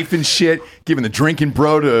 explaining life and shit, giving the drinking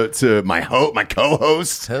bro to my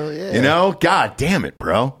co-host. Hell yeah. You know? God damn it,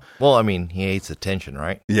 bro. Well, I mean, he hates attention,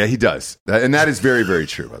 right? Yeah, he does. And that is very, very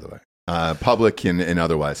true, by the way. Public and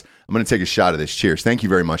otherwise. I'm going to take a shot of this. Cheers. Thank you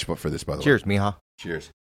very much for this, by the way. Cheers, Mija.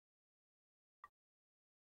 Cheers.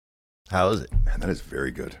 How is it? Man, that is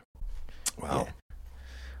very good. Wow.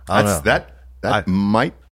 Yeah. That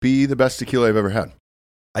might be the best tequila I've ever had.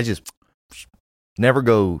 I just never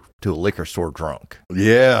go to a liquor store drunk.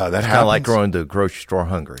 Yeah, that happens. Kind of like going to a grocery store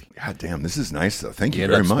hungry. God damn, this is nice though. Thank you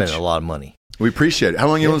end very up much. Spending a lot of money. We appreciate it. How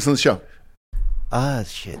long you listen to the show?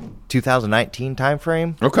 2019 time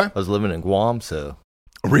frame. Okay. I was living in Guam, so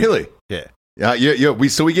really, yeah. Yeah. We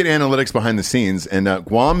get analytics behind the scenes, and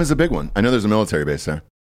Guam is a big one. I know there's a military base there.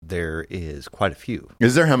 There is quite a few.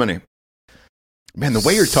 Is there? How many? Man, the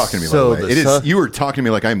way you're talking to me, by the way, you are talking to me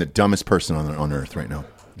like I'm the dumbest person on earth right now.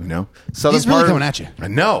 You know, He's really coming at you. I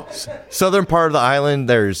know. Southern part of the island,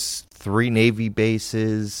 there's 3 Navy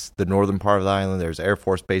bases. The northern part of the island, there's Air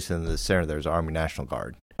Force base, and in the center, there's Army National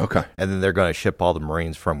Guard. Okay. And then they're going to ship all the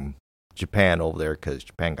Marines from Japan over there because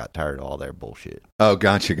Japan got tired of all their bullshit. Oh,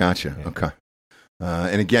 gotcha. Yeah. Okay.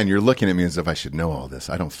 And again, you're looking at me as if I should know all this.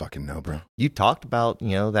 I don't fucking know, bro. You talked about,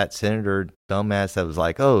 that senator dumbass that was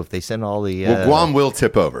like, oh, if they send all the... Well, Guam will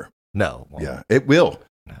tip over. No. Yeah, it will.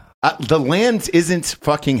 No. The land isn't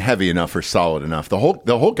fucking heavy enough or solid enough. The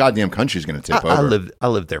whole goddamn country is going to tip over. I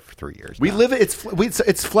lived there for 3 years.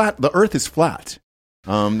 It's flat. The earth is flat.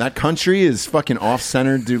 That country is fucking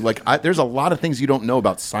off-centered, dude. There's a lot of things you don't know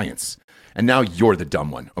about science. And now you're the dumb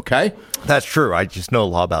one, okay? That's true. I just know a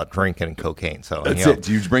lot about drinking and cocaine. So that's it.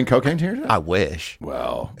 Do you bring cocaine here today? I wish.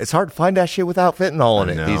 Well, it's hard to find that shit without fentanyl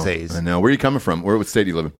in it these days. I know. Where are you coming from? What state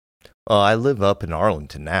do you live in? I live up in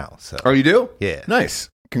Arlington now. So. Oh, you do? Yeah. Nice.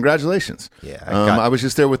 Congratulations. Yeah. I was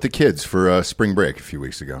just there with the kids for spring break a few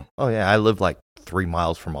weeks ago. Oh, yeah. I live 3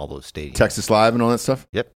 miles from all those stadiums. Texas Live and all that stuff?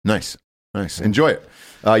 Yep. Nice. Enjoy it.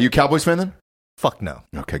 You a Cowboys fan then? Fuck no.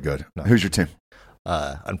 Okay, good. No. Who's your team?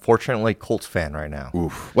 Unfortunately, Colts fan right now.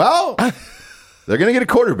 Oof. Well, they're going to get a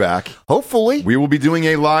quarterback. Hopefully. We will be doing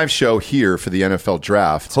a live show here for the NFL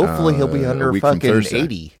draft. Hopefully he'll be under fucking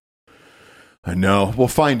 80. I know. We'll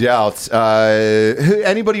find out.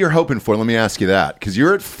 Anybody you're hoping for? Let me ask you that. Because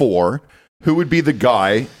you're at 4. Who would be the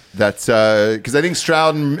guy that's... Because I think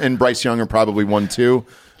Stroud and Bryce Young are probably 1, 2.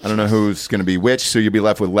 I don't know who's going to be which. So you'll be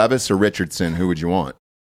left with Levis or Richardson. Who would you want?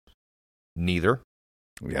 Neither.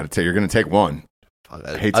 You're going to take one.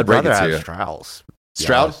 I hate to I'd break it rather to you. have Strauss.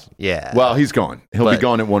 Stroud? Yeah. Well, he's gone. He'll be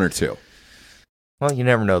gone at 1 or 2. Well, you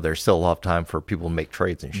never know. There's still a lot of time for people to make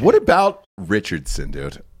trades and shit. What about Richardson,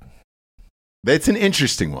 dude? It's an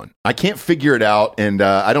interesting one. I can't figure it out, and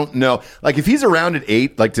I don't know. If he's around at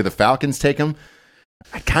 8, do the Falcons take him?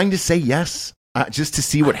 I kind of say yes, just to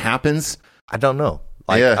see what happens. I don't know.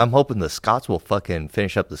 I'm hoping the Scots will fucking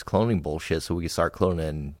finish up this cloning bullshit so we can start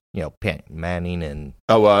cloning, Manning and...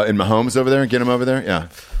 Oh, and Mahomes over there? Get him over there? Yeah.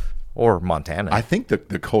 Or Montana. I think the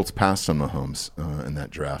Colts passed on Mahomes in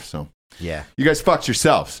that draft, so... Yeah. You guys fucked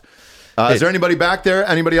yourselves. Is there anybody back there?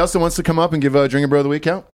 Anybody else that wants to come up and give a Drink a Bro of the Week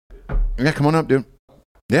out? Yeah, come on up, dude.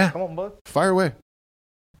 Yeah. Come on, bud. Fire away.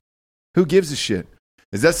 Who gives a shit?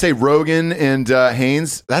 Does that say Rogan and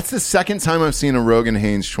Haynes? That's the second time I've seen a Rogan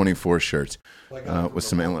Haynes 24 shirt with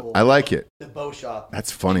some... I like it. The Bow Shop.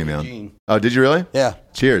 That's funny, man. Oh, did you really? Yeah.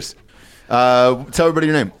 Cheers. Tell everybody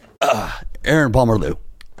your name. Aaron Palmer-Lou.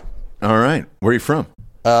 All right. Where are you from?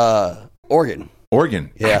 Oregon.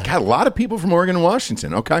 Oregon. Yeah. I got a lot of people from Oregon and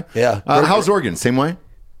Washington. Okay. Yeah. How's Oregon? Same way?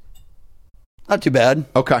 Not too bad.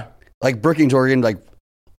 Okay. Brookings, Oregon,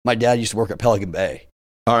 my dad used to work at Pelican Bay.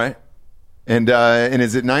 All right. And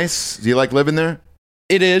is it nice? Do you like living there?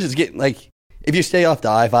 It is. It's getting if you stay off the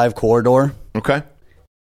I-5 corridor. Okay.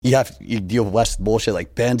 You deal with less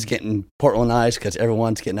bullshit Ben's getting Portlandized because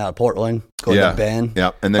everyone's getting out of Portland, going to Bend.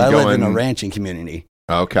 Yeah. And then I live in a ranching community.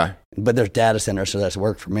 Okay. But there's data centers, so that's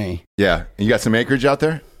work for me. Yeah. You got some acreage out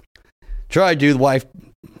there? Tried to. The wife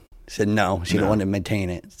said no. She didn't want to maintain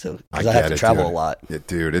it. So because I have to travel a lot. Yeah,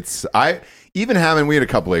 dude, we had a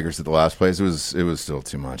couple acres at the last place. It was still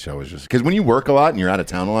too much. I was just because when you work a lot and you're out of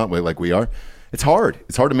town a lot, like we are, it's hard.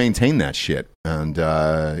 It's hard to maintain that shit. And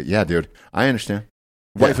yeah, dude, I understand.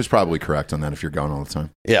 Wife was probably correct on that if you're gone all the time.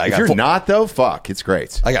 Yeah, if you're not though, fuck, it's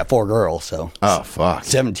great. I got 4 girls, so oh fuck,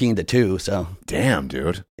 17-2. So damn,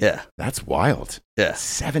 dude, yeah, that's wild. Yeah,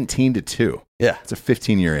 17-2. Yeah, it's a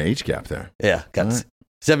 15-year age gap there. Yeah, got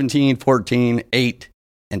 17, 14, 8,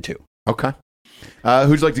 and 2. Okay.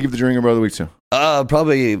 Who'd you like to give the Drinking Bro of the Week to?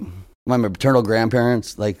 Probably my maternal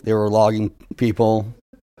grandparents. Like they were logging people,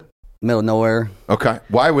 middle of nowhere. Okay.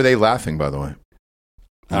 Why were they laughing? By the way.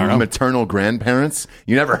 I don't know. Maternal grandparents?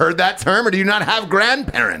 You never heard that term, or do you not have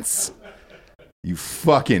grandparents? You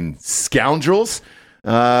fucking scoundrels.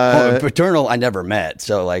 Paternal, I never met.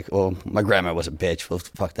 So, like, well, my grandma was a bitch. Well,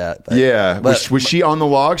 fuck that. But, yeah. Was she on the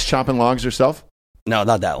logs, chopping logs herself? No,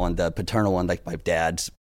 not that one. The paternal one, like my dad's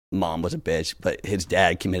mom was a bitch, but his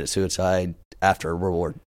dad committed suicide after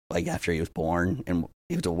after he was born, and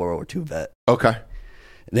he was a World War II vet. Okay.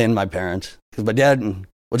 Then my parents, because my dad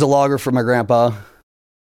was a logger for my grandpa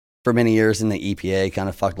for many years in the EPA, kind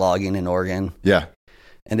of fucked logging in Oregon. Yeah.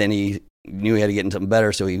 And then he knew he had to get into something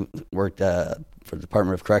better, so he worked for the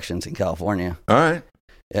Department of Corrections in California. All right.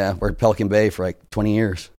 Yeah, worked Pelican Bay for like 20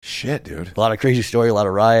 years. Shit, dude. A lot of crazy story, a lot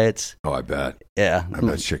of riots. Oh, I bet. Yeah. I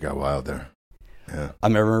bet shit got wild there. Yeah. I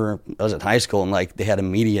remember I was in high school and like they had a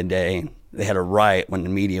media day. And they had a riot when the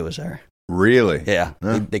media was there. Really? Yeah.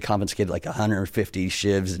 Huh? They confiscated like 150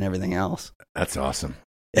 shivs and everything else. That's awesome.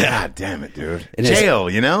 Yeah. God damn it, dude. And jail,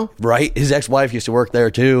 you know? Right. His ex-wife used to work there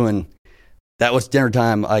too, and that was dinner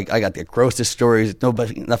time. I got the grossest stories.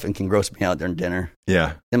 Nothing can gross me out during dinner.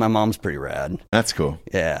 Yeah. And my mom's pretty rad. That's cool.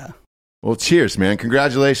 Yeah. Well, cheers, man.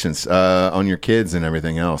 Congratulations on your kids and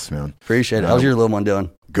everything else, man. Appreciate it. How's your little one doing?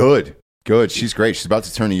 Good. She's great. She's about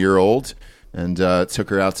to turn a year old, and took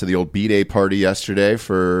her out to the old B-Day party yesterday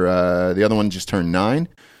for the other one just turned 9.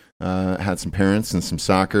 Had some parents and some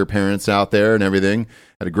soccer parents out there and everything.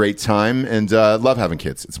 Had a great time, and love having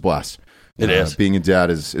kids. It's a blast. It is. Being a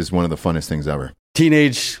dad is one of the funnest things ever.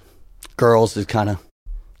 Teenage girls is kind of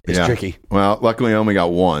tricky. Well, luckily I only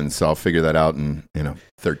got one, so I'll figure that out in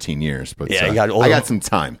 13 years. But yeah, I got some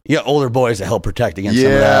time. You got older boys to help protect against some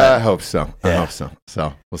of Yeah, that. I hope so. I hope so.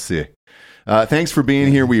 So we'll see. Thanks for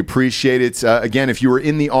being here. We appreciate it. Again, if you were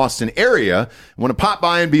in the Austin area, want to pop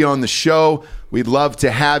by and be on the show, we'd love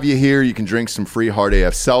to have you here. You can drink some free Hard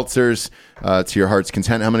AF seltzers to your heart's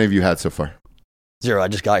content. How many have you had so far? 0. I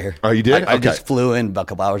just got here. Oh, you did? I just flew in about a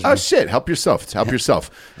couple hours ago. Oh, shit. Help yourself.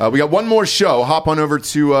 Yourself. We got one more show. Hop on over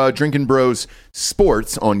to Drinking Bros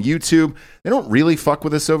Sports on YouTube. They don't really fuck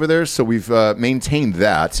with us over there, so we've maintained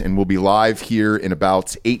that, and we'll be live here in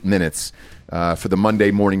about 8 minutes for the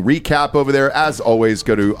Monday morning recap over there. As always,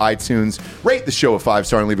 go to iTunes, rate the show a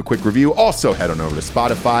 5-star, and leave a quick review. Also, head on over to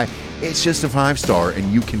Spotify. It's just a 5-star,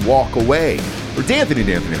 and you can walk away. For D'Anthony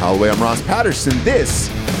Holloway, I'm Ross Patterson. This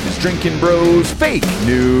is Drinking Bros Fake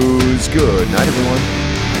News. Good night, everyone.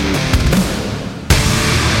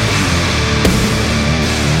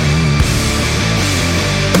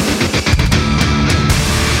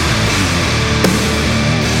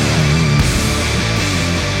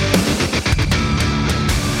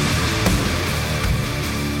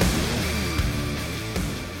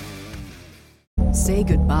 Say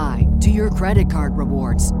goodbye to your credit card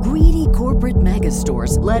rewards. Greedy corporate mega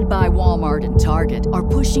stores, led by Walmart and Target, are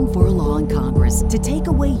pushing for a law in Congress to take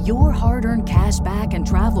away your hard-earned cash back and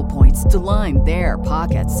travel points to line their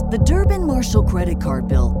pockets. The Durbin-Marshall credit card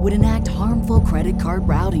bill would enact harmful credit card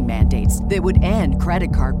routing mandates that would end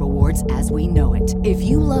credit card rewards as we know it. If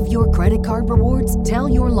you love your credit card rewards, tell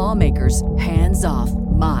your lawmakers, hands off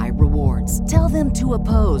my rewards. Tell them to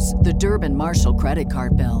oppose the Durbin-Marshall credit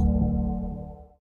card bill.